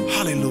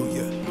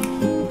 hallelujah.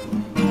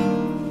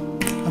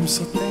 I'm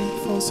so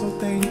thankful, so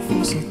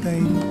thankful, so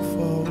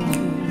thankful.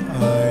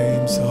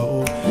 I'm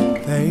so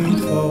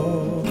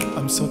thankful.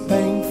 I'm so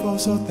thankful,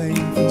 so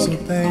thankful, so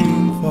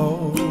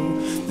thankful.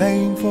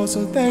 Thankful,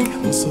 so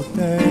thankful, so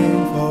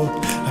thankful.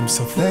 I'm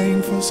so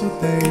thankful, so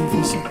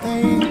thankful, so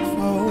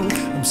thankful.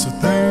 I'm so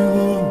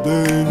thankful,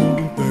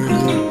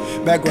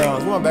 thankful.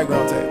 Backgrounds, where my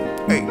background tape?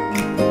 Hey,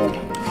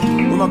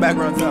 where my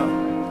background tape?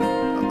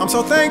 I'm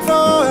so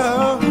thankful.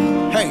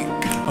 Hey,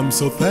 I'm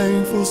so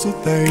thankful, so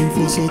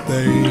thankful, so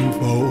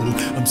thankful.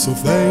 I'm so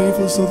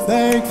thankful, so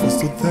thankful,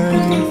 so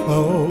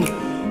thankful.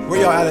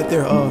 Where y'all out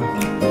there?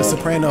 The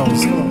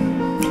sopranos,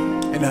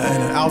 and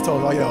the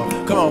altos, all y'all.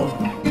 Come on.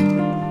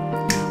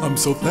 I'm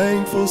so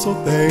thankful, so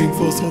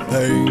thankful, so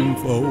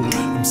thankful.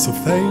 I'm so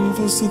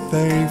thankful, so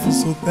thankful,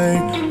 so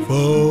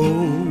thankful.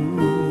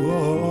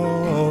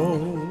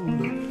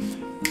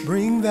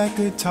 Bring that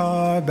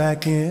guitar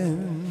back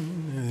in.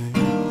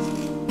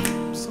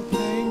 I'm so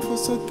thankful,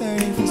 so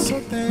thankful, so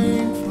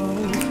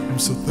thankful. I'm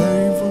so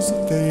thankful,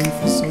 so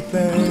thankful, so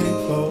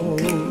thankful.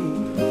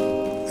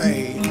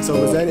 Hey, so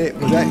was that it?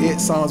 Was that it?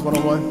 Psalms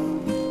 101?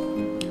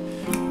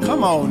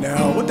 Come on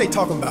now, what they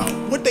talking about?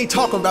 What they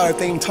talking about if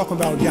they ain't talking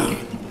about Yah?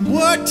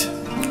 What?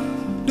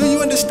 Do you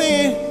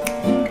understand?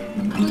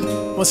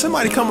 When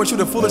somebody come with you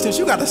to foolishness,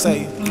 you gotta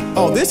say,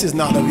 oh, this is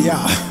not of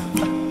Yah.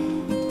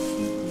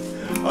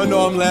 I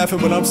know I'm laughing,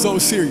 but I'm so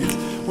serious.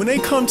 When they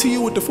come to you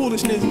with the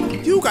foolishness,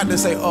 you got to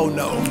say, oh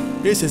no,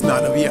 this is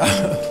not of Yah,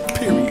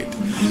 period.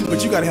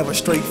 But you gotta have a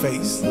straight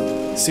face.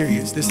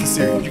 Serious, this is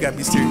serious, you gotta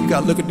be serious. You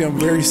gotta look at them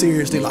very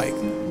seriously like,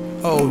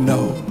 oh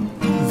no,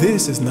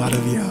 this is not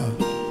of Yah.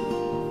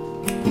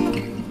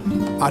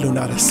 I do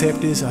not accept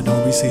this, I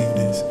don't receive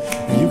this.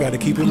 And you gotta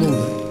keep it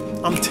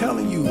moving. I'm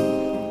telling you,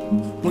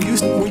 when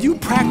you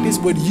practice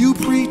what you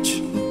preach,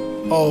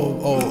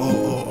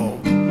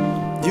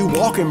 you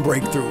walk in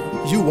breakthrough,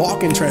 you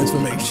walk in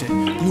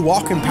transformation, you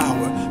walk in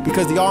power,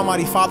 because the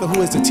Almighty Father,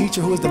 who is the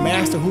teacher, who is the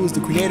master, who is the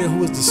creator,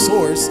 who is the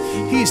source,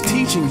 he is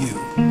teaching you.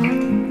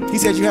 He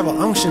said you have an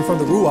unction from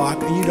the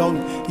Ruach, and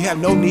you have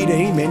no need that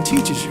any man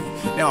teaches you.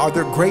 Now, are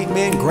there great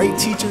men, great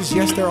teachers?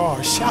 Yes, there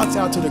are. Shouts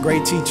out to the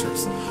great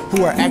teachers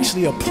who are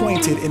actually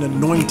appointed and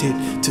anointed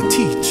to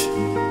teach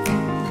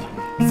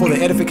for the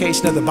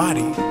edification of the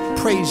body.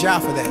 Praise Yah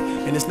for that.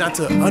 And it's not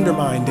to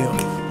undermine them.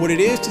 What it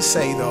is to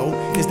say, though,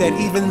 is that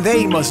even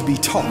they must be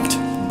taught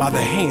by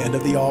the hand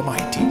of the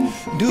Almighty.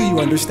 Do you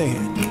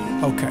understand?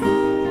 Okay.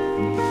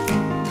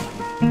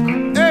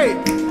 Hey,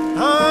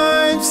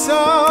 I'm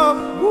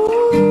so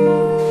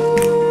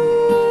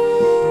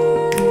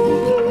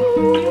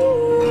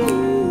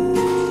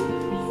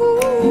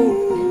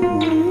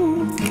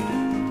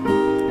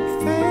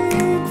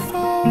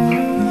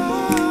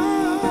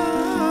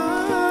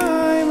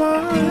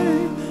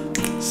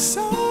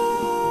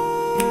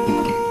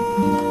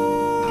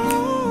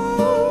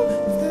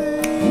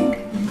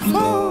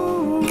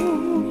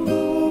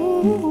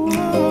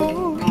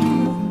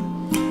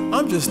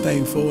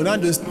thankful, and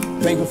I'm just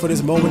thankful for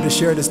this moment to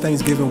share this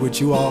Thanksgiving with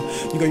you all.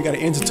 You got to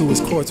enter to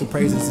his courts with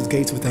praises, his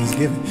gates with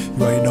thanksgiving.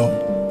 You already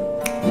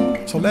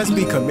know. So let's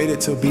be committed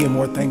to being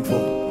more thankful,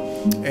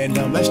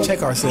 and let's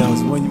check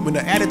ourselves. When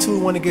the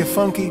attitude want to get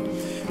funky,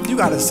 you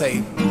got to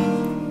say,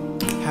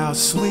 How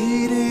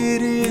sweet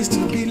it is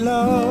to be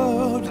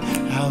loved.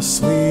 How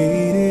sweet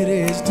it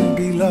is to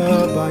be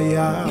loved by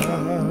Yah.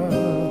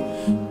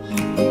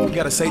 You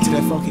gotta say to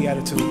that funky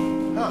attitude.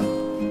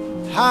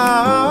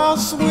 How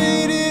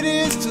sweet it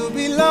is to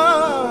be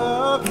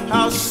loved.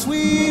 How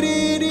sweet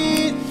it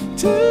is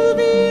to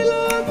be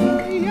loved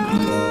by Yah.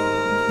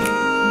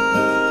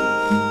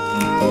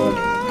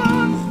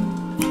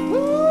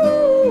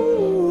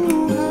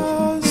 Ooh,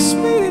 how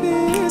sweet it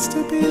is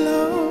to be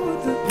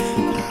loved.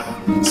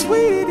 How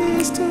sweet it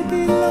is to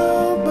be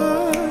loved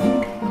by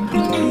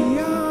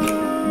Yah.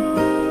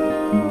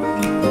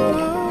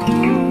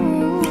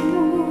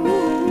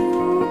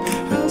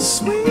 How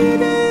sweet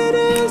it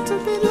is to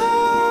be loved.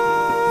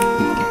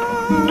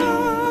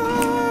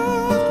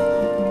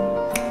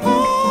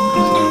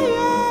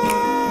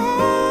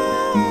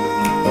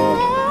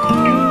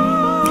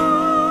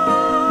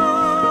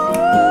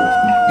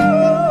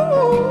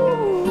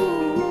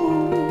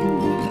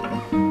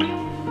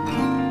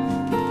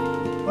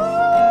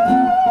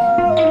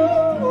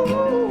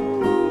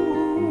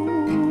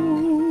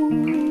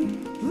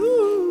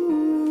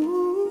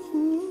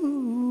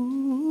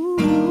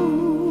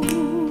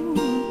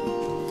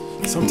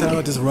 Sometimes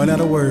I just run out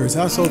of words.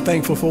 I'm so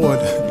thankful for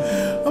it.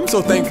 I'm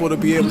so thankful to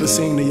be able to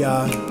sing to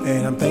Yah,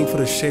 and I'm thankful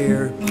to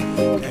share,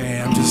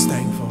 and I'm just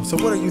thankful. So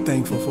what are you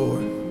thankful for?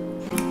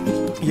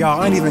 Y'all,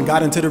 I ain't even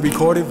got into the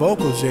recorded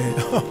vocals yet.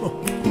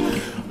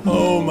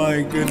 Oh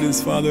my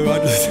goodness, Father, I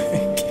just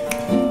thank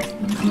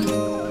you.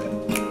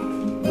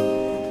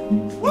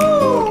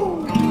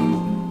 Woo!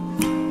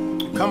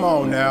 Come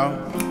on now.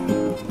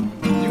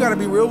 You gotta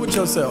be real with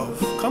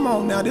yourself. Come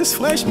on now, this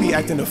flesh be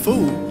acting a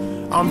fool.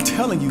 I'm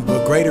telling you,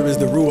 but greater is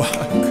the Ruach.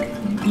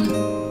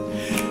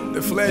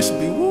 The flesh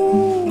be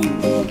woo,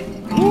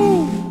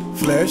 woo,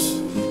 flesh,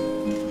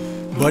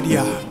 but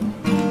Yah.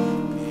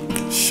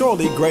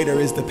 Surely greater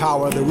is the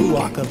power of the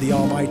Ruach of the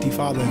Almighty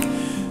Father,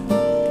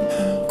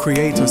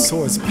 Creator,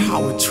 Source,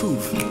 Power,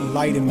 Truth,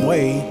 Light, and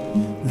Way,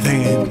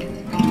 than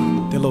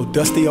the little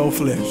dusty old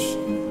flesh.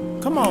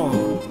 Come on,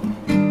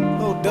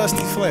 little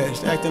dusty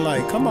flesh, acting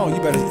like, come on,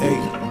 you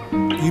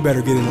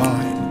better get in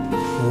line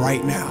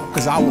right now,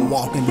 because I will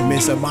walk in the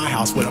midst of my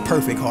house with a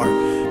perfect heart,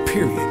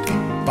 period,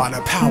 by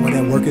the power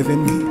that worketh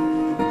in me.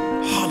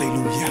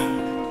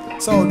 Hallelujah.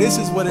 So this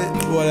is what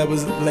I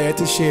was led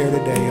to share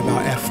today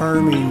about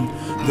affirming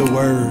the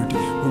word.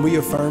 When we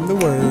affirm the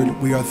word,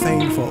 we are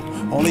thankful.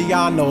 Only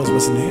Yah knows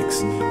what's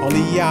next.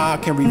 Only Yah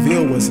can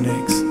reveal what's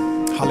next.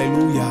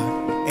 Hallelujah.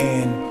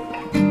 And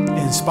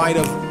in spite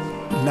of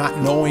not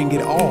knowing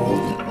it all,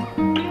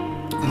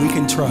 we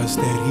can trust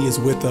that He is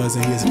with us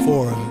and He is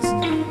for us,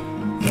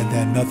 and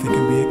that nothing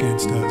can be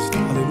against us.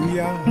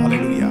 Hallelujah,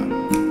 hallelujah.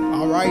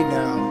 All right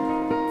now.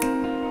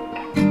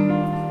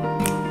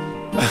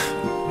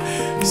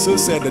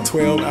 Sis said the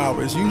 12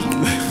 hours.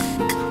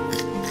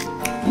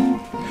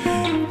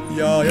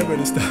 Y'all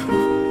better stop.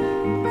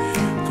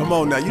 Come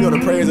on now. You know the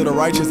prayers of the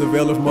righteous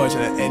availeth much.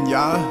 And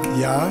Yah,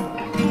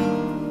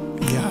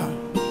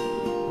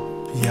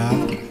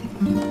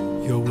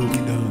 your will be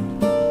done.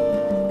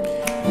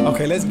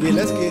 Okay, let's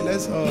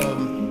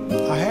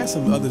I had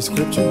some other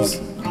scriptures.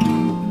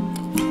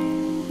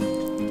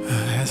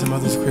 Some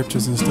other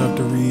scriptures and stuff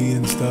to read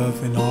and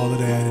stuff and all of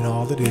that and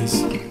all of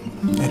this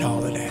and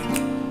all of that.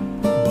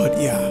 But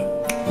yeah,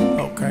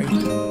 okay.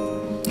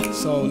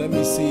 So let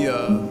me see.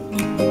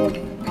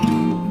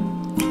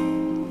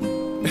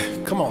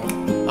 Come on.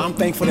 I'm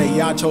thankful that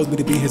Yah chose me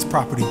to be His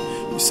property.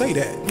 Say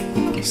that.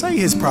 Say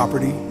His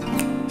property.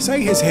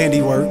 Say His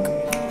handiwork.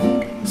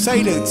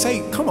 Say,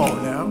 come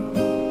on now.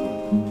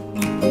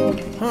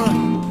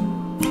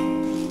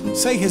 Huh?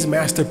 Say His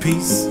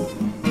masterpiece.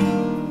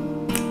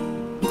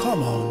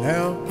 Come on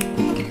now.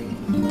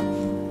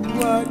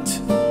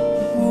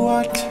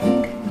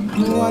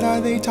 What are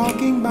they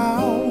talking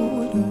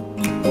about?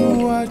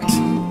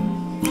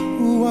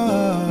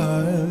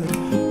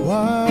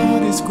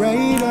 What is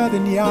greater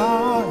than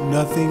Yah?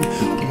 Nothing.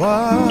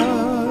 What?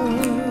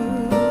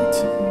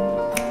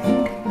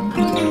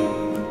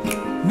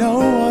 No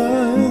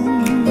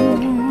one.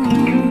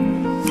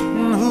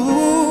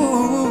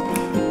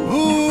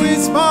 Who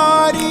is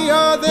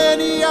mightier than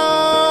Yah?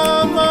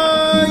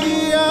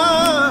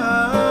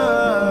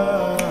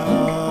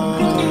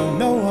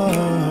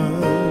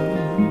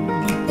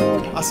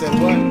 I said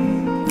what?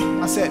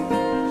 I said,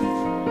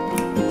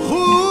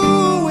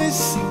 who is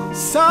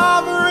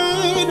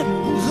sovereign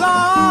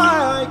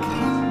like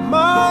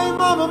my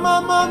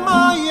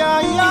mama,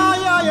 yeah.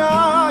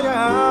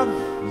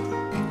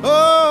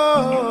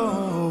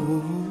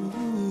 Oh,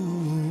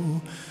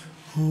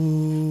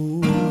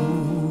 who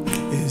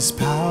is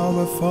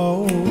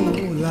powerful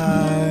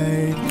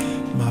like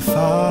my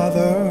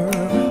Father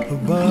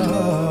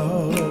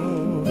above?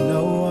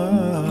 No one.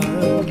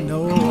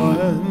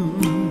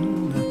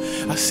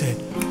 I said,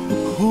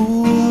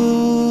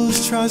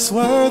 who's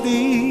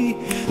trustworthy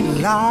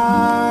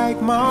like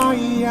my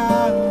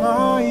Yah?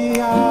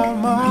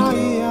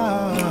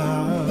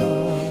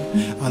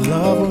 I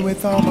love Him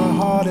with all my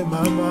heart and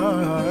my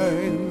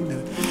mind.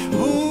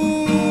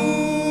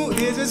 Who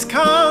is as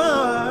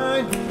kind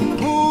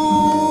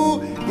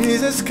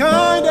He's as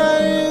kind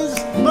as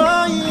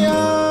my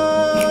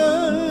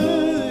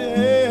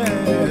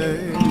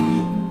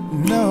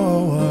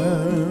no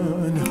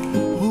one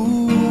who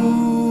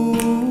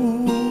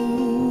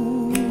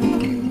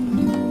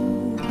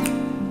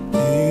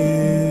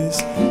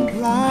is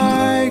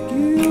like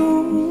you.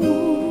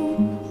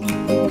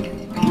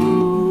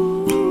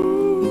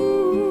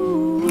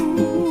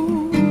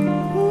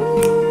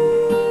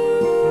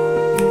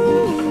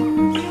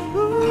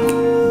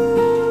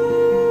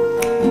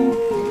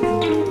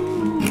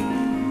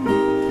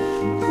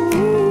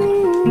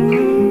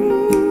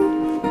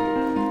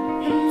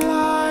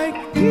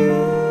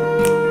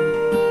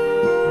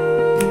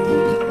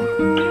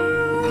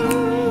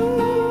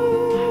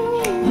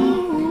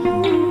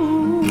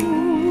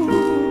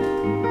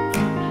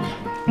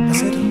 I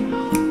said,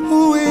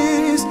 who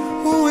is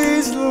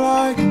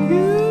like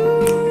you?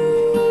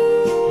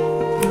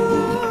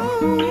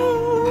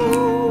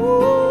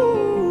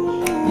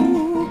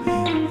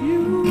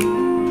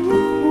 You,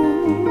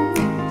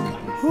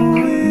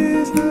 who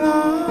is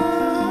like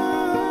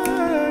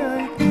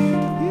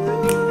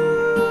you?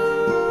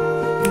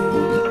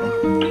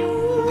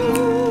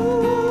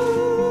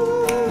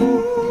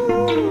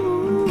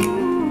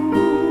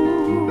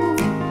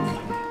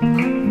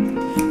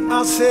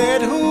 I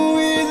said, who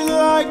is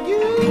like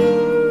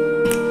you?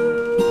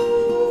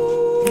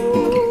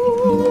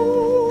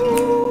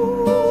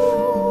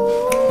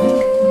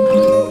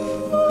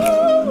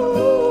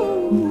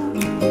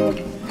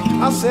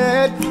 I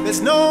said,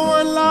 there's no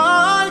one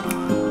like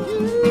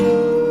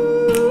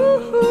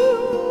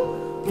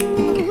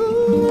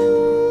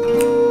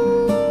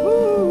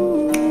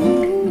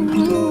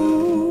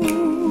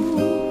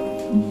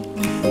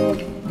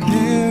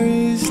there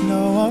is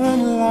no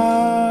one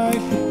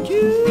like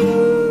you.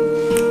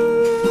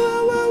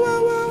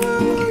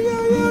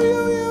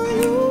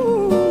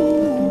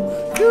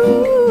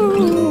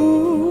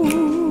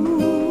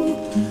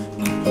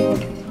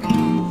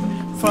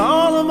 For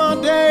all of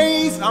my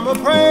days, I'ma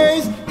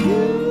praise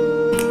you.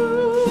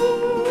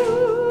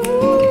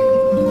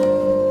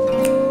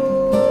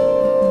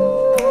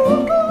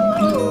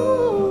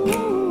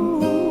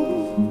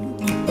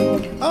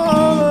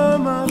 All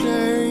of my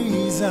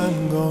days,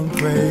 I'm gonna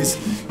praise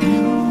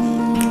you.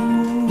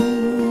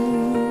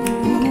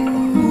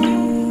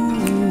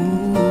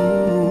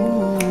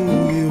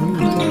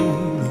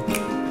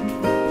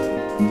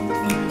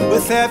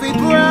 With every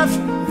breath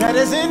that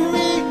is in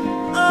me,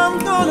 I'm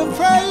gonna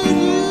praise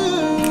you.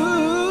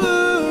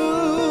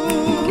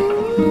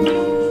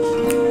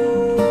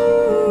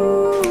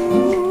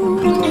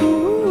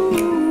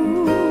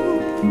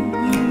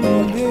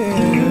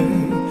 Yeah.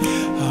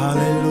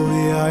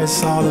 Hallelujah,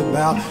 it's all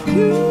about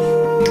you.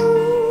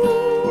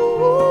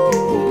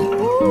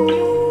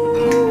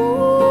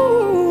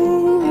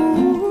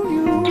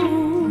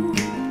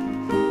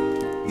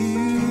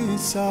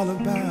 It's all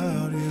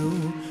about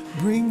you.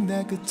 Bring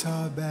that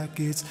guitar back,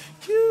 it's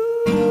you.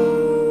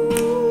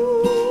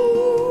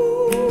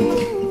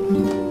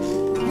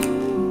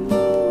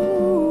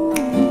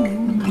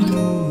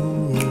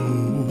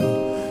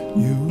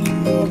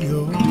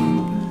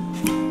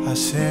 I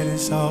said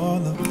it's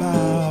all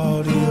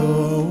about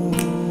you.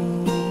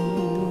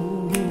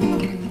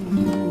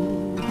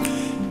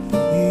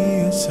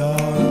 It's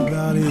all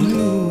about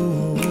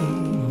you,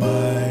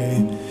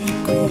 my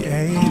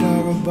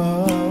creator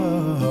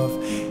above.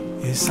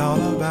 It's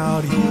all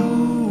about you.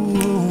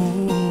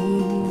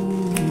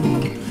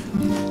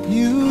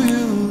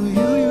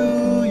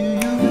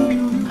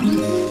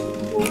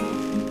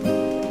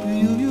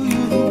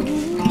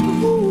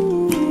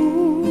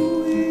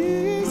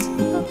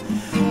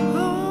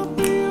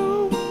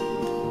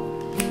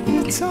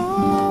 It's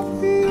all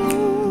for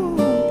you.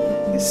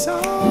 It's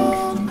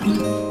all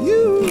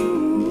you.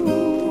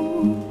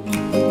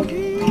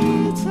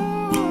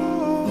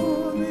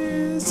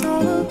 It's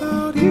all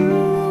about you.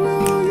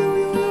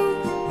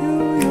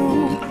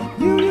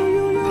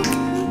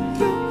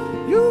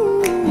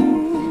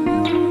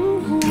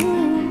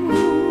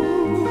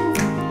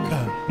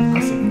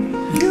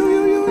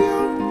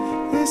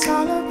 It's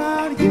all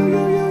about you.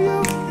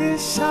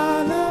 It's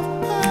all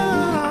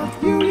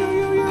about you.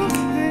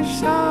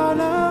 It's all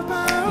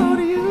about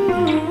you.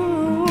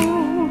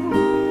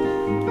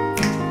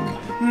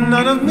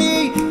 None of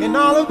me and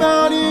all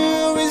about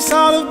you. It's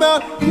all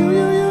about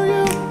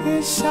you.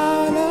 It's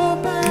all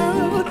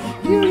about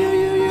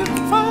you.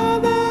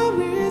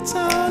 Father, it's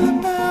all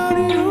about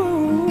you.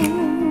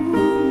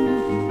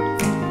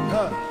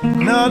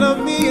 None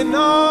of me and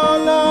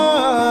all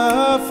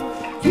of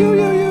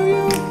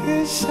you.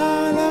 It's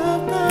all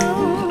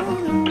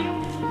about.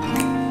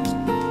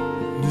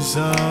 It's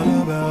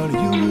all about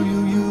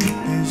you.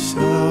 It's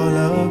all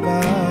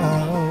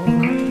about.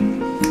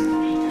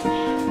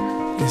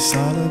 It's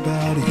all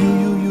about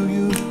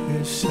you.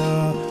 It's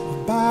all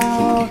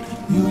about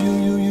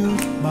you.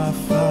 My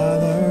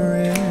Father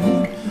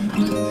in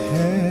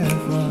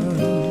heaven.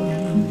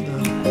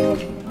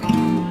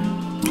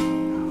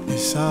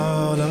 It's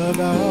all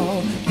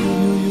about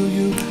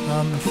you.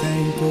 I'm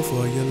thankful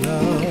for your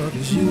love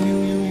is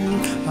you.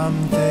 I'm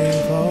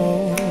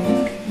thankful,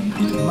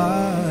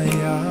 my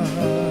Yah,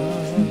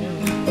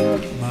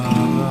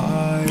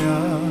 my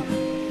Yah,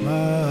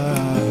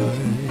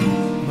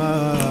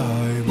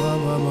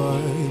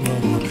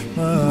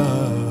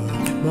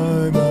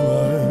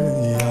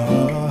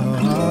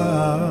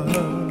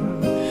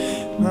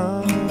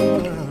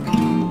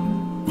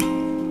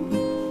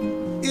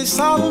 It's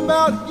all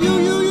about you.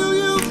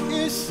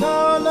 It's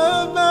all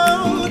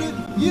about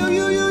you.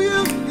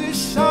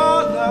 It's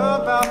all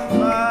about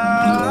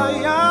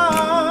my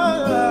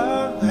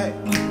Yah. Hey.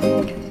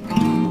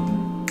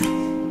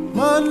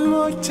 One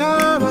more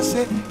time, I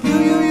said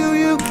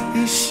you.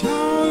 It's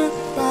all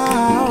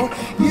about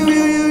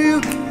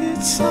you.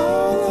 It's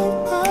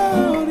all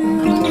about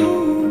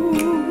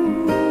you.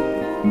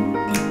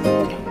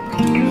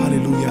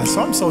 Hallelujah.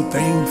 So I'm so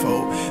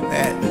thankful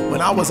that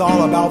when I was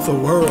all about the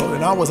world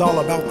and I was all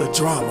about the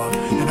drama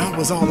and I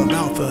was all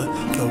about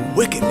the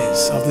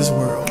wickedness of this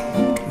world,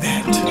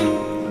 that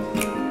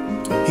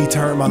He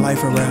turned my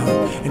life around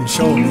and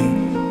showed me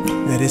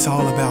that it's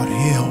all about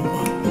Him,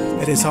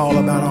 that it's all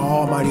about our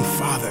Almighty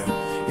Father.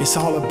 It's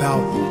all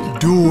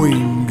about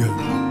doing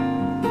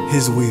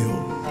His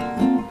will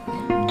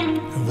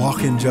and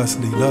walking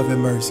justly, loving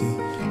mercy,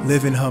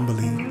 living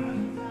humbly,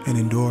 and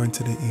enduring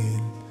to the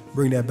end.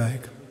 Bring that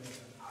back.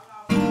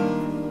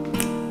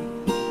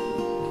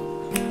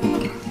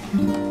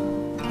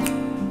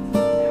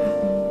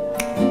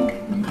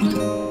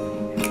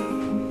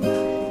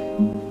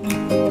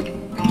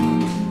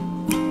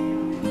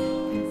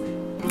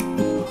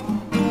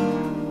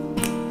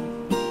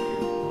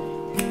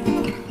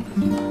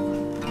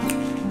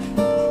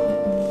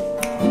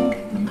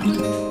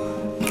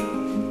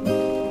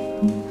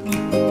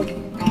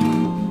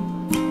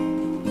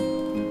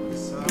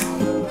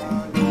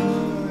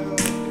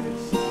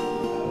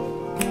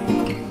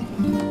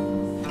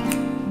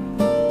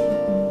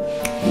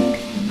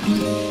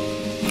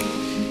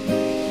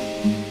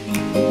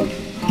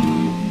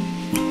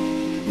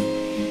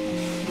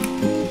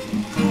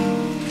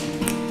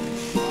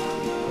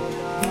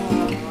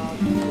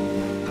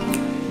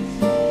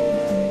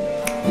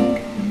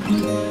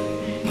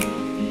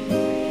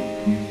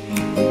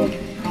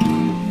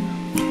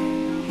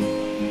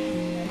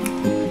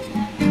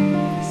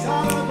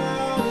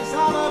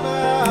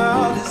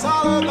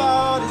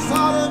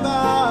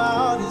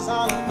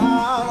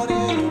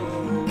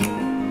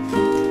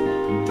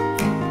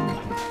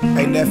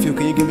 Hey nephew,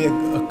 can you give me a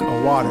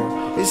water?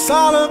 It's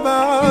all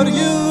about you,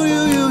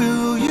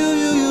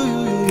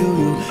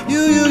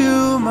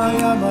 my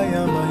Yah,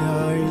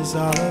 it's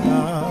all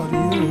about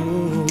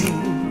you.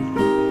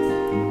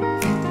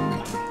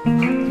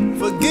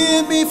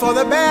 Forgive me for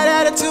the bad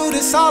attitude,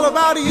 it's all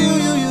about you,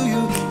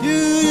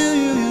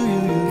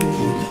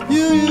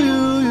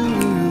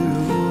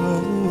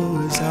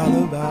 it's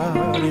all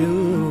about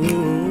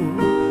you.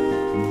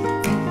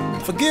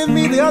 Forgive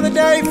me the other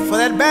day for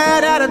that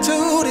bad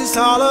attitude. It's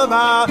all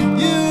about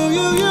you.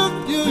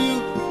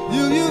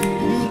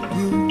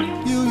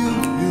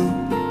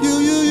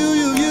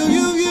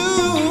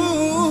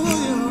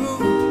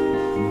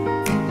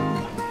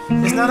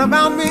 It's not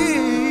about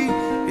me.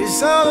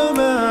 It's all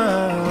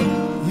about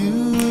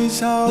you.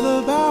 It's all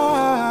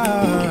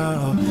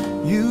about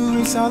you.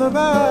 It's all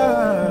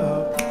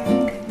about.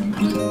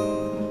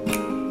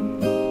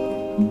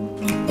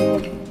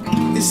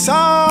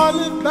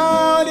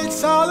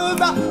 It's all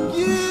about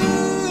you.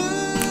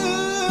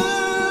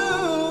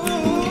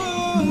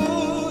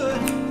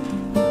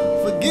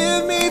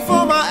 Forgive me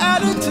for my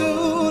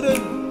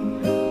attitude,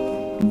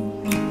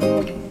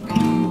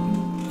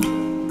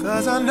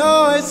 'cause I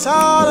know it's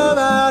all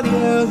about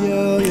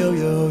you.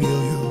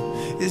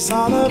 It's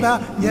all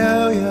about you,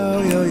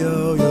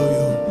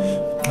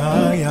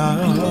 my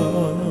Yah.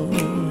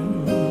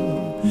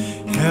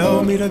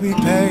 Help me to be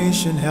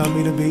patient, help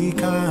me to be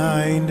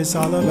kind. It's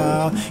all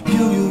about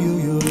you.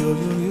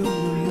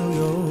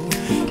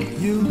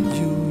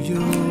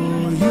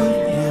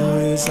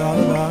 It's all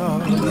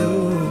about you.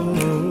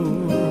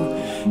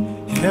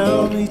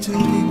 Help me to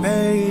be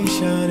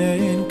patient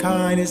and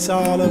kind. It's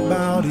all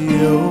about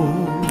you,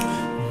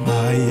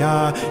 my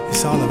Yah.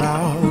 It's all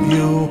about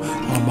you,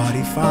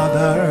 Almighty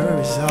Father.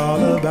 It's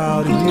all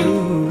about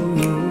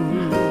you.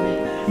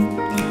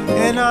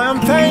 And I'm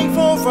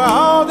thankful for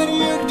all that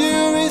you do.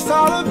 It's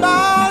all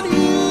about you.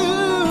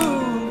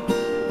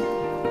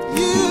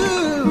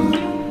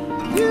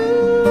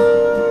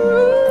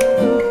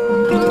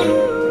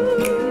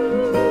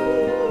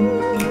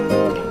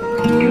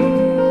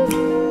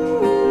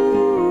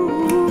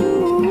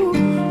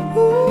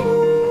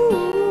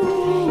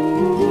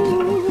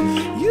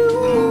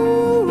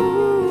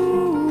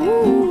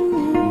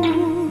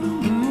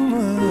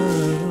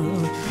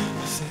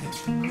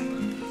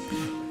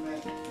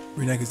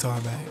 Bring that guitar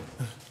back.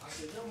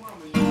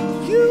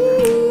 You.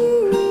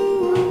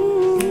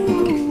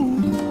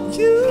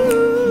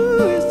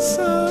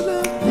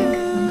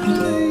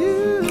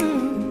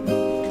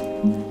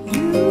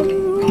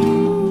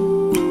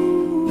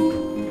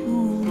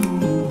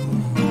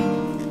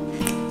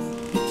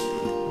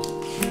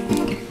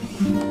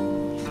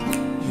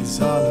 It's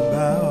all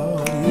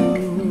about you.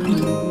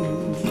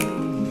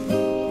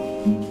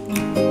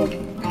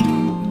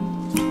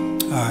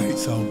 Alright,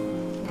 so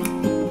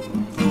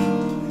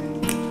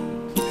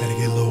had to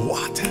get a little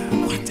water.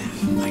 What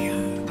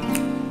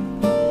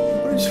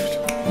is you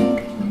doing?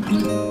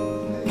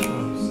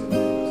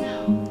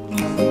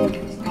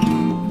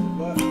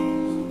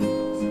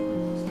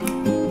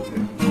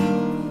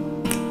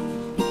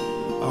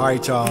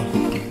 Alright, y'all.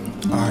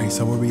 Alright,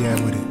 so where we at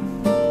with it?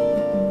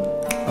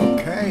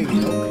 Okay.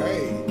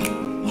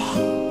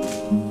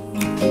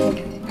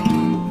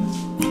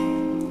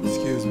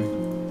 Excuse me.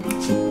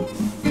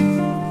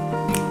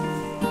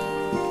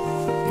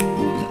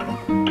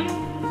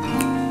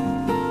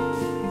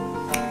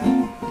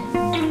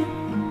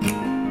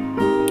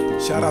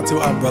 Shout out to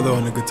our brother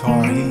on the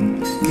guitar.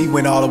 He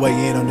went all the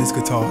way in on this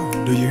guitar.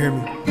 Do you hear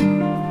me?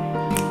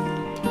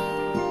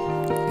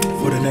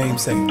 For the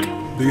name's sake.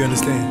 Do you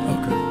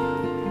understand? Okay.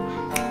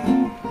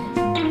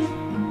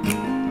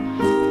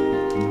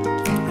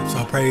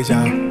 Praise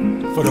y'all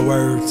for the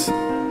words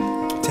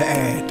to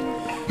add.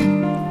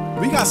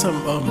 We got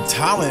some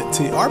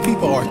talent. Our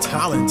people are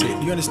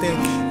talented. You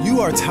understand?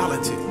 You are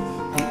talented.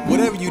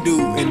 Whatever you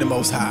do in the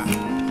Most High,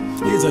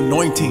 His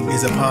anointing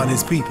is upon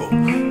His people.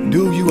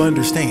 Do you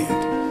understand?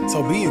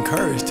 So be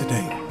encouraged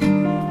today.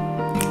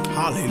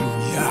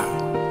 Hallelujah.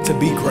 To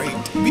be great.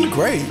 Be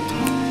great.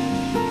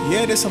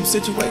 Yeah, there's some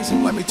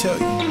situations, let me tell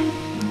you.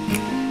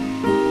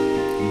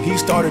 He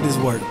started His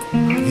work.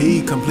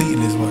 He completed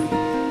His work.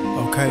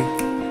 Okay?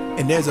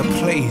 And there's a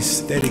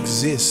place that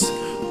exists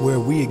where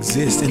we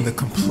exist in the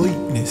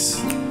completeness.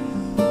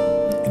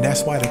 And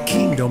that's why the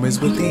kingdom is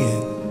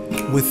within.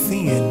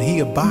 Within, He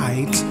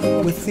abides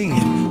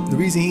within. The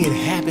reason He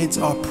inhabits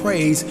our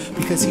praise,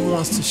 because He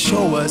wants to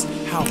show us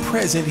how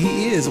present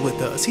He is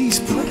with us. He's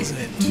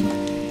present.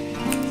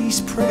 He's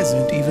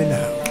present even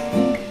now.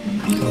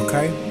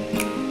 Okay?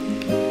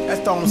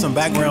 Let's throw on some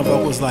background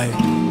vocals like,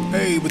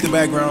 hey, with the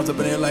backgrounds up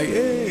in there like,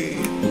 hey,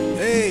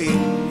 hey,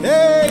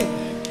 hey.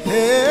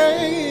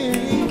 Hey,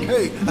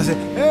 hey, I said,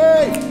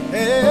 hey,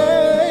 hey,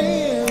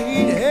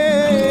 hey,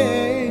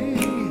 hey,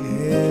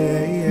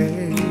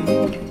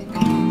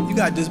 hey. You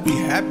gotta just be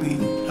happy.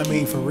 I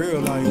mean, for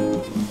real, like,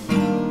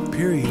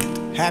 period.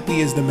 Happy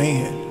is the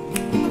man.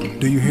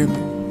 Do you hear me?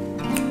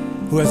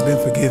 Who has been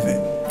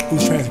forgiven,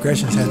 whose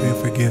transgressions have been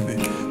forgiven.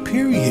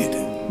 Period.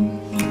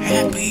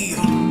 Happy.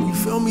 You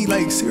feel me?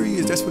 Like,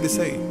 serious. That's what it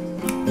say.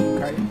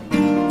 Okay.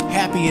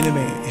 Happy in the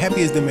man.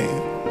 Happy is the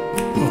man.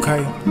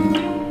 Okay.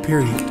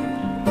 Period.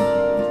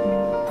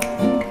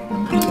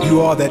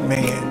 You are that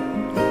man.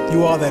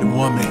 You are that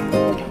woman.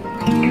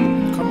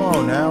 Come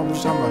on now. What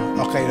you talking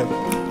about? Okay,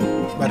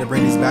 about to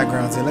bring these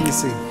backgrounds in. Let me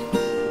see.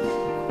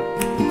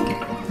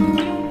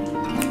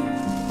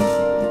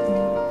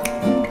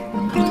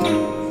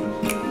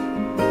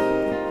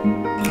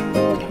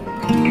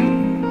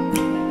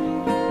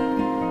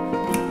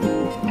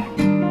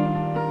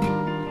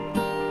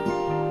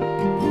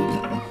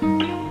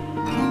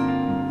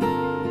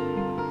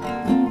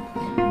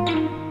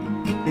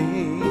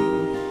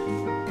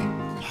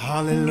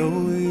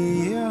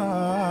 HalleluYAH.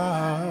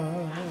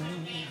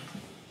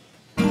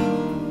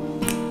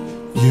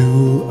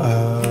 You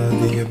are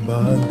the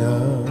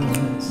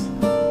abundance.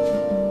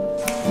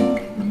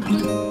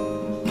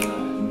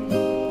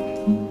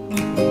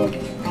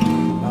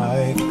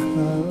 My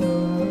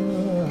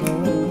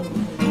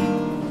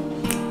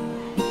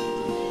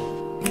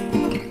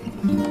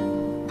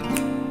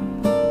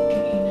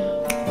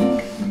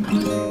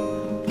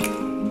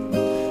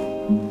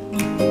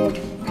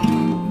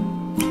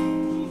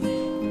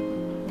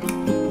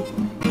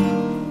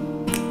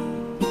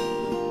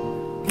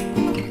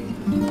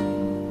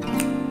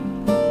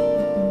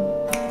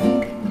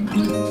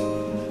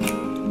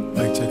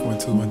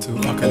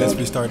Okay, let's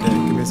restart that.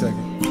 Give me a second.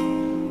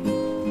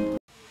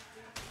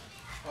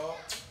 Oh,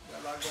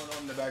 got a lot going on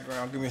in the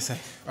background. Give me a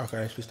second. Okay,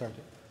 let's restart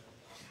that.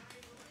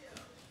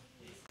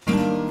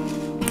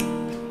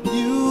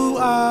 You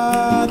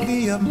are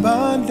the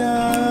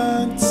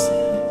abundance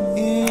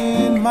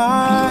in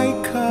my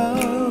cup.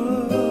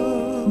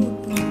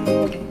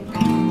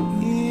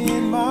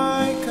 In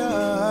my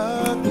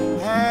cup.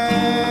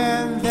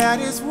 And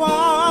that is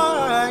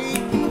why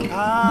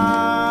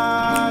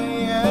I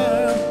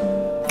am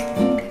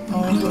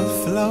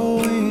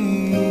overflowing.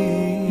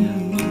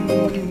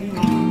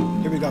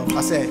 Here we go.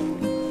 I said,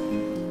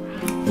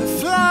 the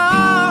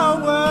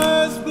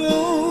flowers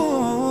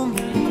bloom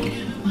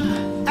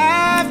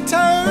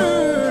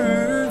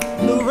after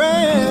the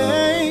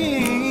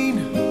rain.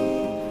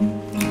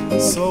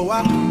 So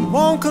I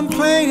won't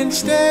complain,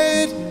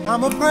 instead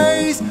I'ma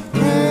praise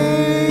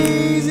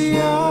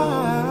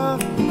Yah.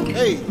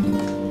 Hey,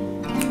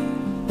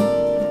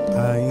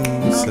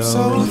 I'm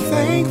so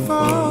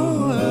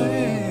thankful.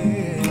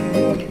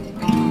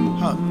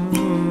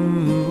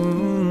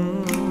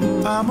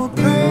 I'ma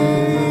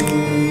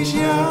praise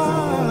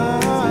Yah.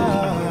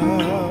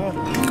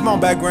 Come on,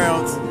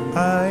 backgrounds.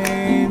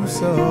 I'm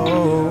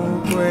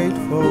so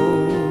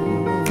grateful.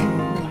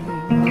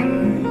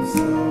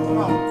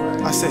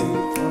 I said,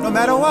 no no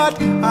matter what,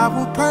 I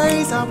will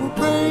praise, I will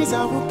praise,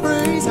 I will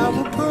praise, I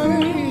will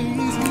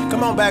praise.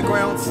 Come on,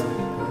 backgrounds.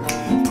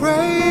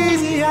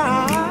 Praise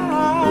Yah.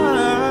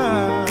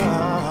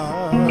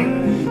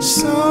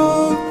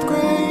 So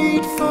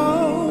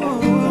grateful.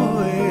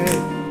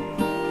 Yeah.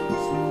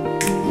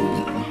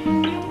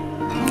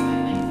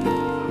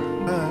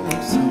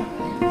 I'm so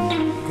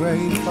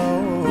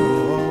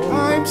grateful.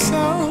 I'm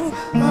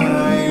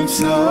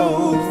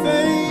so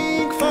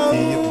thankful.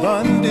 The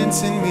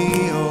abundance in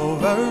me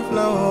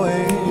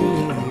overflowing.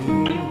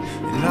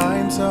 And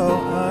I'm so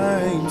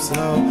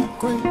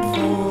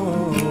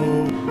grateful.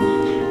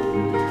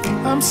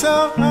 I'm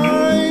so,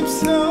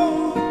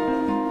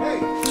 hey.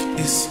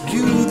 It's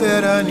you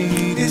that I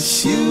need,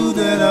 it's you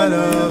that I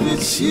love,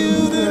 it's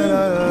you that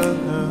I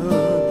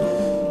love.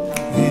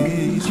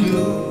 It's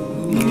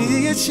you,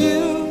 it's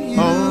you,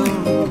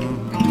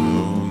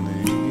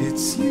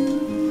 it's you.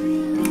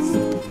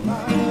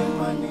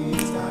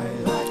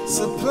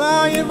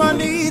 Supplying my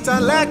needs, I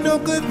lack no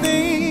good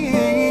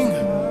thing.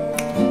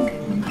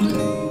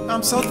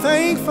 I'm so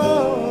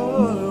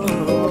thankful.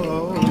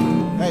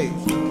 Hey.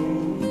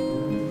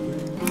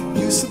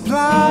 You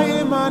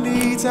supplying my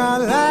needs, I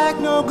lack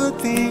no good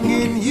thing.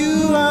 In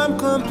you I'm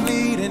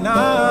complete and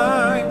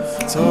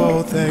I'm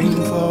so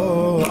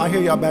thankful. I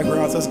hear y'all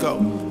backgrounds, let's go.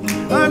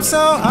 I'm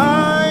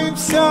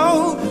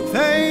so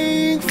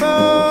thankful.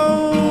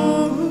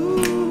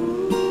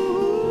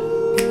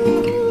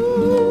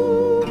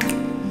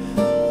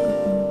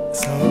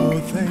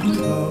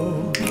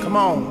 Come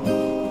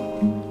on.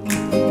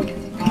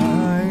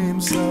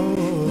 I'm so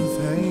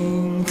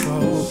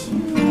thankful.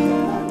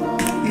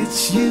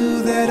 It's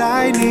you that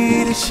I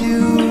need, it's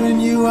you,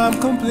 and you I'm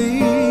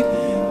complete.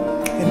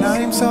 And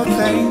I'm so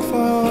thankful.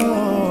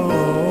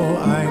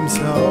 I'm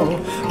so.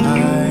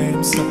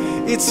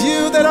 It's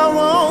you that I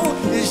want,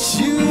 it's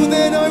you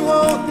that I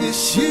want,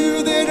 it's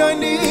you that I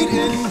need.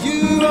 And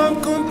you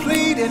I'm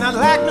complete, and I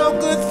lack no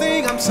good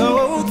thing. I'm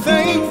so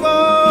thankful.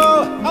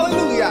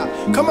 Hallelujah.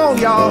 Come on,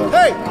 y'all.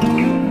 Hey.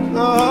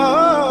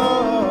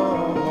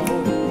 Oh,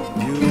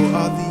 you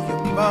are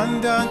the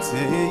abundance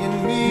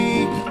in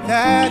me.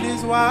 That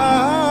is why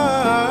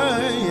I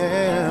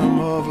am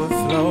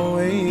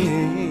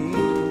overflowing.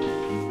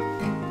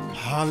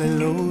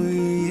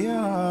 Hallelujah.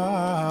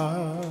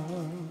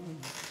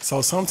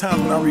 So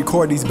sometimes when I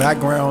record these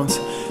backgrounds,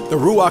 the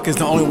Ruach is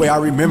the only way I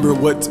remember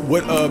what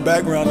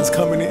background is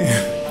coming in.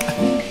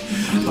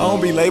 I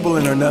don't be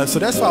labeling or nothing, so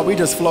that's why we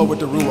just flow with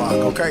the Ruach,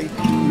 okay?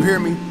 You hear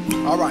me?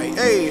 All right.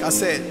 Hey, I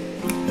said,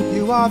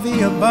 you are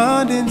the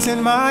abundance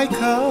in my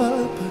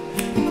cup,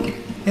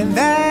 and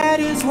that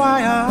is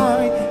why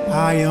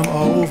I am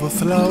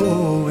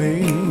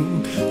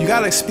overflowing. You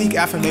gotta speak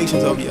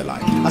affirmations over your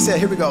life. I said,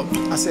 here we go.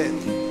 I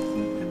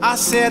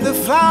said the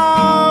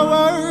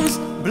flowers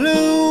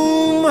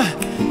bloom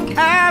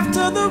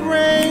after the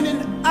rain,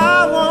 and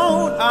I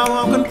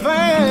won't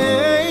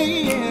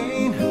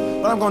complain.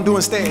 What I'm gonna do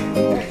instead?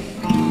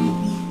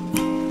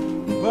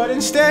 But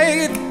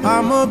instead,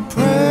 I'ma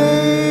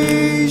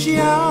praise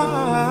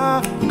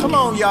Yah. Come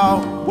on,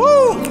 y'all.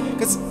 Woo!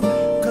 Cause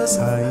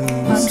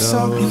I'm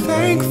so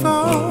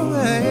thankful.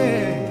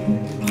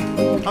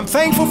 I'm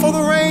thankful for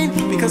the rain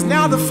because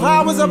now the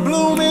flowers are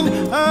blooming.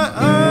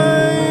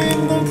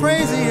 I'm gonna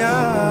praise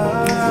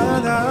Yah.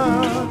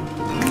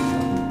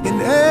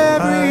 In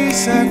every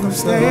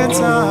circumstance,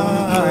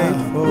 I'm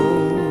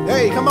grateful.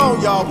 Hey, come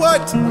on, y'all.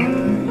 What?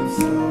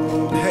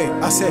 Hey,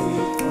 I said,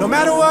 no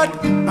matter what,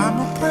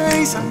 I'ma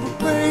praise, I will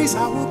praise,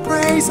 I will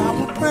praise, I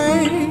will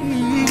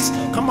praise.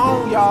 Come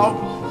on,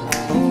 y'all.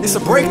 It's a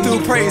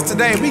breakthrough praise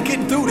today. We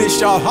getting through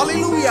this, y'all.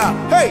 Hallelujah.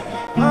 Hey,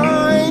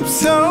 I'm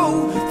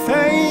so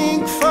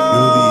thankful.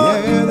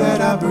 You're the air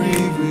that I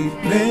breathe,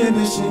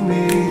 replenishing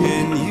me.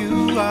 In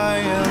you I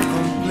am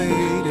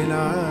complete, and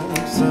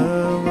I'm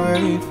so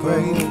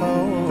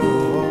grateful.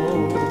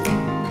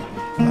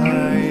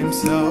 I'm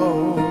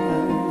so.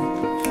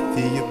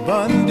 The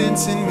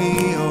abundance in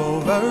me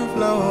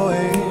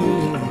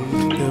overflowing.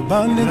 The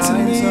abundance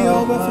in me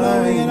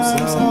overflowing, and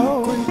I'm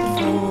so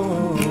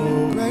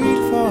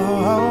grateful.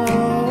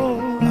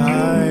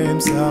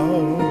 I'm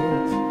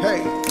so.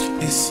 Hey,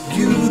 it's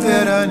you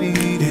that I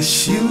need,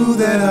 it's you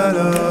that I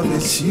love,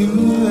 it's you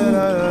that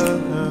I love.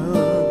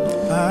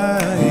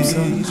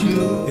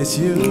 It's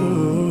you.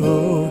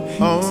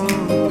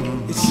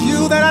 It's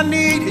you that I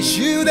need, it's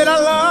you that I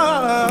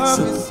love.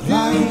 It's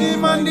you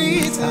in my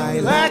needs, I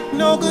lack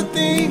no good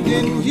thing.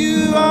 In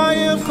you I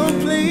am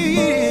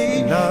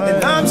complete,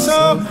 and I'm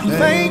so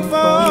thankful.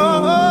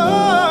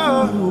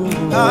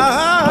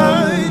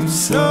 I'm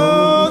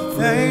so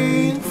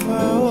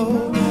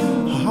thankful.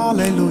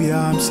 Hallelujah,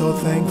 I'm so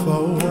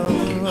thankful.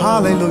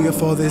 Hallelujah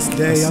for this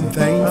day, I'm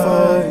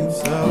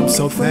thankful. I'm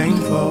so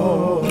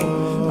thankful.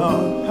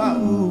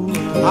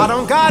 I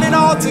don't got it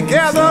all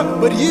together,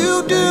 but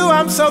you do.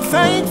 I'm so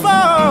thankful.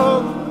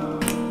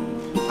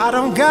 I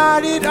don't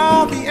got it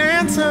all the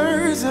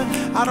answers.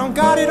 I don't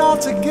got it all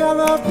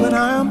together, but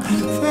I'm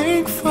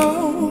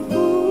thankful.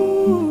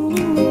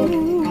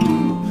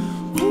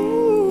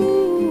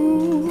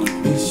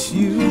 It's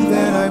you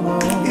that I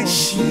want. It's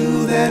it's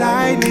you that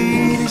I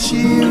need, it's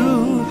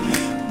you,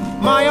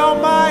 my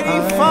almighty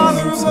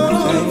Father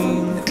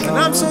above. And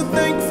I'm so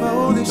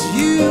thankful it's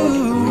you,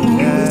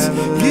 it's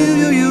you.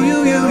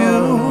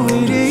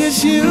 It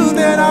is you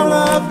that I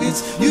love,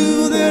 it's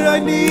you that I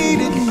need,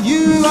 and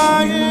you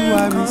I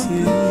am.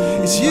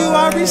 It's you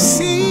I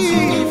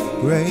receive,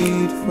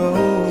 grateful.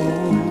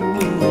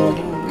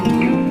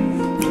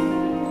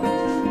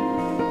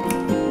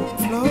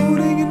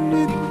 Floating in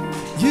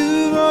it,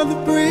 you are the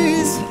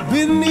breeze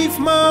beneath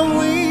my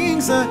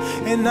wings,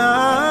 and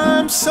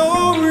I'm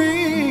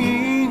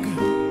soaring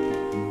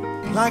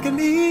like an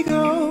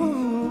eagle.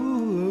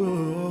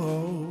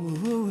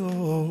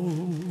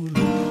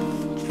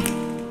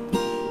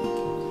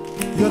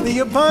 You're the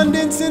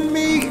abundance in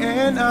me,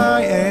 and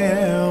I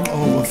am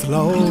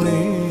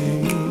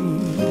overflowing.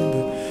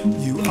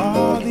 You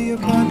are the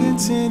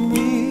abundance in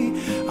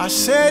me. I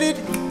said it,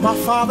 my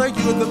Father,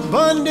 you're the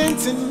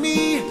abundance in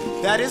me.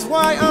 That is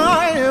why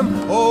I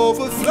am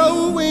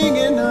overflowing,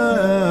 and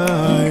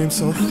I'm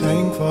so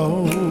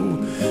thankful,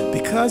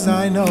 because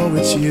I know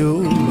it's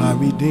you, my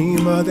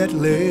Redeemer, that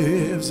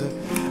lives.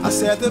 I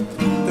said the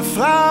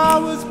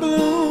flowers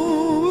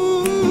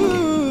bloom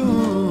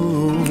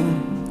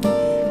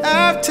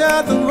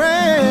after the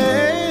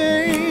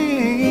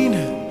rain.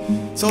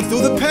 So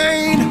through the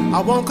pain, I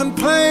won't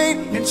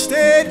complain.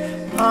 Instead,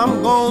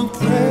 I'm gonna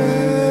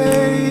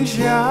praise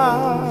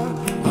ya.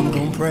 I'm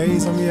gonna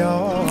praise him,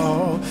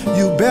 y'all.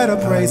 You better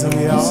praise him,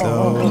 y'all.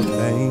 I'm so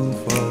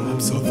thankful. I'm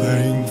so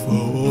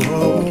thankful.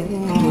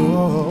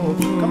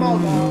 Come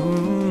on now.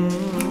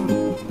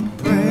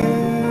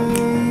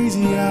 Praise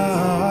ya.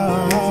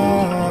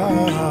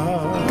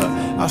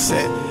 I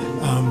said,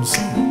 I'm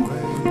so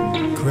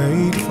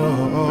grateful.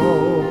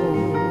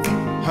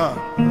 Huh.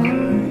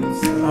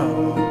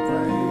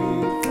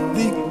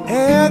 The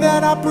air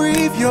that I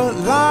breathe, your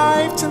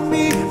life to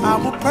me, I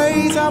will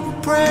praise, I will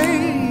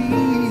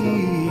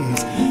praise.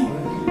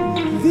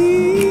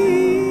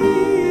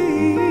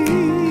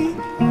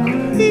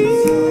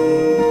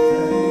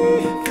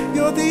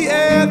 You're the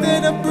air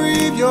that I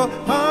breathe, you're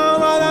all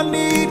that I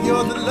need,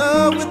 you're the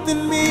love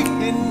within me,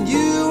 in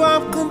you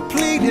I'm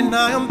complete, and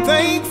I am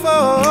thankful.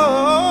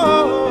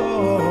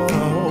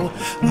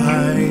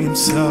 I'm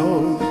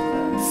so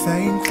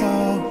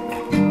thankful.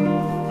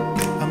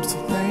 I'm so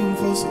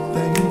thankful, so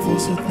thankful,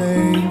 so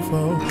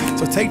thankful.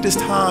 So take this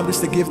time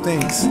just to give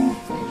thanks.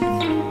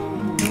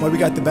 While we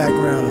got the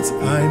backgrounds.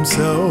 I'm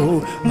so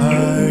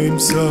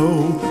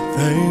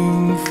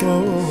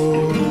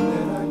thankful.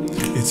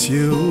 It's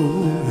you,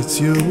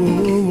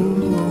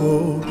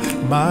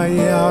 my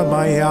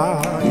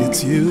Yah,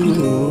 it's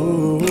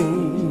you.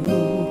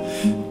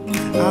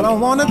 I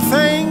don't want a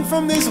thing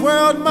from this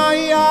world, my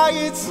Yah,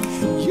 it's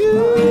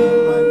you.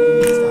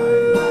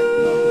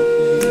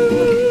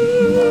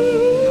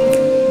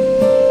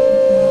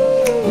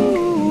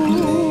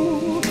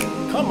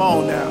 Come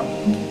on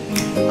now.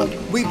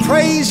 We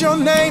praise your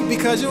name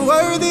because you're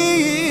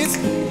worthy. It's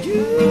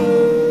you.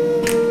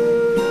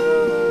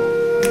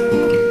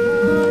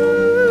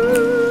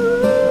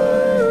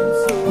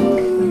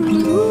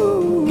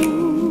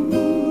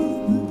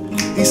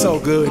 He's so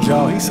good,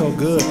 y'all. He's so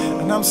good.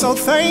 And I'm so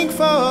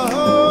thankful.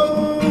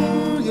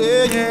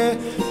 Yeah.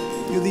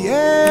 You're the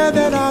air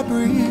that I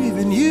breathe,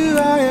 and you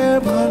I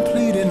am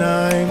complete, and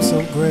I'm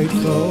so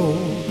grateful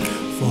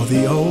for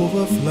the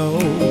overflow.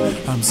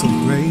 I'm so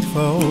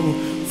grateful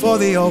for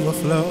the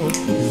overflow.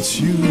 It's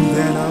you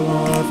that I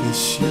love,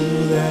 it's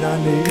you that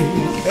I need.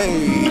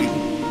 Hey,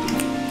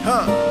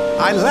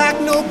 I lack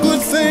no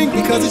good thing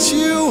because it's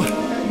you.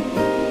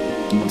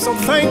 I'm so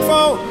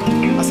thankful.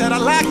 I said I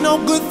lack no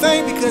good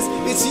thing because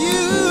it's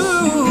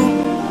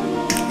you.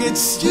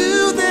 It's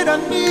you that I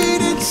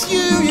need, it's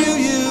you.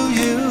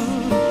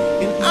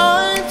 And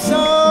I'm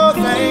so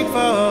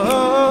thankful.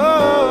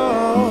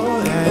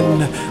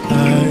 And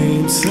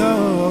I'm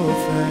so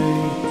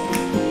thankful.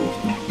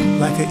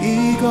 Like an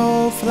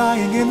eagle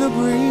flying in the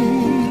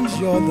breeze,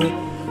 you're the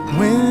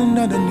wind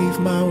underneath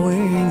my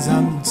wings.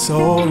 I'm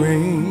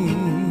soaring,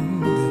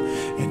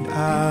 and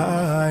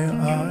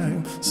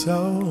I'm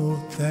so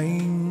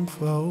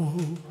thankful.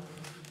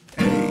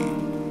 Hey,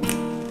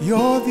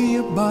 you're the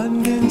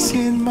abundance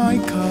in my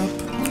cup.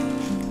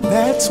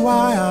 That's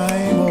why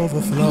I'm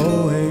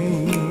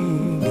overflowing,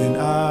 and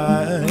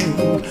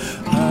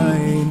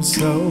I'm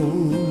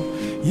so.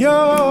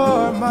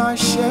 You're my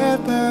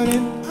shepherd,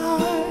 and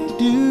I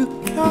do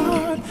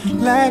not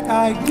lack.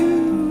 I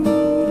do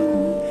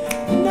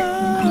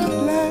not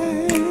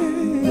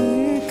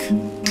lack.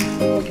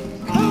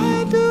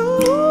 I do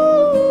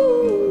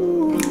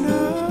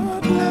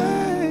not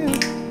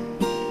lack.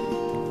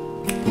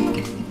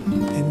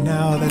 And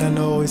now that I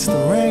know it's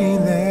the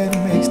rain that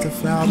makes the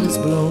flowers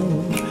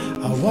bloom,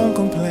 I won't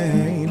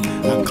complain.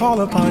 I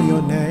call upon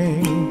your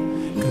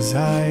name, 'cause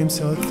I'm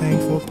so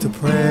thankful to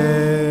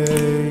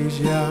praise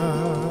ya.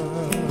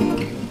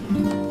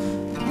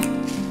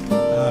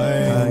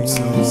 I'm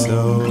so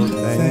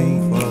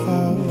thankful.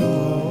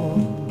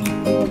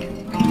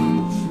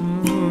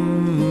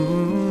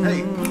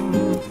 Hey.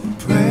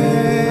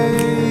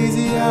 Praise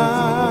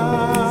ya.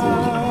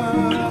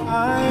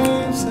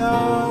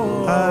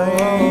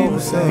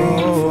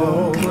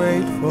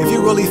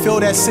 really feel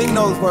that, sing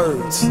those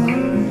words.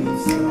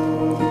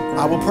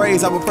 I will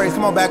praise, I will praise.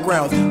 Come on,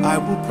 background. I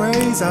will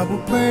praise, I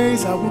will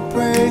praise, I will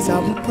praise, I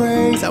will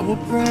praise, I will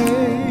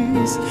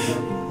praise.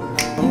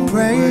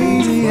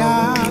 Praise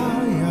Yah.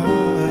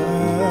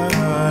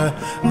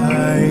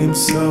 I'm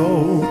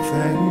so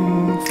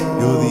thankful.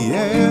 You're the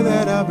air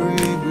that I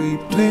breathe,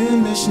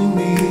 replenishing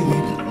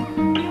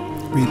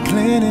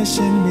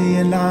me,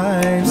 and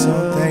I'm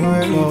so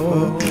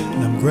thankful,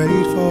 and I'm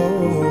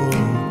grateful.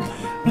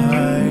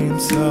 I'm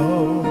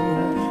so.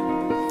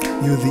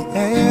 You're the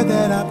air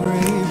that I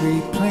breathe,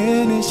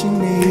 replenishing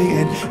me,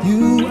 and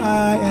you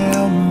I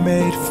am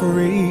made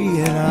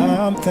free, and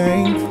I'm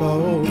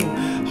thankful.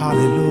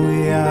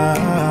 Hallelujah,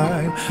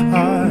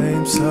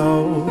 I'm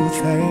so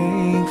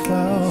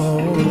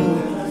thankful.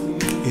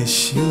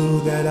 It's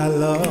you that I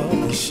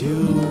love, it's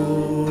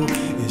you,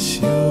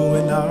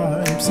 and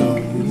I'm so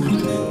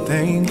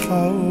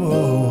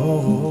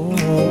thankful.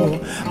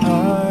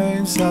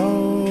 I'm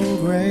so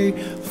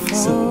grateful.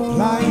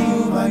 Supply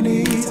you my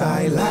needs,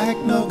 I lack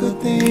no good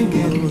thing,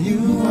 in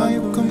you I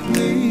am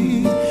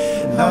complete.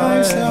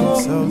 I'm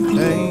so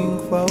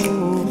thankful.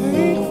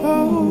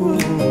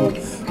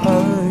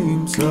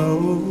 I'm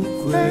so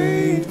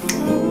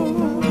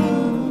grateful.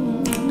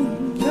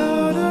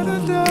 I'm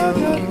so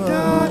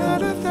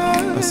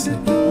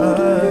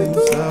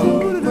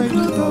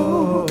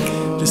grateful.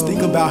 Just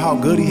think about how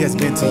good He has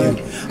been to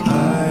you.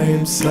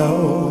 I'm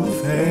so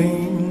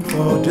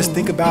thankful. Just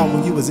think about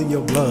when you was in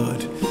your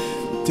blood.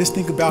 Just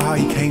think about how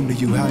He came to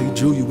you, how He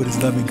drew you with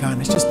His loving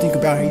kindness. Just think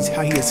about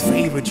how He has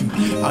favored you,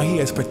 how He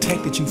has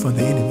protected you from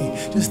the enemy.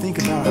 Just think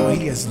about how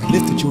He has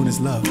lifted you in His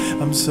love.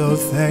 I'm so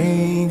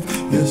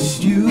thankful. It's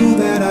you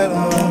that I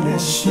want,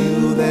 it's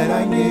you that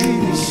I need.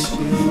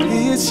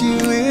 It's you,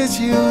 it's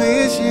you,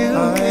 it's you,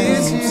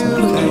 it's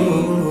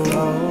you.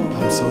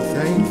 I'm so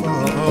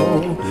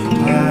thankful.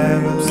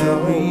 I'm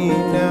so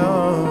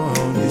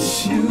down.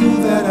 It's you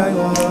that I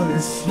want,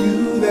 it's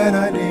you that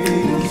I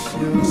need. It's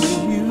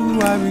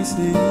you I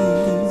receive.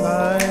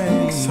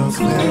 I'm so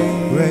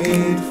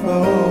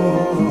grateful.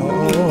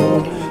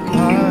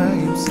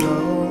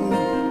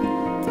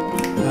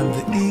 I'm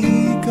the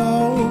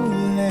eagle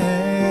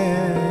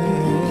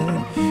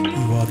land.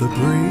 You are the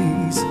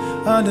breeze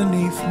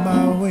underneath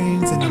my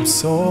wings, and I'm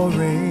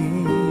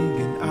soaring,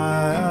 and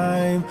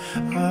I'm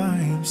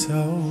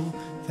so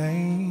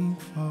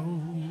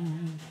thankful.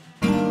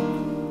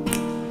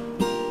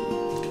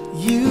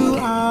 You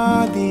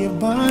are the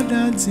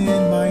abundance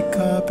in my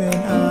cup, and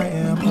I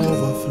am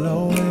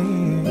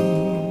overflowing.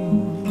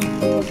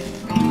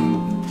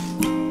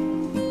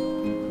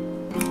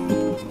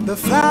 The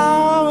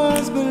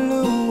flowers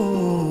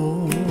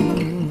bloom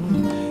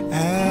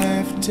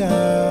after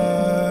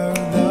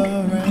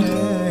the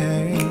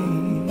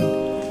rain,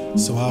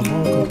 so I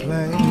won't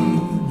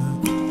complain.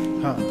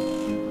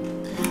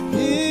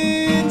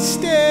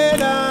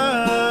 Instead,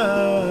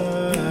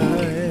 I'm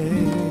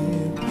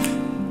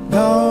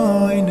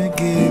going to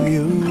give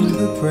you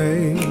the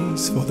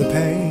praise for the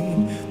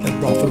pain that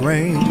brought the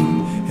rain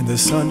and the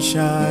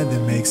sunshine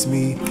that makes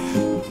me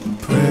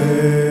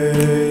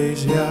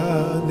praise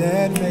Yah,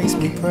 that makes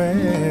me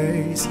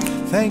praise.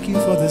 Thank you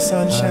for the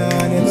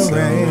sunshine and the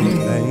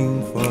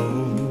rain.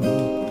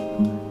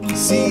 Thankful.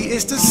 See,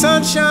 it's the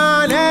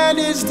sunshine and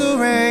it's the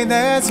rain,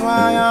 that's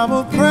why I'm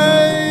a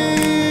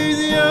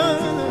praise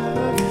Yah.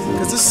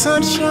 Cause the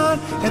sunshine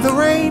and the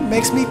rain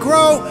makes me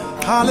grow.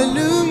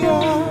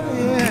 Hallelujah.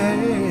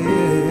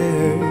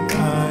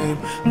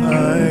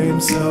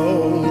 I'm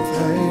so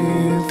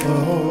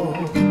thankful.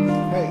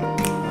 Hey.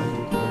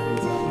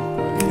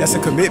 That's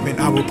a commitment.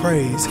 I will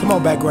praise. Come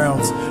on,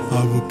 backgrounds.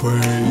 I will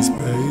praise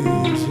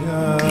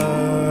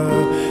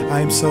Yah.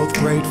 I'm so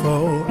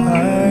grateful.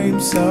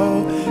 I'm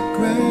so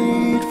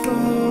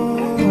grateful.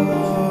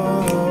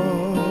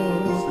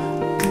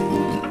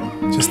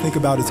 Just think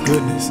about His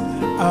goodness.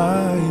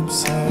 I'm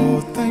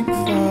so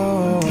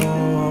thankful.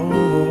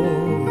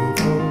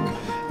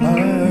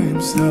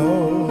 I'm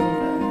so.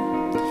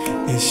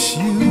 It's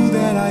you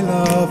that I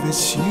love,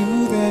 it's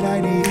you that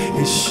I need,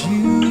 it's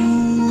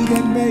you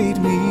that made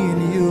me,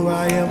 and you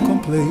I am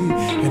complete,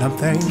 and I'm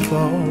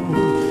thankful.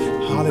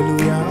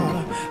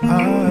 Hallelujah,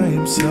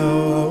 I'm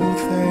so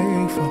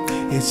thankful.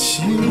 It's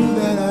you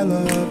that I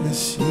love,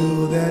 it's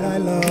you that I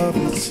love,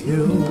 it's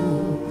you.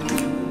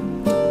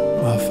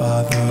 My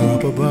Father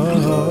up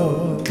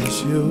above,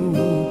 it's you.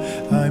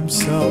 I'm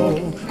so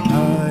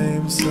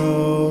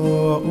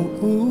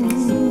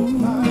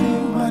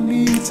my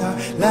needs, I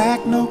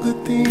lack no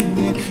good thing.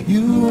 In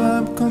you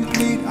I'm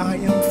complete, I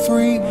am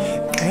free,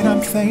 and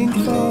I'm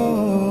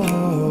thankful.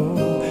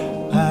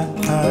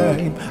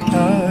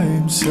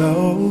 I'm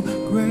so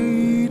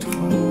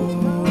grateful.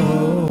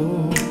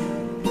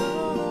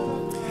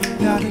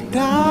 Da da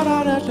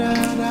da da da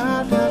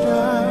da da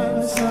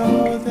da.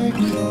 So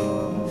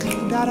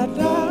thankful. Da da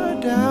da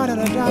da da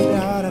da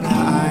da da.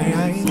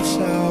 I'm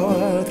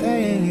so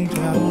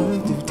thankful.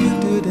 Do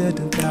do do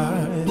do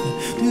da.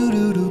 Do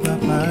do do ba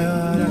ba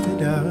da da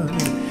da.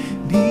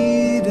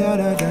 Dee da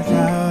da da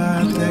da.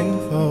 I'm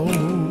thankful.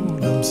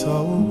 I'm so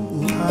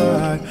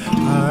high.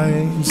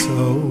 I'm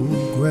so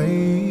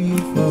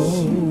grateful.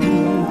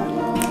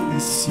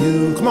 It's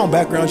you. Come on,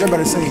 background, y'all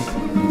better sing.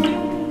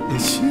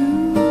 It's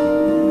you.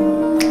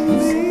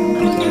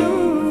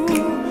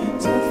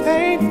 So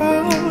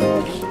thankful.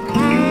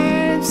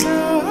 I'm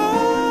so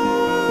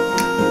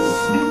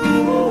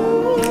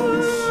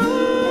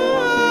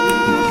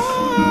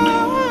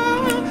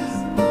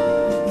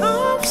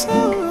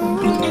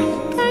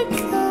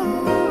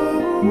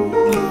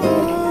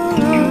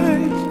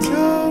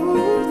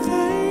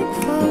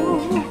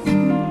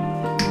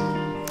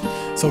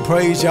So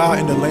praise y'all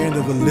in the land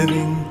of the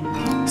living.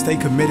 Stay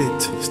committed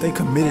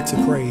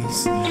to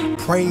praise.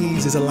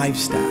 Praise is a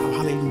lifestyle.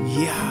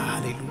 Hallelujah,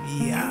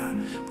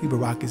 hallelujah. We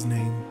rock his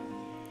name.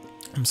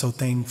 I'm so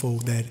thankful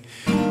that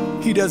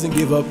he doesn't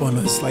give up on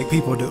us like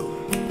people do.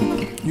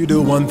 You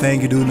do one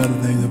thing, you do another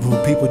thing,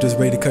 people just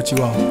ready to cut you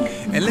off.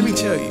 And let me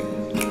tell you,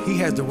 he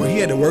had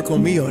to work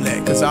on me on that,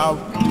 because I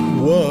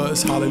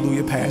was,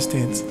 hallelujah, past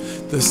tense,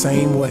 the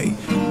same way,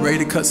 ready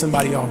to cut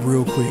somebody off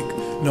real quick.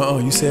 No,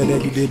 you said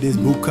that, you did this,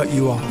 boo, cut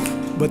you off.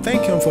 But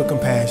thank him for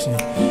compassion.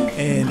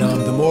 And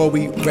the more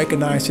we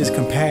recognize his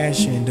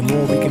compassion, the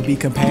more we can be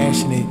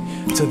compassionate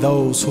to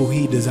those who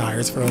he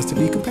desires for us to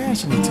be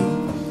compassionate to.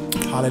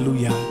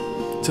 Hallelujah.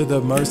 To the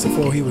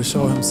merciful, he will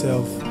show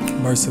himself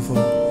merciful,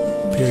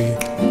 period.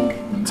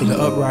 To the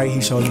upright,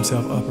 he showed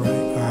himself upright,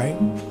 all right?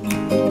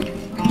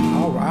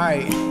 All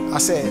right. I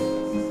said,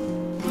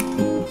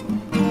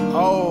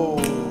 oh,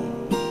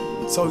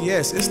 so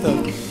yes, it's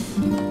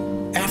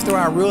after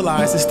I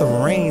realized it's the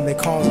rain that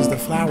causes the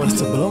flowers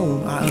to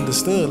bloom, I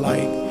understood,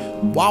 like,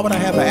 why would I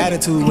have an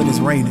attitude when it's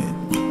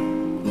raining?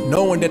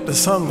 Knowing that the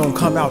sun gonna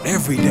come out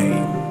every day.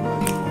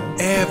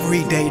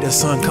 Every day the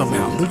sun come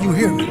out. Do you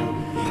hear me?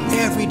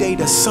 Every day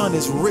the sun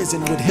is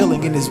risen with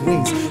healing in his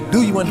wings.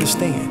 Do you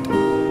understand?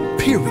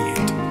 Period.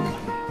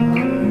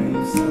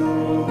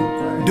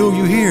 Do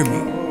you hear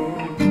me?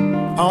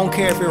 I don't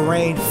care if it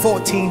rained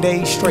 14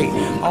 days straight.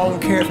 I don't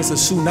care if it's a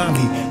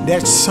tsunami.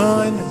 That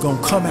sun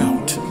gonna come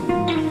out.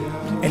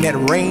 And that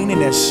rain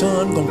and that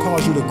sun gonna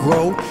cause you to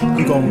grow.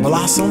 You're gonna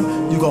blossom.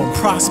 You're gonna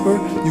prosper.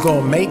 You're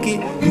gonna make it.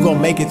 You're gonna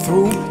make it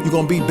through. You're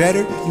gonna be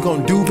better. You're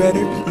gonna do better.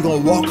 You're gonna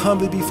walk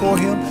humbly before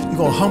him. You're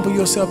gonna humble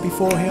yourself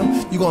before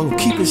him. You're gonna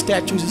keep his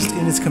statutes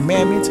and his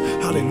commandments.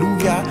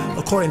 Hallelujah.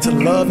 According to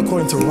love,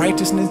 according to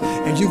righteousness.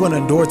 And you're gonna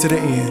endure to the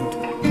end.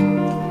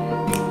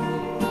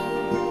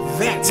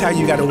 That's how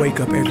you gotta wake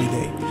up every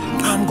day.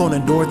 I'm gonna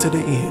endure to the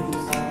end.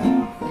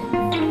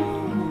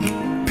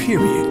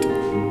 Period.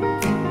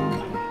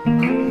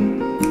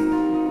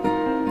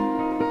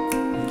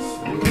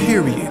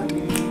 Period.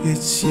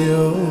 It's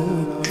you.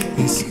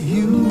 It's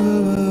you.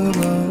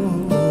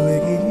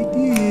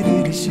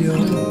 It's you.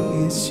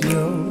 It's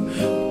you.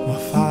 My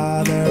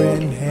Father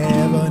in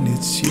heaven,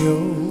 it's you.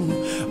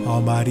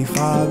 Almighty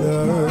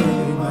Father,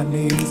 my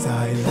needs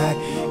I lack.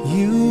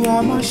 You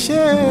are my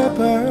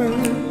shepherd.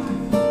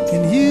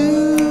 In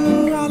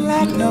you I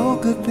lack no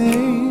good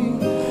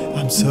thing.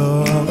 I'm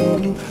so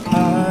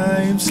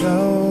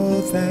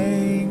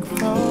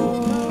thankful.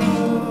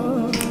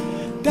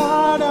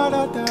 Da da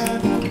da da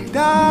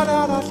da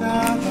da da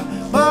da.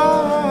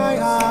 My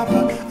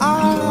Abba,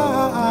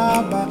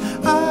 Abba,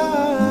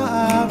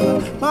 Abba,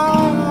 my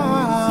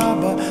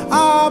Abba,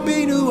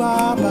 Abinu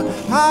Abba,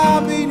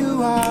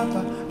 Abinu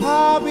Abba,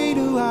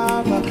 Abinu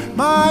Abba,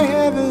 my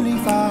heavenly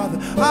Father,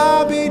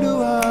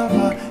 Abinu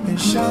Abba, and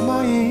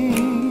Shamayim.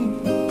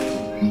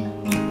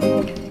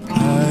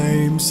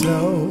 I'm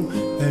so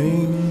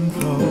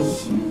thankful.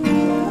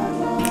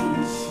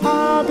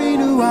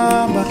 Abinu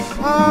Abba,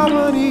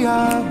 Amani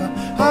Abba,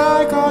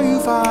 I call you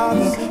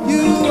Father.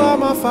 You are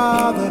my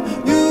Father.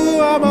 You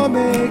are my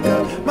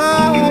Maker,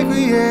 my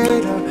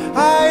Creator.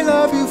 I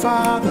love you,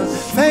 Father.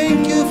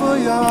 Thank you for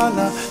your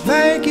love.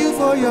 Thank you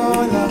for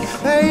your love.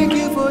 Thank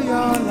you for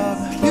your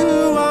love.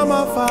 You are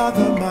my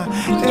Father, my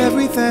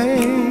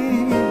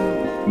everything.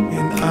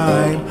 And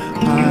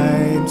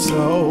I'm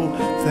so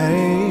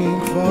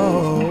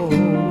thankful.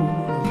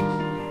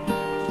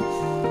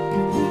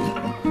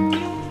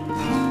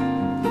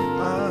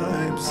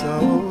 I'm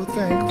so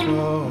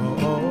thankful.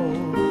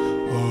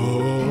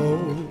 Oh,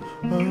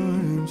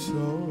 I'm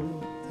so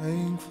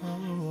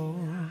thankful.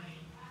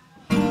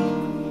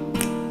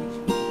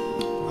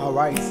 All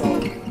right, so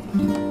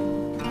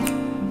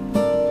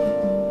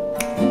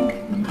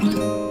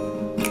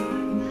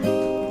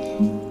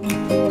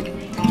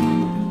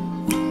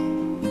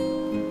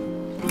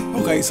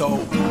okay, so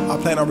I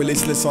plan on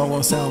releasing this song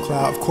on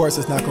SoundCloud. Of course,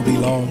 it's not going to be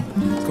long.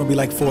 It's going to be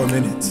like 4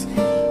 minutes.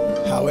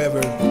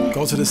 However,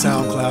 go to the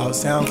SoundCloud,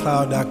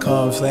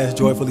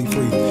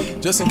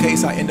 soundcloud.com/joyfullyfree. Just in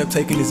case I end up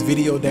taking this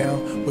video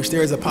down, which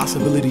there is a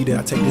possibility that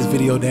I take this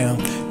video down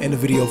and the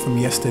video from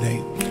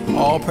yesterday.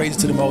 All praise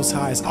to the Most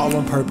High. It's all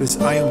on purpose.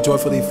 I am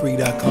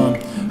joyfullyfree.com.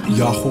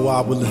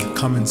 Yahuwah will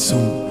coming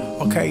soon.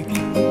 Okay,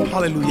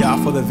 hallelujah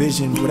for the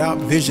vision. Without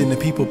vision, the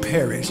people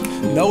perish.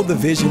 Know the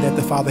vision that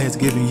the Father has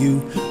given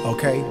you.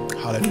 Okay,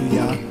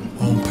 hallelujah,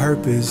 on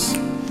purpose.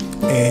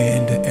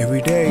 And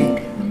every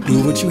day,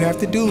 do what you have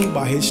to do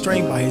by his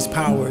strength, by his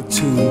power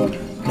to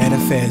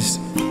manifest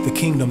the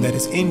kingdom that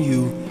is in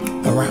you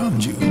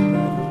around you.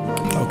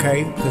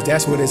 Okay? Because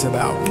that's what it's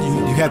about.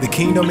 You have the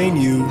kingdom in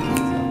you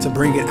to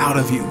bring it out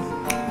of you.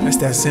 It's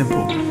that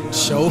simple.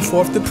 Show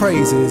forth the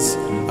praises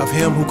of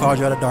him who called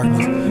you out of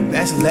darkness.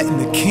 That's letting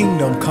the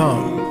kingdom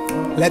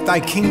come. Let thy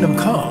kingdom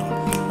come.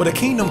 Well, the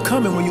kingdom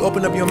coming when you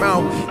open up your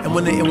mouth and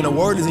when the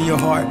word is in your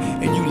heart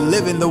and you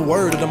live in the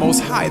word of the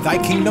Most High. Thy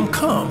kingdom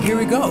come. Here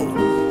we go.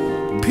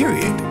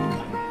 Period.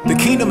 The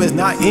kingdom is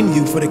not in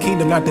you for the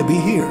kingdom not to be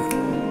here.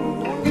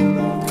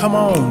 Come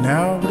on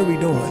now. What are we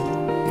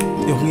doing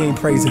if we ain't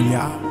praising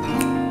Yah?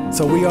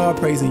 So we are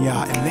praising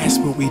Yah, and that's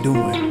what we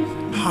doing.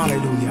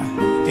 Hallelujah.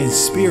 In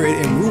spirit,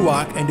 in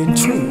ruach, and in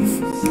truth.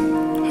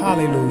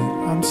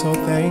 Hallelujah. I'm so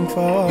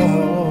thankful.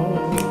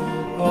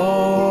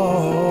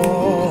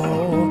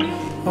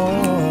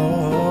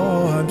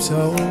 I'm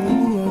so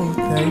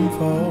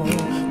thankful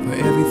for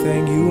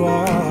everything you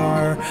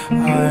are.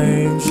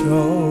 I'm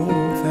so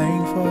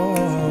thankful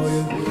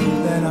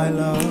that I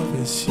love.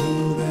 It's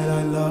you that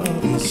I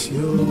love. It's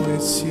you.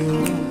 It's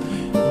you.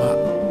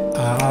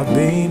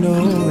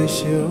 Abinu,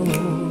 it's you.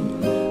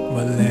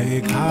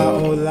 Malek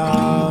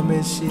ha'olam,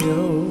 it's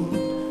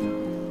you.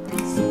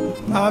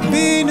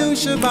 Abinu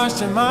Shabbat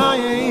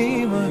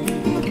Shemayim,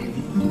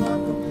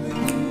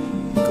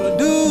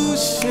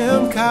 Kodush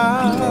Shemka.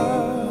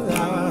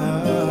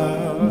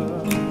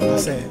 I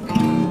said,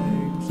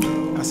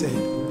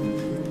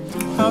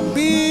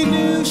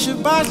 Abinu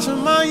Shabbat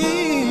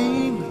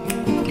Shemayim,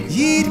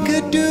 Yid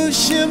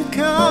Kodush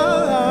Shemka.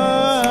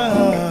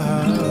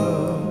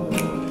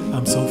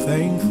 I'm so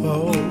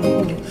thankful.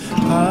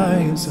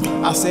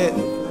 I said,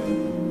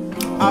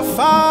 our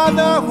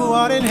Father who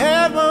art in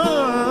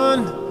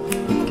heaven,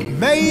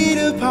 made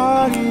a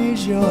part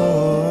is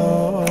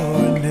your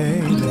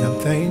name. And I'm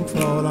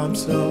thankful. I'm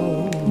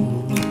so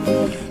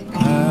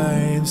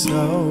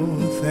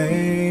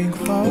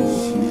thankful.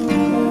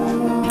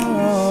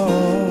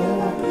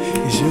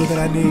 It's you that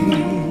I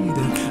need.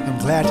 I'm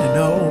glad to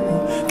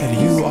know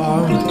that you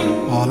are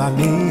all I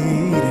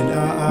need. And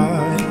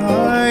I'm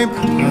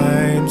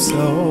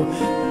so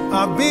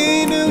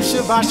Abinu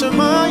Shabbat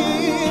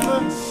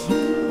Shemayim,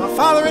 my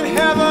Father in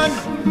heaven,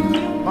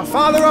 my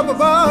Father up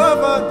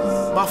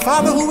above, my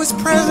Father who is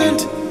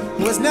present,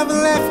 who has never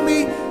left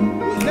me,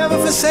 who has never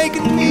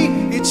forsaken me.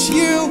 It's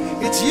you,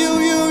 it's you,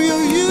 you.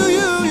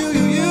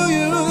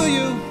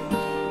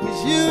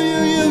 It's you.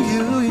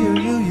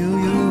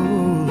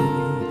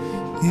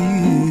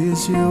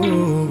 It's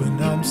you,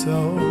 and I'm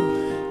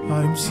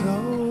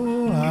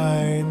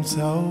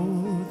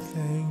so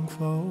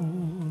thankful.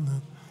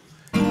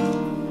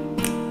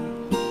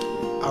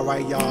 All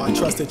right, y'all, I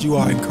trust that you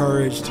are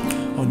encouraged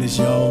on this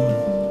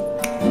Yom.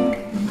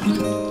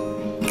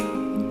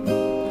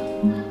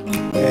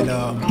 And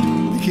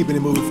keeping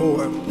it moving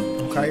forward,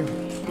 okay?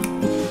 And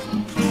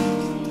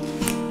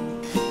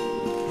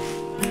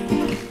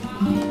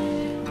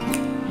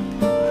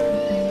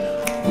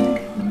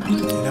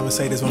I'm gonna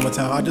say this one more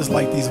time. I just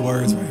like these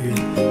words right here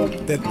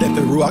that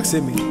the Ruach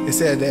sent me. It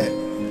said that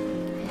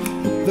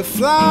the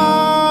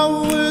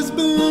flowers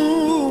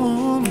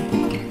bloom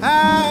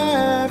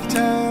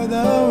after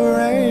the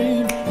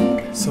rain,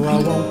 so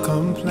I won't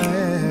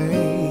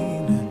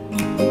complain,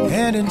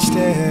 and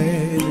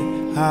instead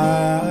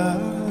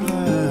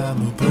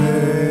I'm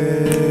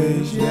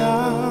praise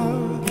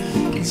Yah.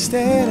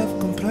 Instead of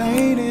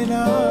complaining,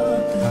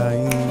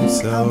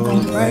 I'm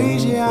gonna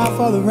praise Yah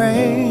for the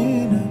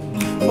rain,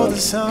 for the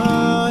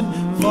sun,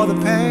 for the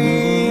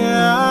pain.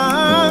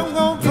 I'm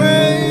gonna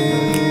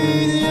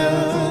praise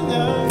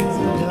Yah.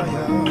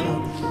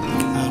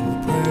 I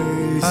will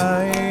praise.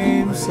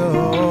 I'm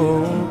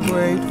so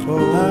grateful.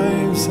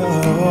 I'm so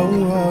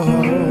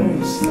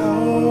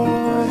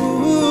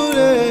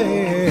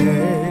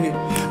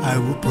I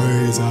will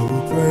praise, I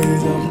will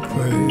praise, I will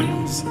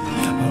praise, I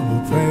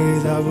will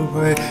praise, I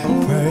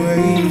will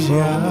praise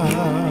Yah.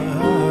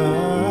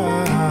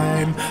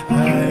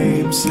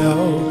 I'm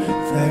so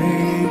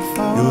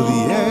thankful. You're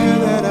the air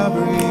that I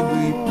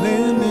breathe,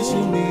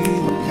 replenishing me.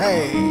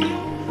 Hey,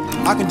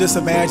 I can just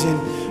imagine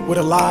with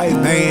a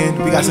live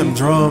band, we got some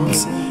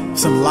drums,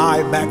 some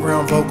live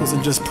background vocals,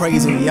 and just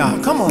praising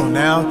Yah. Come on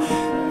now.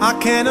 I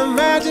can't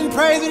imagine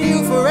praising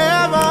you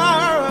forever.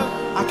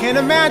 I can't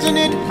imagine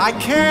it. I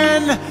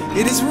can.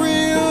 It is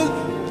real.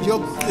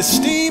 Your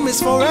esteem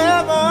is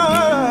forever.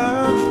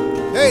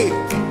 Hey.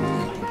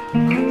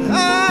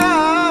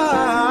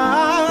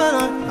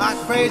 I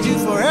praise you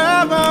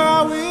forever.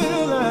 I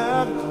will.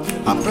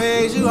 I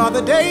praise you all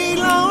the day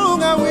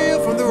long. I will.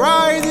 From the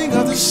rising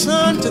of the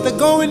sun to the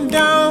going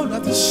down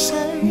of the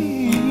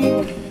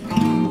same.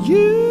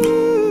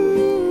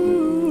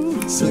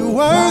 You're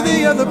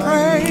worthy of the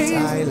praise.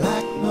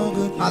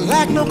 I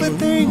lack no good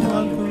thing.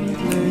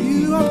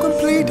 You are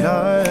complete.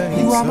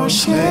 You are my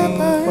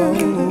shepherd.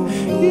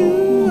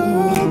 You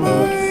are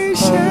my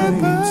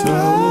shepherd.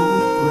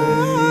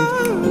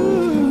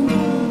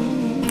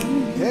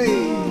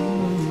 Hey.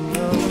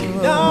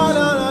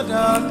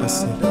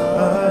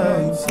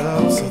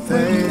 I'm so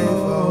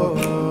thankful.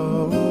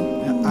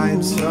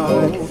 I'm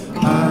so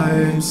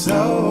I'm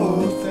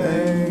so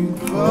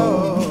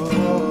thankful.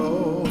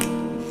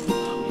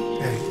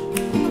 Hey,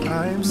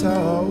 I'm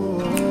so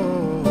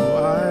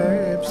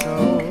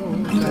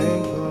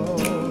thankful.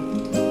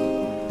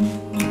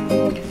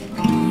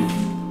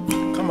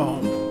 Come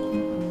on.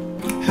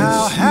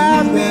 How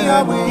happy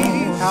are we?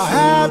 How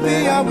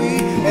happy are we?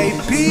 A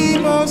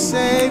people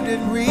saved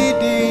and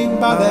redeemed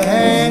by the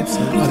hands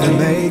of the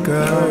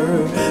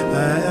Maker.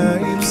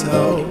 I'm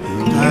so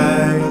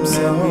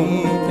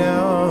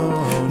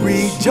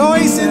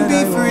rejoice and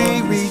be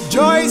free,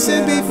 rejoice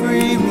and be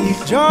free,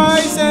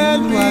 rejoice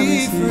and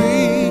be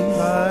free.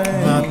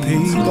 My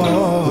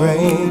people,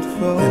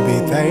 grateful and be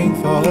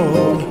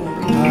thankful.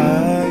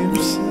 I'm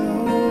so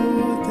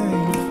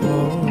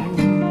thankful.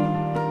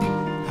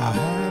 How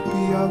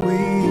happy are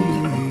we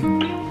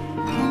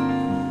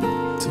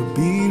to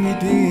be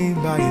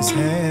redeemed by His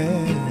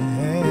hand?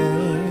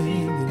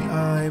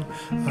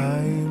 And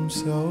I'm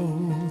so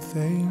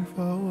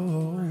thankful.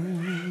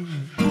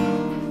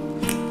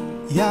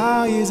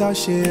 Yah is our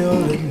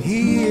shield and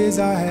He is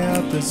our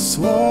help, the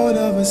sword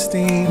of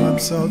esteem. I'm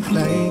so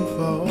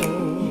thankful.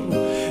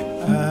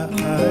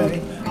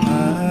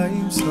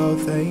 I'm so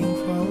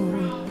thankful.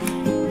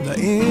 The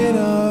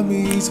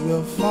enemies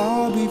will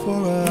fall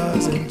before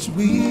us and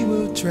we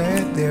will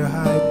tread their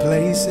high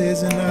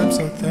places, and I'm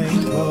so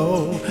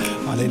thankful.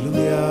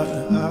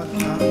 Hallelujah.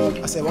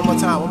 I said one more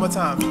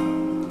time.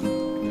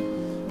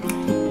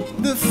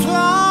 The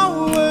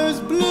flowers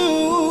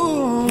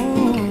bloom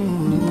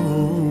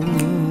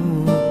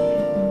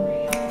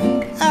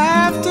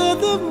after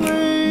the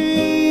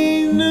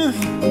rain.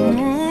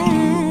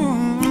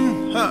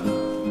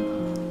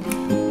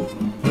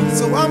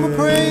 So I'ma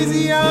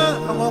praise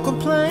Yah, I won't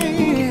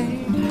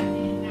complain.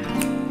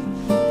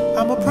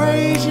 I'ma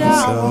praise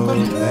Yah, I won't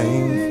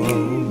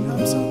complain.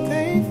 I'm so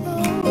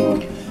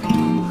thankful.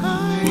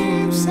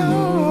 I'm so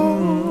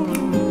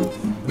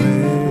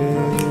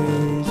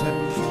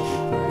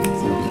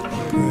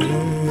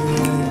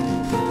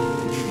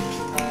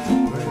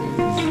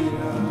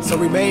So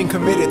remain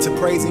committed to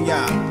praising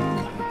Yah.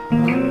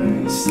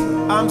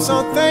 I'm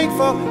so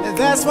thankful, and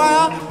that's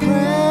why I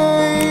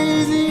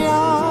praise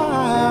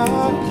Yah.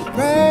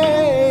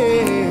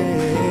 Praise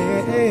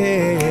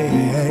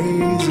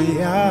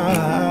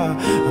Yah.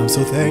 I'm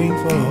so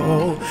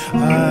thankful.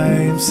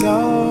 I'm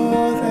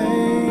so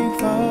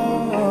thankful.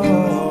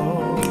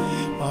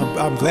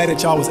 I'm glad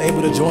that y'all was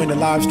able to join the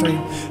live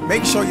stream.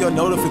 Make sure your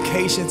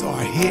notifications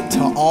are hit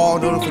to all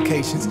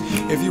notifications.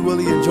 If you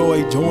really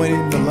enjoy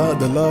joining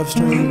the love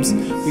streams,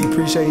 we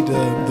appreciate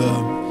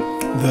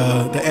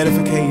the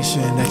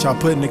edification that y'all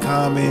put in the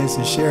comments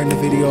and sharing the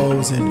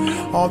videos and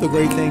all the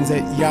great things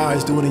that Yah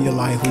is doing in your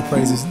life. We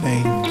praise His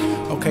name.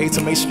 Okay,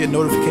 so make sure your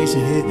notification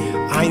hit.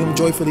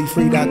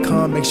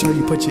 IamJoyfullyFree.com. Make sure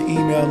you put your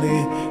email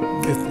in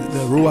if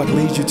the Ruach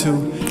leads you to.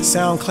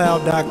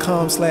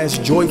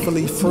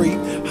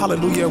 SoundCloud.com/joyfullyfree.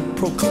 Hallelujah.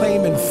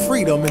 Proclaiming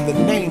freedom in the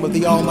name of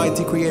the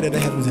Almighty Creator of the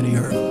heavens and the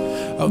earth.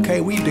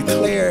 Okay, we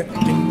declare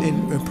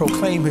and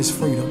proclaim His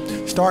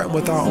freedom, starting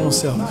with our own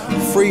self,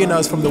 freeing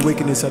us from the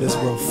wickedness of this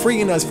world,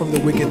 freeing us from the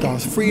wicked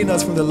thoughts, freeing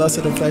us from the lust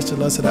of the flesh, the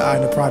lust of the eye,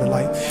 and the pride of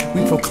life.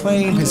 We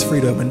proclaim His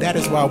freedom, and that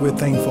is why we're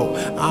thankful.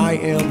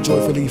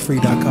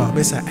 IamJoyfullyFree.com.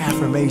 It's an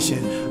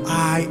affirmation.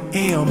 I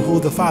am who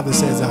the Father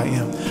says I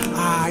am.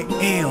 I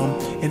am,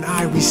 and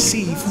I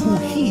receive who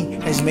He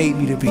has made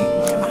me to be.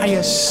 I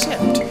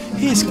accept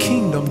His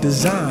kingdom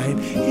design,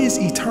 His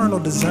eternal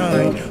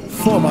design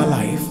for my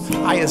life.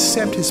 I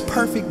accept His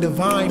perfect,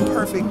 divine,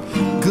 perfect,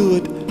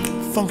 good,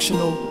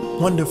 functional,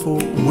 wonderful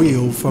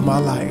will for my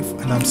life.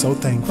 And I'm so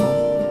thankful.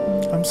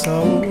 I'm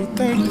so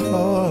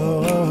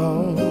thankful.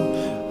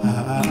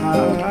 I'm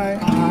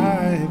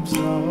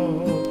so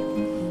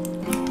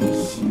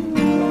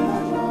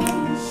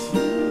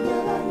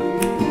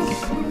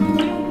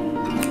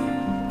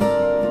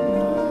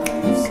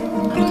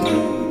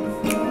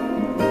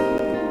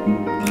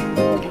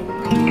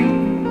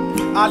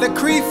I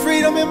decree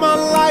freedom in my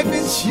life.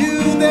 It's you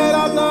that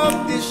I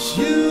love. It's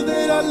you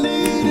that I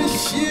lead.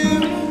 It's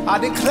you. I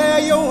declare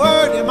your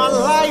word in my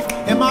life,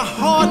 in my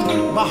heart.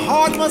 My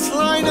heart must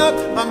line up.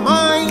 My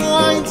mind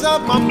lines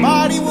up. My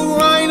body will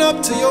line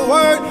up to your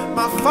word.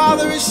 My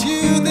Father, it's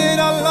you that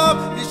I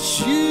love. It's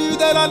you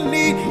that I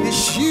need.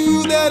 It's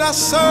you that I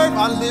serve.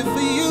 I live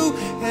for you,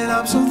 and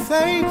I'm so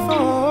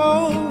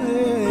thankful.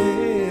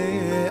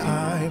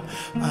 Yeah,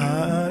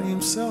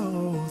 I'm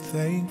so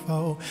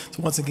thankful.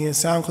 So once again,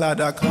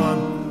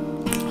 SoundCloud.com.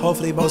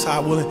 Hopefully, Most High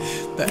willing,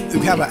 we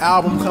have an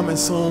album coming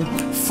soon.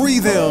 Free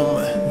Them,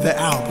 the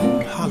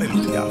album.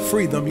 Hallelujah.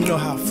 Free them. You know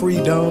how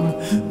freedom?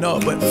 No,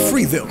 but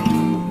free them.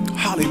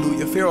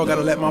 Hallelujah. Pharaoh got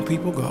to let my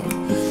people go.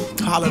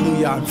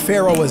 Hallelujah. And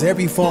Pharaoh is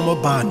every form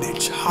of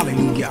bondage.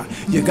 Hallelujah.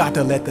 You got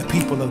to let the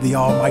people of the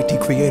Almighty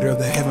Creator of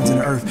the heavens and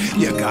the earth,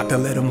 you got to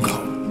let them go.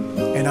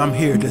 And I'm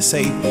here to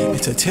say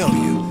and to tell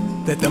you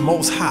that the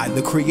Most High,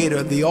 the Creator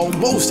of the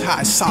Most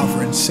High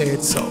Sovereign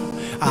said so.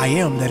 I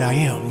am that I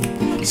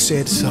am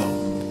said so.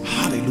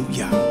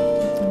 Hallelujah.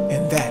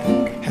 And that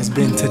has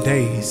been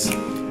today's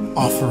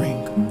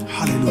offering.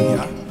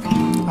 Hallelujah.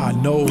 I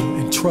know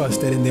and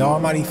trust that in the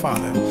Almighty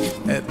Father,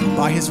 that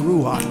by his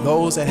Ruach,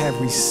 those that have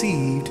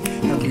received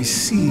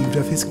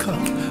of his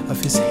cup, of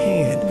his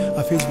hand,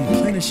 of his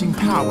replenishing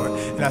power.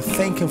 And I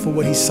thank him for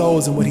what he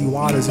sows and what he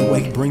waters and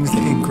what he brings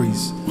the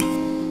increase.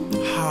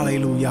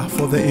 Hallelujah,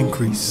 for the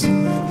increase.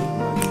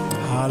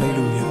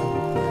 Hallelujah.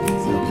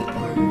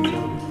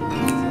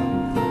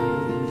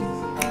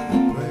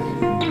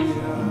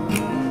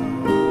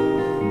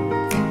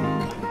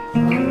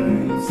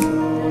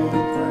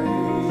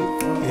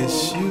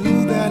 It's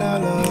you that I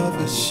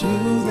love, it's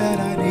you that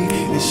I need,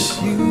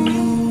 it's you,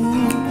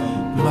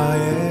 my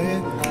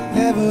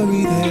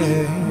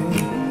everything.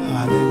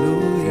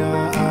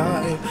 Hallelujah,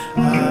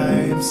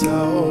 I'm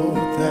so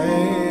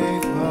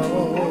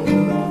thankful.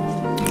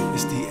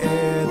 It's the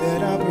air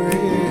that I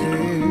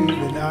breathe,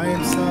 and I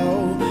am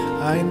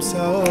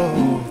so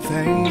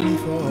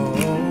thankful.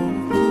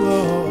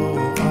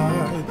 Oh,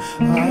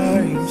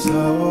 I'm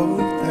so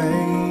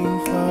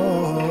thankful.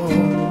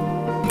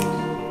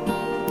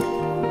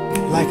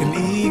 Like an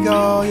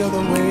eagle, you're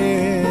the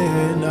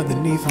wind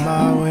underneath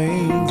my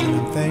wings, and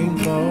I'm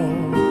thankful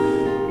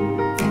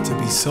to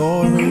be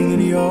soaring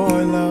in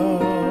your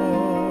love.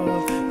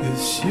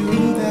 It's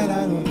you that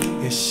I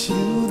love, it's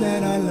you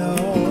that I love,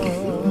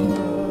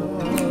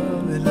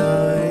 and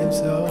I'm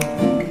so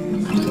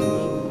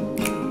thankful.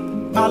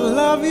 I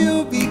love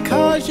you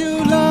because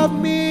you love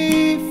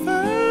me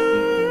first.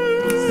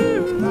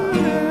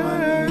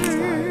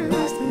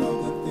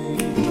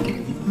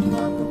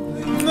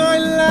 I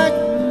lack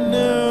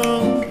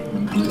no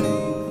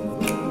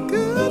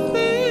good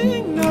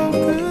thing, no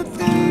good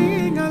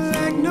thing. I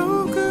lack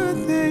no good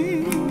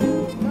thing.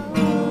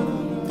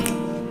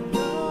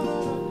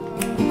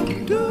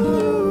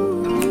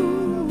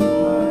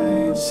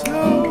 I'm so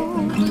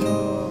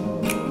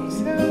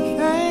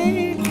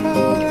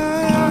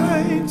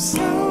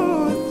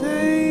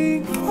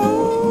thankful.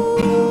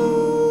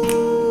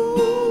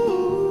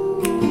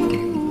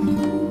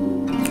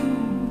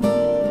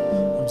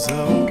 I'm so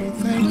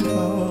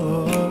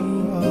thankful.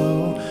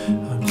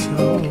 I'm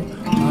so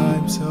thankful.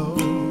 I'm so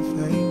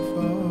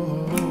thankful.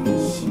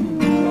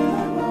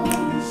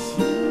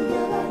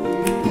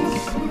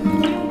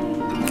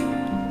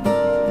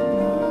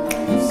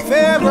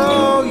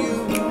 Pharaoh, you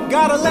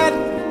gotta let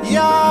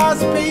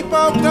Yah's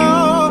people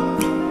go,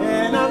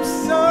 and I'm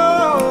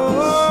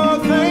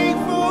so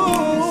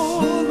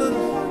thankful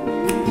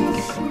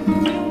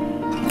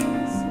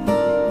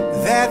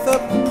that the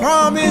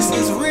promise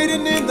is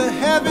written in the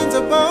heavens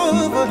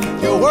above.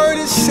 Your word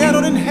is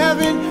settled in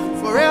heaven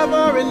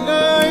forever, and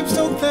I'm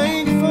so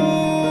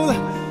thankful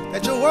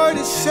that your word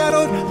is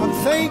settled. I'm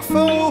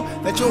thankful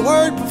that your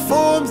word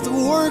performs the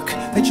work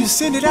that you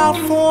send it out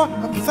for.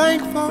 I'm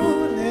thankful,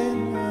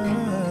 and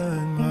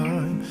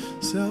I'm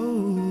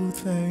so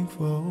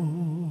thankful.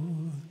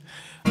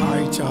 All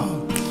right,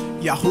 y'all.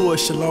 Yahuwah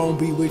Shalom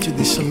be with you.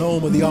 The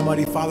shalom of the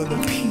Almighty Father, the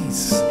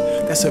peace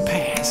that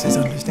surpasses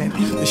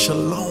understanding. The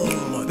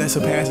shalom that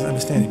surpasses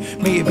understanding.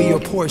 May it be your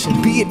portion.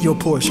 Be it your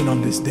portion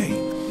on this day,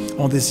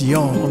 on this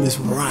young, on this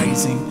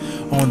rising,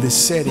 on this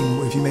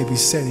setting. If you may be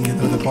setting in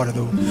the other part of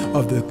the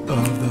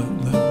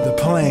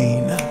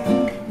plane,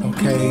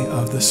 okay,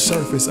 of the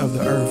surface of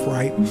the earth,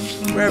 right?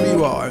 Wherever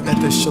you are, let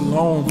the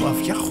shalom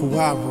of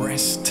Yahuwah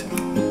rest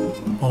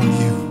on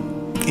you,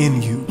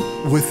 in you,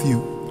 with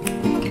you.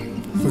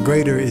 For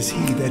greater is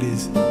he that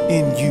is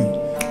in you,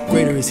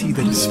 greater is he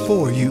that is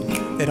for you,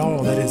 than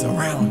all that is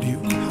around you.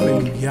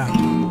 Hallelujah.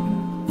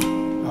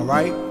 All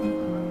right,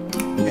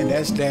 and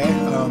that's that.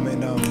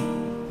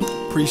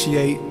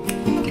 Appreciate,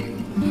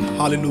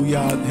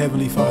 hallelujah,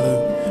 Heavenly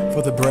Father,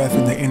 for the breath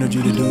and the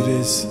energy to do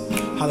this.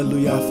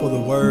 Hallelujah, for the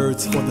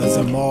words, for the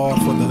zamar,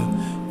 for the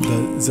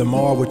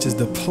zamar, which is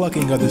the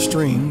plucking of the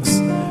strings.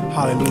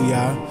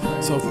 Hallelujah.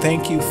 So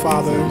thank you,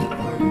 Father,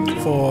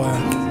 for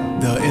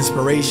the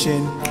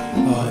inspiration.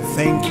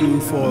 Thank you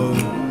for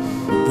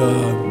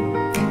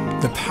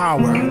the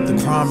power, the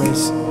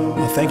promise.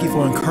 Thank you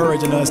for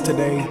encouraging us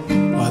today.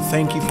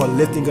 Thank you for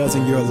lifting us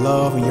in your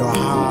love and your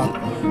heart.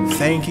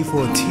 Thank you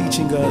for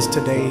teaching us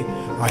today,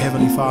 our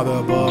Heavenly Father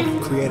above,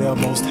 Creator,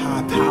 Most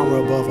High, power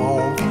above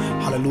all.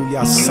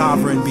 Hallelujah,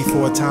 sovereign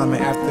before time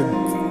and after,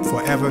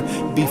 forever,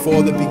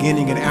 before the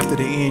beginning and after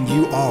the end,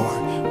 you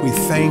are. We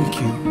thank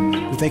you.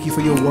 We thank you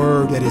for your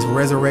word that is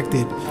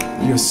resurrected,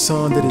 your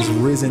Son that is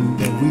risen,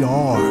 that we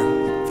are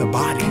the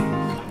body,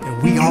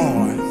 that we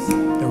are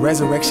the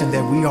resurrection,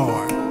 that we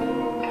are.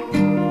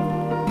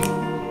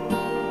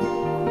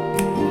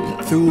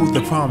 Through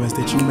the promise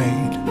that you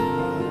made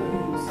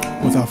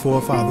with our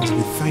forefathers,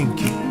 we thank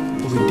you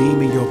for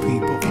redeeming your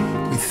people.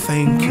 We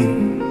thank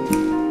you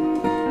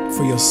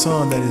for your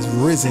Son that is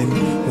risen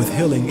with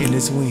healing in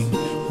his wing.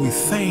 We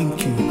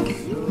thank you.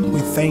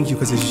 We thank you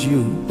because it's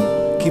you.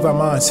 Keep our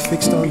minds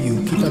fixed on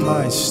you. Keep our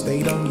minds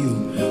stayed on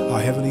you, our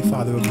Heavenly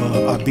Father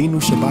above. Abinu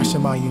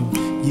Shabashamayim,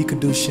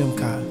 Yikadu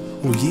Shimka,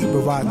 Uyik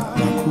Barak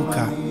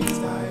Lakuka.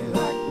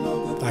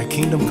 Thy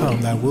kingdom come,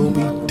 thy will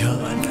be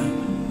done.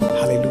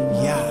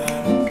 Hallelujah.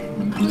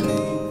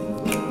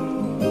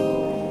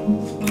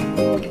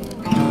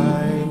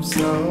 I'm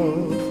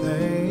so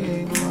thankful.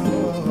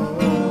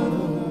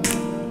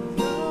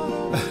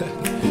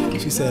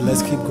 said,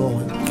 let's keep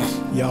going.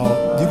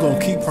 Y'all, you're going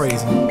to keep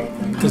praising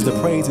because the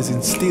praise is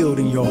instilled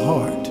in your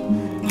heart.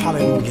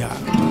 Hallelujah.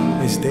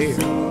 It's there.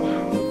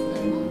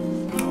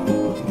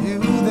 You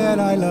that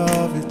I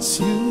love, it's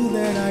you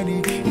that I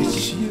need.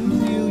 It's you.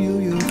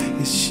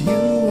 It's you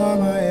are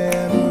my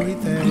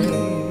everything.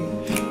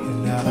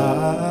 And at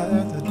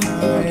the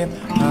time,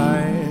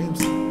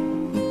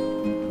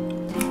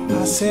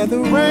 I said the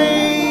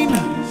rain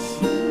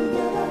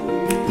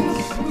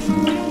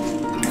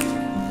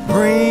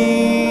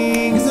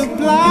brings the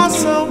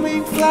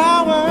blossoming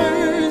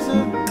flowers.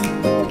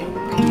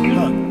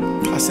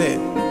 I said,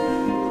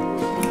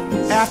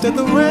 after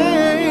the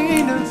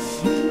rain,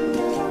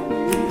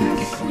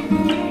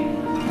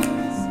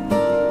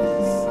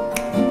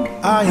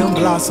 I am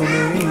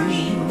blossoming,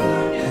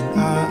 and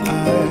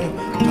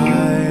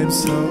I'm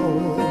so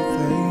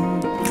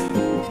thankful.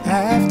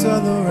 After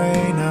the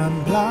rain,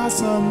 I'm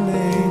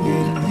blossoming,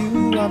 in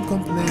you I'm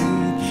complete,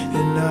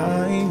 and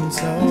I'm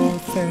so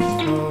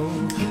thankful.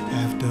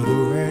 After the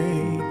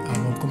rain, I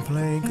won't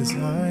complain, 'cause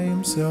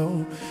I'm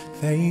so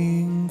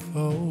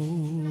thankful.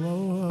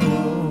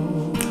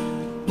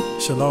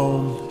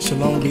 Shalom,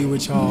 shalom be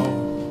with y'all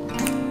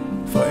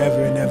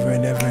forever and ever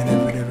and ever and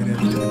ever and ever and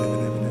ever and ever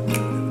and ever.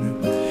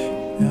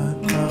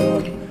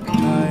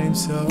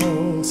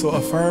 So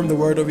affirm the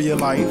word over your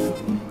life.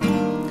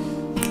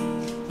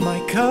 My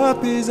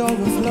cup is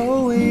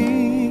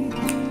overflowing,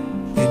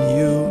 and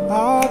you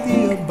are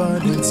the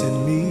abundance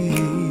in me.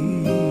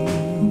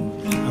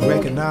 I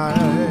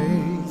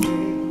recognize it.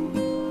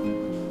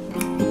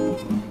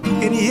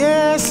 And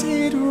yes,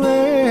 it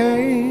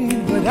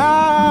rained, but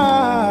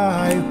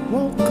I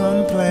won't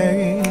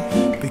complain,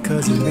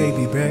 because it made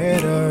me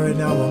better, and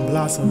now I'm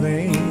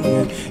blossoming,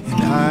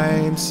 and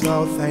I'm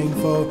so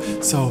thankful.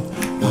 So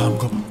I'm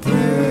gonna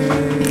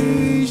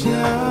praise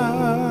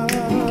ya.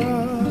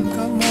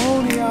 Come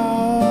on,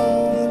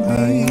 y'all.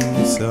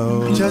 I'm so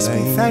just be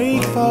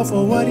thankful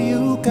for what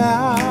you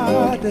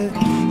got.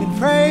 And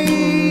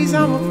praise,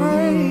 I'ma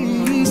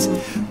praise ya.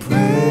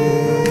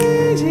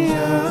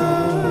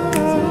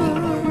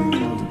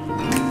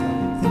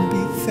 And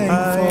be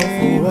thankful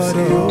for what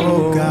you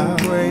got.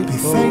 Be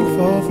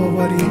thankful for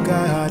what you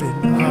got. And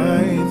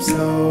I'm so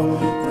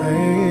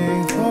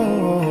grateful.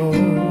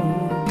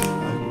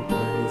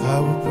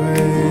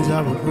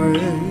 I will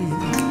praise.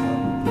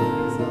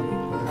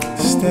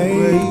 Stay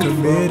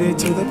committed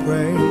to the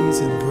praise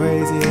and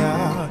praise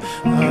Yah.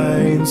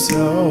 I'm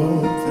so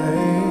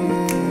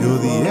thankful. You're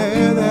the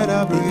air that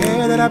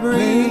I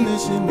breathe,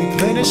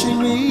 replenishing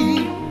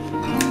me.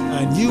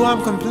 And you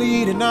I'm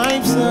complete, and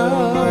I'm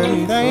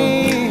so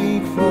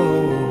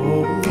thankful.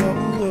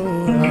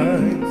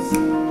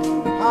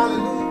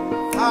 Hallelujah,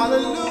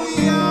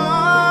 hallelujah.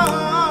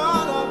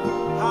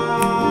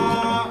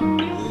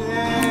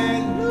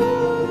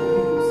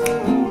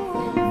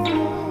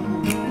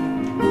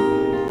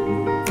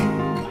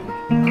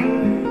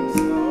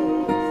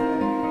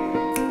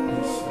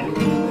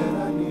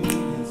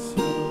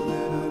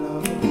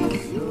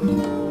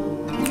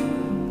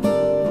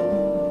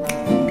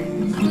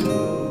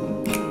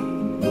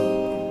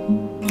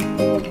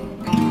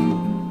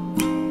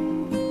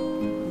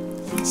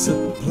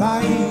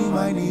 Supplying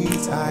my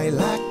needs, I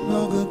lack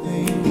no good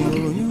thing.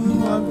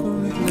 You are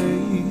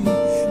complete,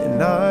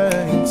 and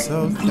I'm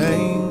so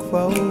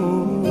thankful.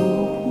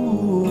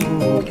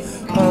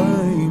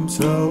 I'm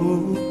so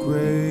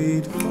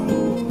grateful.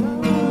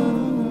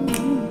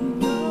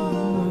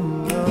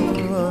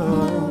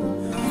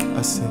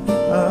 I said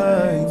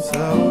I'm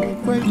so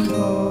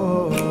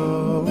grateful.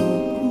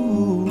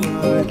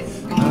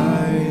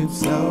 I'm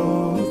so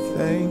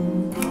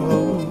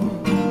thankful.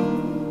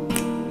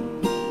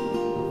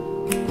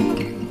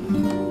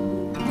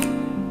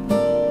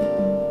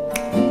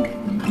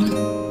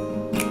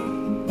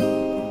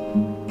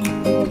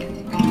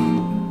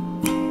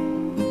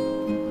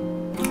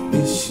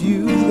 It's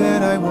you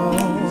that I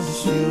want,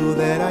 it's you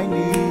that I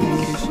need,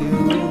 it's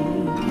you.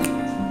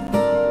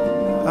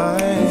 I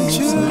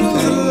choose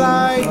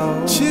life,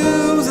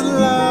 choose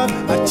love,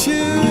 I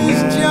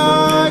choose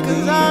joy,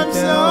 'cause I'm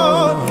so.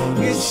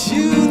 It's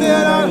you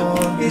that I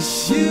want,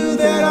 it's you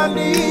that I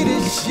need,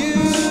 it's you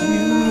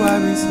I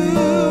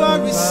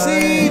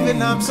receive,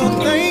 and I'm so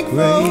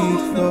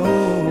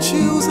thankful.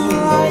 Choose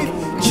life,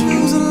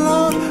 choose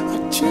love, I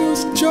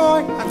choose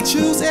joy, I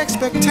choose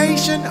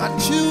expectation, I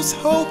choose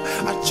hope,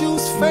 I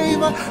choose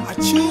favor, I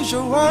choose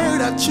your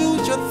word, I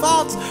choose your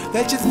thoughts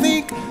that you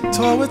think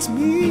towards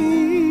me.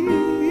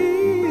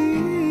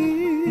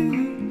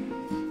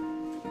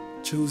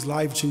 Choose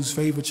life, choose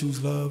favor,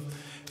 choose love.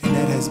 And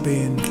that has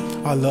been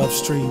our love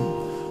stream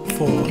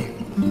for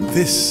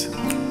this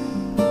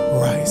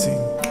rising.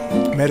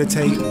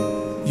 Meditate,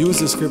 use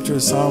the scripture,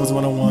 Psalms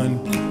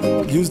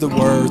 101. Use the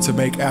word to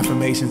make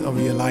affirmations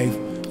over your life.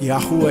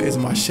 Yahuwah is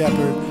my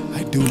shepherd,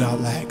 I do not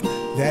lack.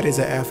 That is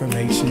an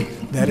affirmation.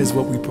 That is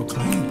what we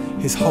proclaim.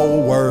 His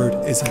whole word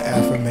is an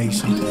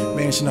affirmation.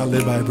 Man should not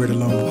live by bread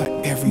alone, but by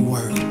every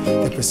word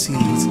that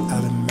proceeds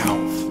out of the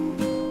mouth.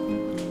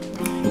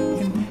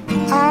 And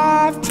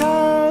I've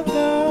turned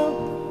the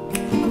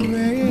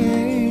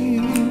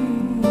rain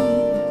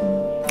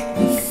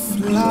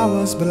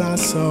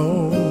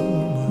blossom,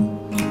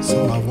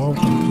 so I won't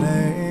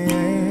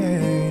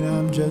complain.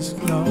 I'm just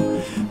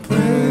gonna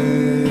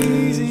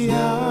praise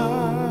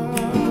Yah.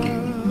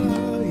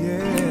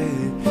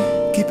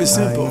 Yeah. Keep it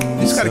simple.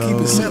 You just gotta keep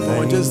it simple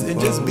and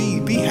just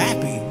be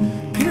happy.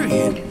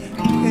 Period.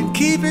 And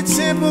keep it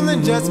simple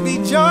and just be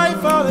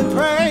joyful and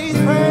praise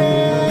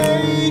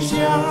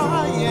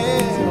Yah.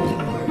 Yeah.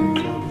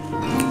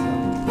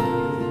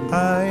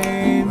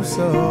 I'm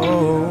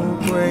so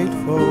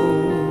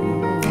grateful.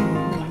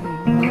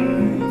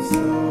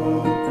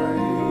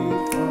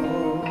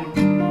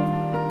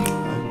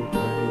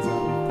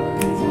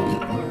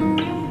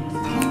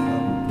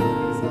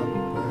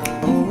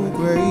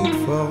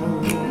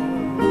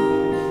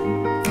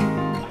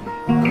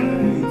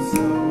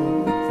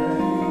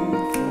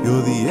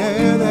 You're the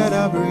air that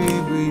I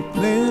breathe,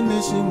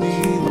 replenishing me.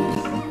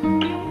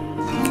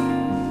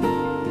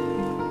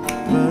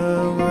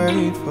 I'm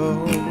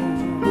grateful.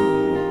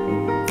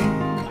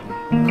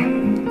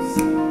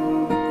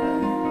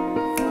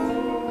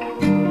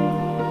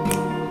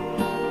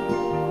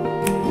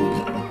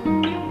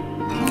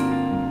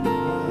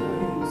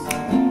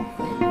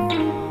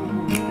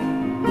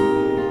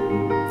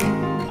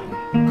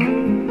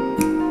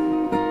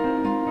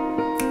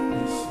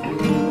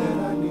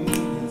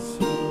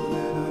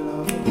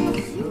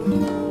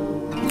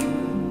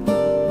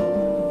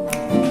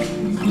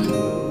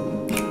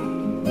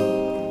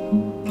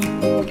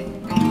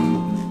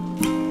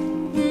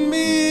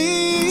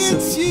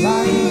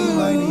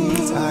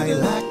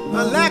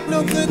 I lack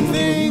no good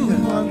thing.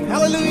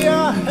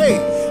 Hallelujah. Hey.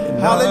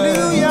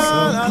 Hallelujah.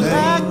 I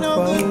lack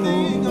no good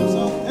thing. I'm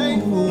so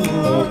thankful,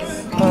 Lord.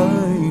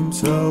 I'm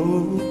so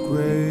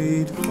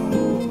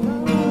grateful.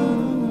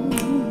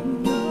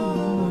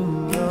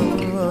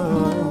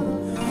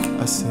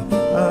 I said,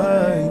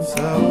 I'm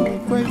so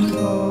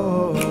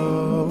grateful.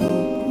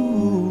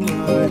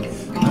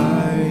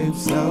 I'm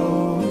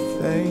so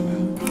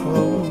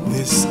thankful.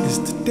 This is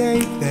the day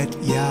that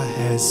Yah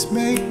has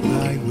made.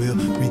 I will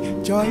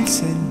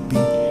rejoice and be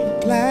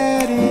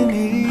glad in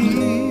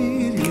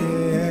it.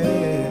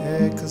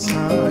 Yeah, 'cause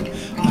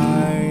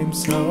I'm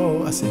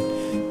so. I said,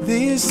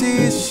 this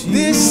is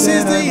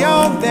the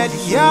yom that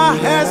Yah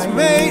has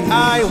made.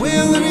 I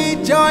will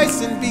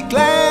rejoice and be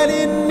glad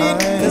in it,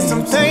 'cause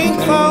I'm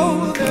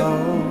thankful.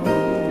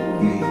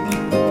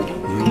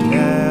 You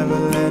never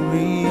let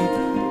me.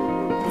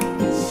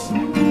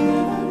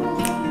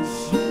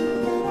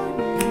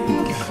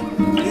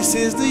 This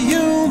is the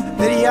yom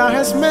that Yah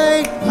has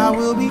made. I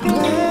will be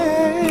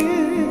glad.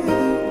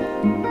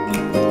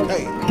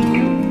 Hey,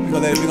 we're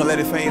gonna let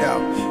it fade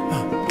out.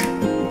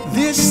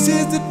 This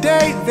is the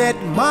day that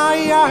my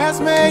Yah has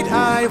made.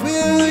 I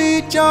will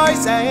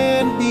rejoice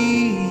and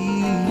be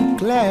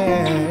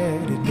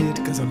glad in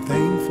it, 'cause I'm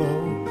thankful.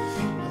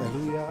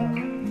 Hallelujah.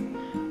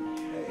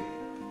 Hey.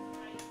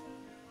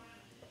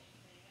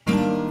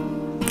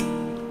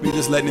 We're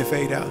just letting it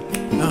fade out.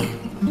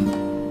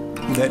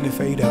 We're letting it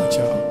fade out,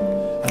 y'all.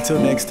 Until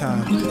next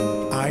time,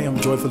 I am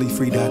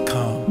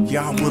joyfullyfree.com.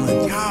 Yah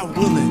willing,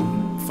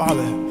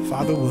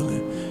 Father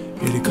willing,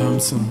 here to come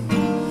soon.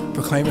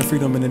 Proclaiming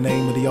freedom in the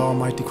name of the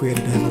Almighty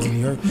Creator of the heavens and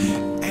the earth.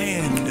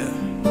 And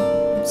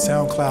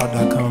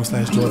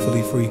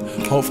SoundCloud.com/joyfullyfree.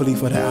 Hopefully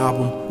for the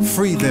album,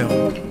 Free Them,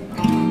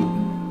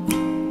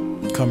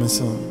 coming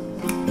soon.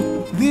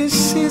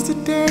 This is the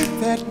day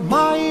that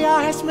my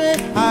Yah has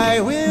made. I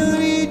will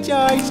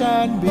rejoice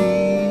and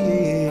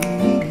be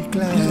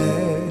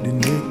glad in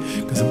it,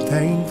 'cause I'm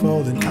thankful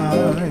and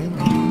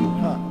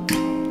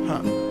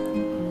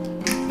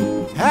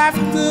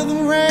After the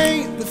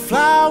rain, the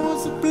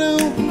flowers are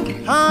bloom.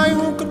 I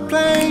won't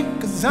complain,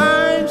 'cause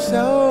I'm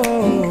so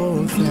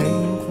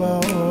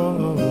thankful.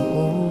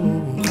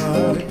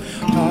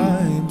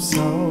 I'm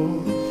so.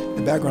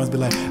 The backgrounds be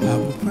like, I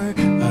will pray,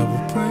 I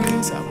will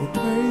praise, I will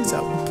praise, I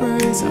will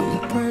praise, I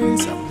will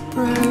praise, I will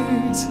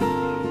praise.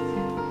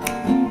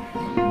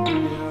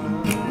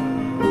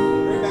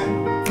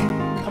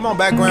 Come on,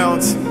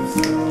 backgrounds.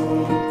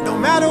 No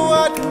matter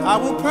what, I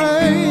will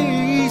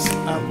praise,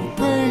 I will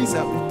praise,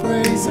 I will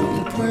praise, I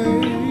will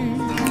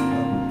praise.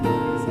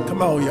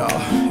 Come on,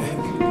 y'all.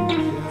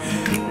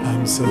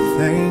 I'm so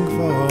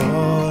thankful,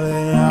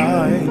 and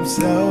I'm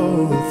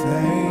so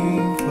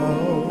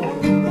thankful.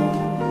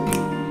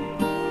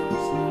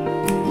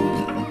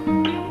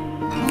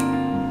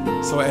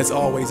 So as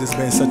always, it's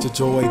been such a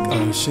joy,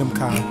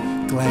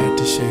 Shimkai, glad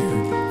to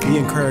share. Be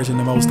encouraged in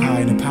the Most High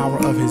and the power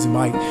of His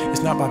might.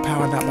 It's not by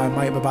power, not by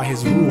might, but by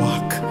His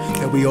Ruach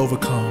that we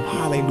overcome.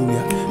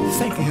 Hallelujah.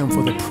 Thanking Him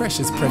for the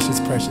precious, precious,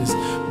 precious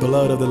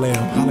blood of the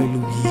Lamb.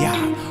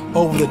 Hallelujah.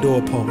 Over the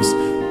doorpost,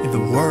 in the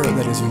word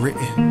that is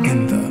written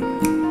in the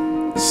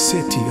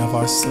city of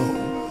our soul,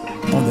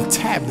 on the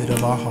tablet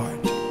of our heart.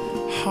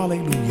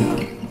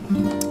 Hallelujah.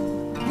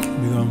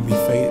 We're going to be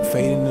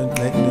fading and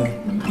letting the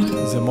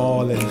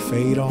Zamal let it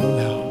fade on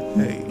out.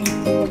 Hey.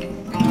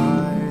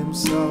 I'm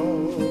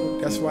so.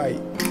 That's right.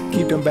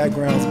 Keep them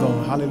backgrounds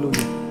going.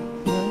 Hallelujah.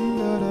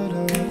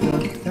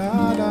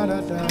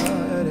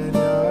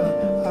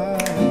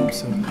 I'm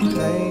so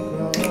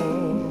thankful.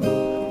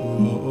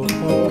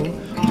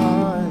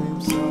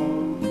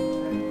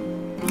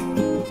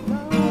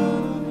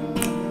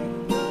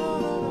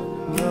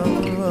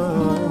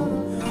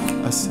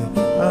 said,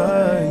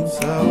 I'm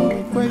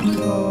so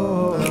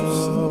grateful,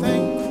 so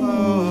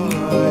thankful.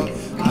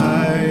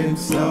 I'm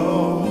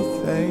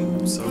so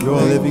thankful.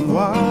 You're living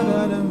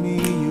water to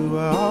me. You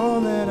are all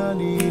that I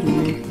need,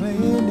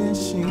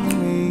 replenishing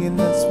me, and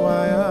that's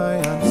why I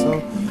am so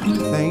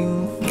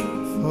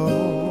thankful.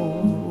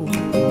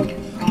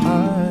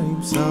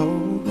 I'm so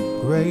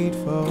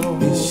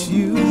grateful. It's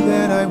you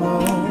that I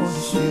want,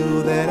 it's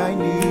you that I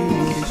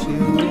need, it's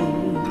you.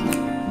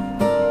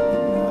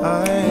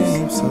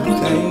 I'm so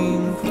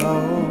thankful.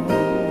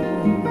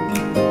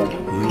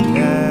 You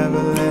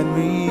never let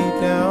me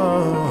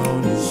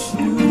down. It's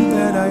you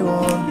that I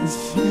want,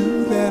 it's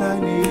you that I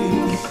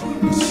need,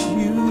 it's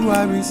you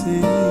I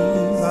receive.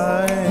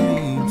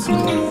 I'm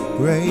so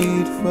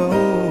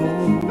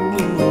grateful.